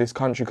housing in this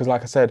country. Because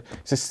like I said,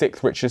 it's the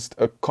 6th richest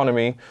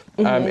economy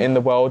in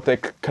the world. They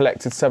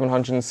collected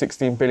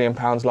 £716 billion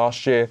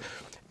last year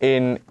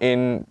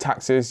in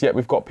taxes, yet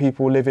we've got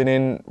people living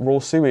in raw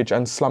sewage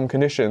and slum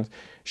conditions.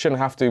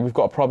 Shouldn't have to. We've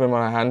got a problem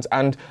on our hands.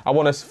 And I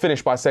want to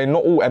finish by saying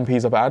not all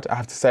MPs are bad, I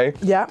have to say.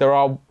 Yeah. There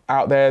are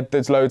out there,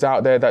 there's loads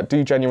out there that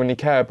do genuinely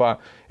care,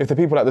 but if the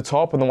people at the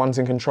top and the ones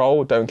in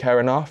control don't care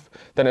enough,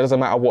 then it doesn't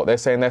matter what they're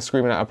saying, they're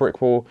screaming at a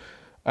brick wall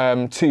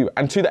too.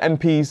 And to the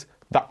MPs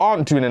that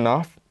aren't doing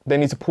enough, they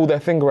need to pull their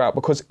finger out,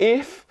 because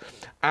if,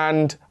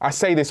 and I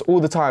say this all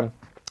the time,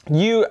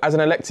 you as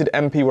an elected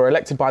MP were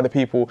elected by the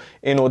people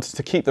in order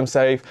to keep them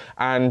safe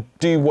and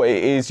do what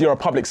it is. You're a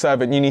public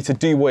servant. You need to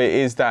do what it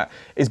is that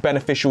is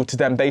beneficial to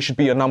them. They should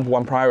be your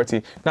 #1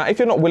 priority. Now, if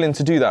you're not willing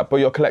to do that, but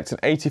you're collecting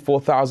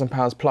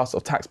 £84,000 plus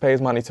of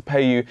taxpayers' money to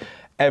pay you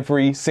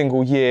every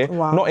single year,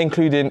 not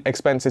including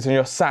expenses, and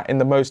you're sat in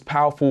the most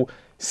powerful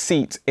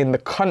seat in the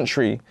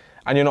country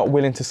and you're not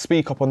willing to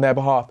speak up on their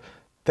behalf,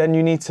 then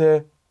you need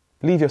to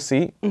leave your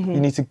seat. You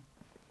need to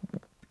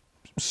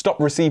stop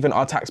receiving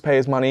our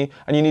taxpayers' money,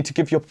 and you need to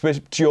give your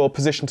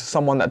position to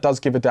someone that does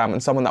give a damn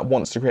and someone that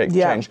wants to create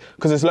change.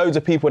 Because there's loads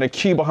of people in a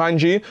queue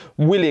behind you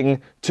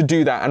willing to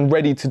do that and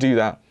ready to do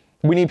that.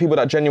 We need people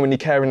that genuinely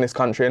care in this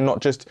country and not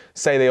just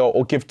say they are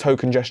or give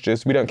token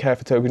gestures. We don't care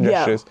for token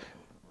gestures.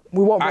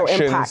 We want real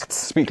actions impact.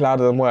 Speak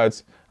louder than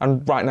words.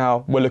 And right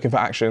now, we're looking for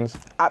actions.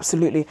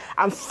 Absolutely.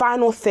 And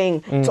final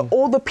thing, to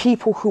all the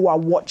people who are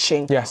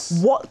watching,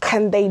 what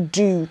can they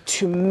do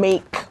to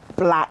make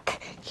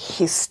Black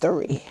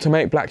history? To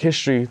make Black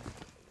history,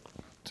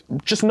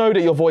 just know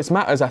that your voice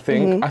matters, I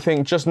think. I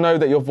think just know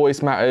that your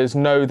voice matters.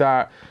 Know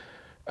that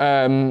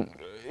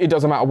it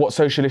doesn't matter what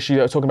social issue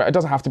you're talking about. It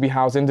doesn't have to be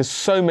housing. There's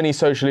so many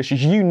social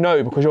issues. You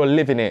know, because you're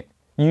living it.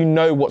 You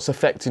know what's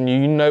affecting you.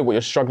 You know what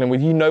you're struggling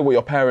with. You know what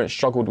your parents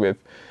struggled with.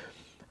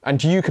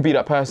 And you could be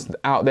that person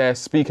out there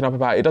speaking up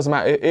about it. It doesn't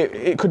matter.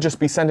 It could just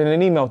be sending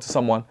an email to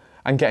someone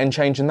and getting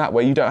change in that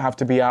way. You don't have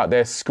to be out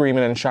there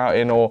screaming and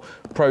shouting or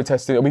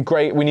protesting. It'll be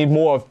great. We need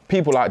more of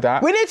people like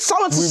that. We need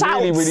someone to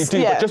shout. We really, really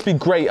do. But just be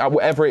great at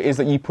whatever it is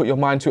that you put your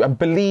mind to, and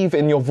believe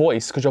in your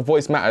voice, because your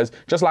voice matters.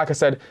 Just like I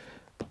said,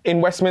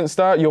 in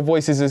Westminster, your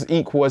voice is as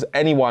equal as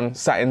anyone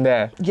sat in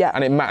there.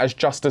 And it matters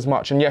just as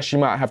much. And yes, you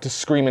might have to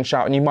scream and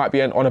shout, and you might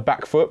be on a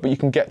back foot, but you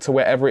can get to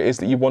wherever it is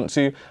that you want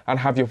to and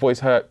have your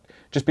voice heard.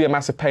 Just be a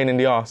massive pain in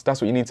the arse.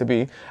 That's what you need to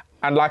be.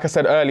 And like I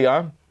said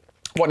earlier,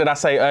 what did I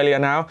say earlier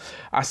now?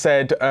 I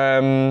said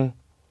my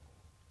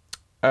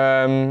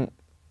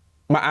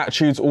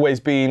attitude's always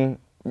been,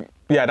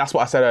 that's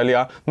what I said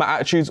earlier. My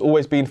attitude's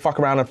always been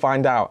fuck around and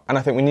find out. And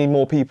I think we need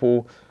more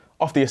people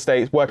off the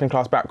estates, working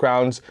class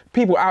backgrounds,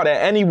 people out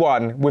there,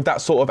 anyone with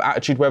that sort of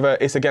attitude, whether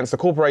it's against a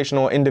corporation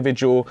or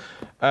individual.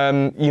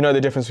 You know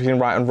the difference between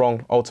right and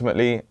wrong,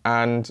 ultimately,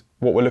 and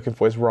what we're looking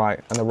for is right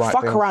and the right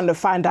thing. Fuck around and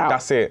find out.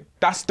 That's it.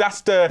 That's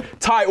the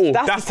title.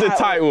 That's the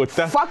title.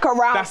 Fuck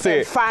around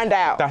and find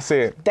out. That's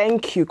it.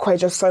 Thank you,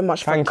 Kwajo, so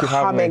much for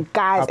coming.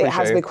 Guys, it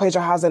has been Kwajo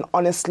Housing,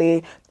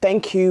 honestly.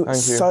 Thank you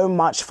so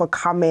much for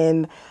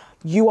coming.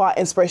 You are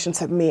inspiration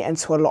to me and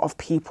to a lot of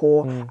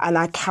people, and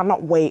I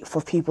cannot wait for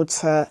people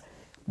to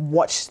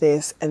watch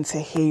this and to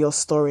hear your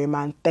story,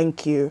 man.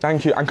 Thank you.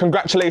 Thank you. And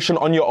congratulations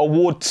on your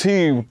award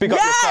too. Big up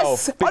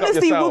yourself. Big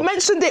honestly, up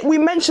yourself. We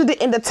mentioned it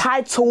in the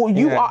title.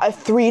 You are a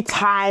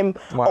 3-time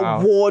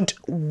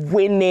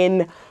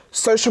award-winning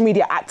social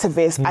media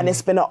activist, and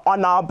it's been an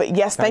honor. But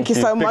yes, thank you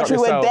so much. We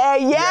were there.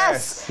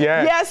 Yes.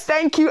 Yes,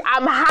 thank you.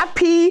 I'm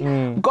happy.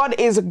 God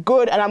is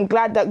good, and I'm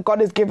glad that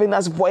God is giving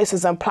us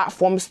voices and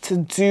platforms to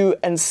do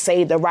and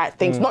say the right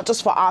things, not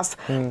just for us,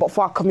 but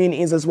for our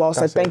communities as well.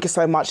 So thank you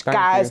so much.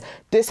 Guys,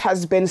 this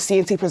has been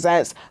CNT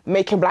Presents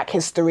Making Black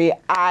History.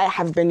 I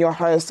have been your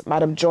host,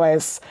 Madam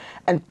Joyce,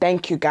 and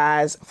thank you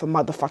guys for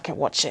motherfucking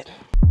watching.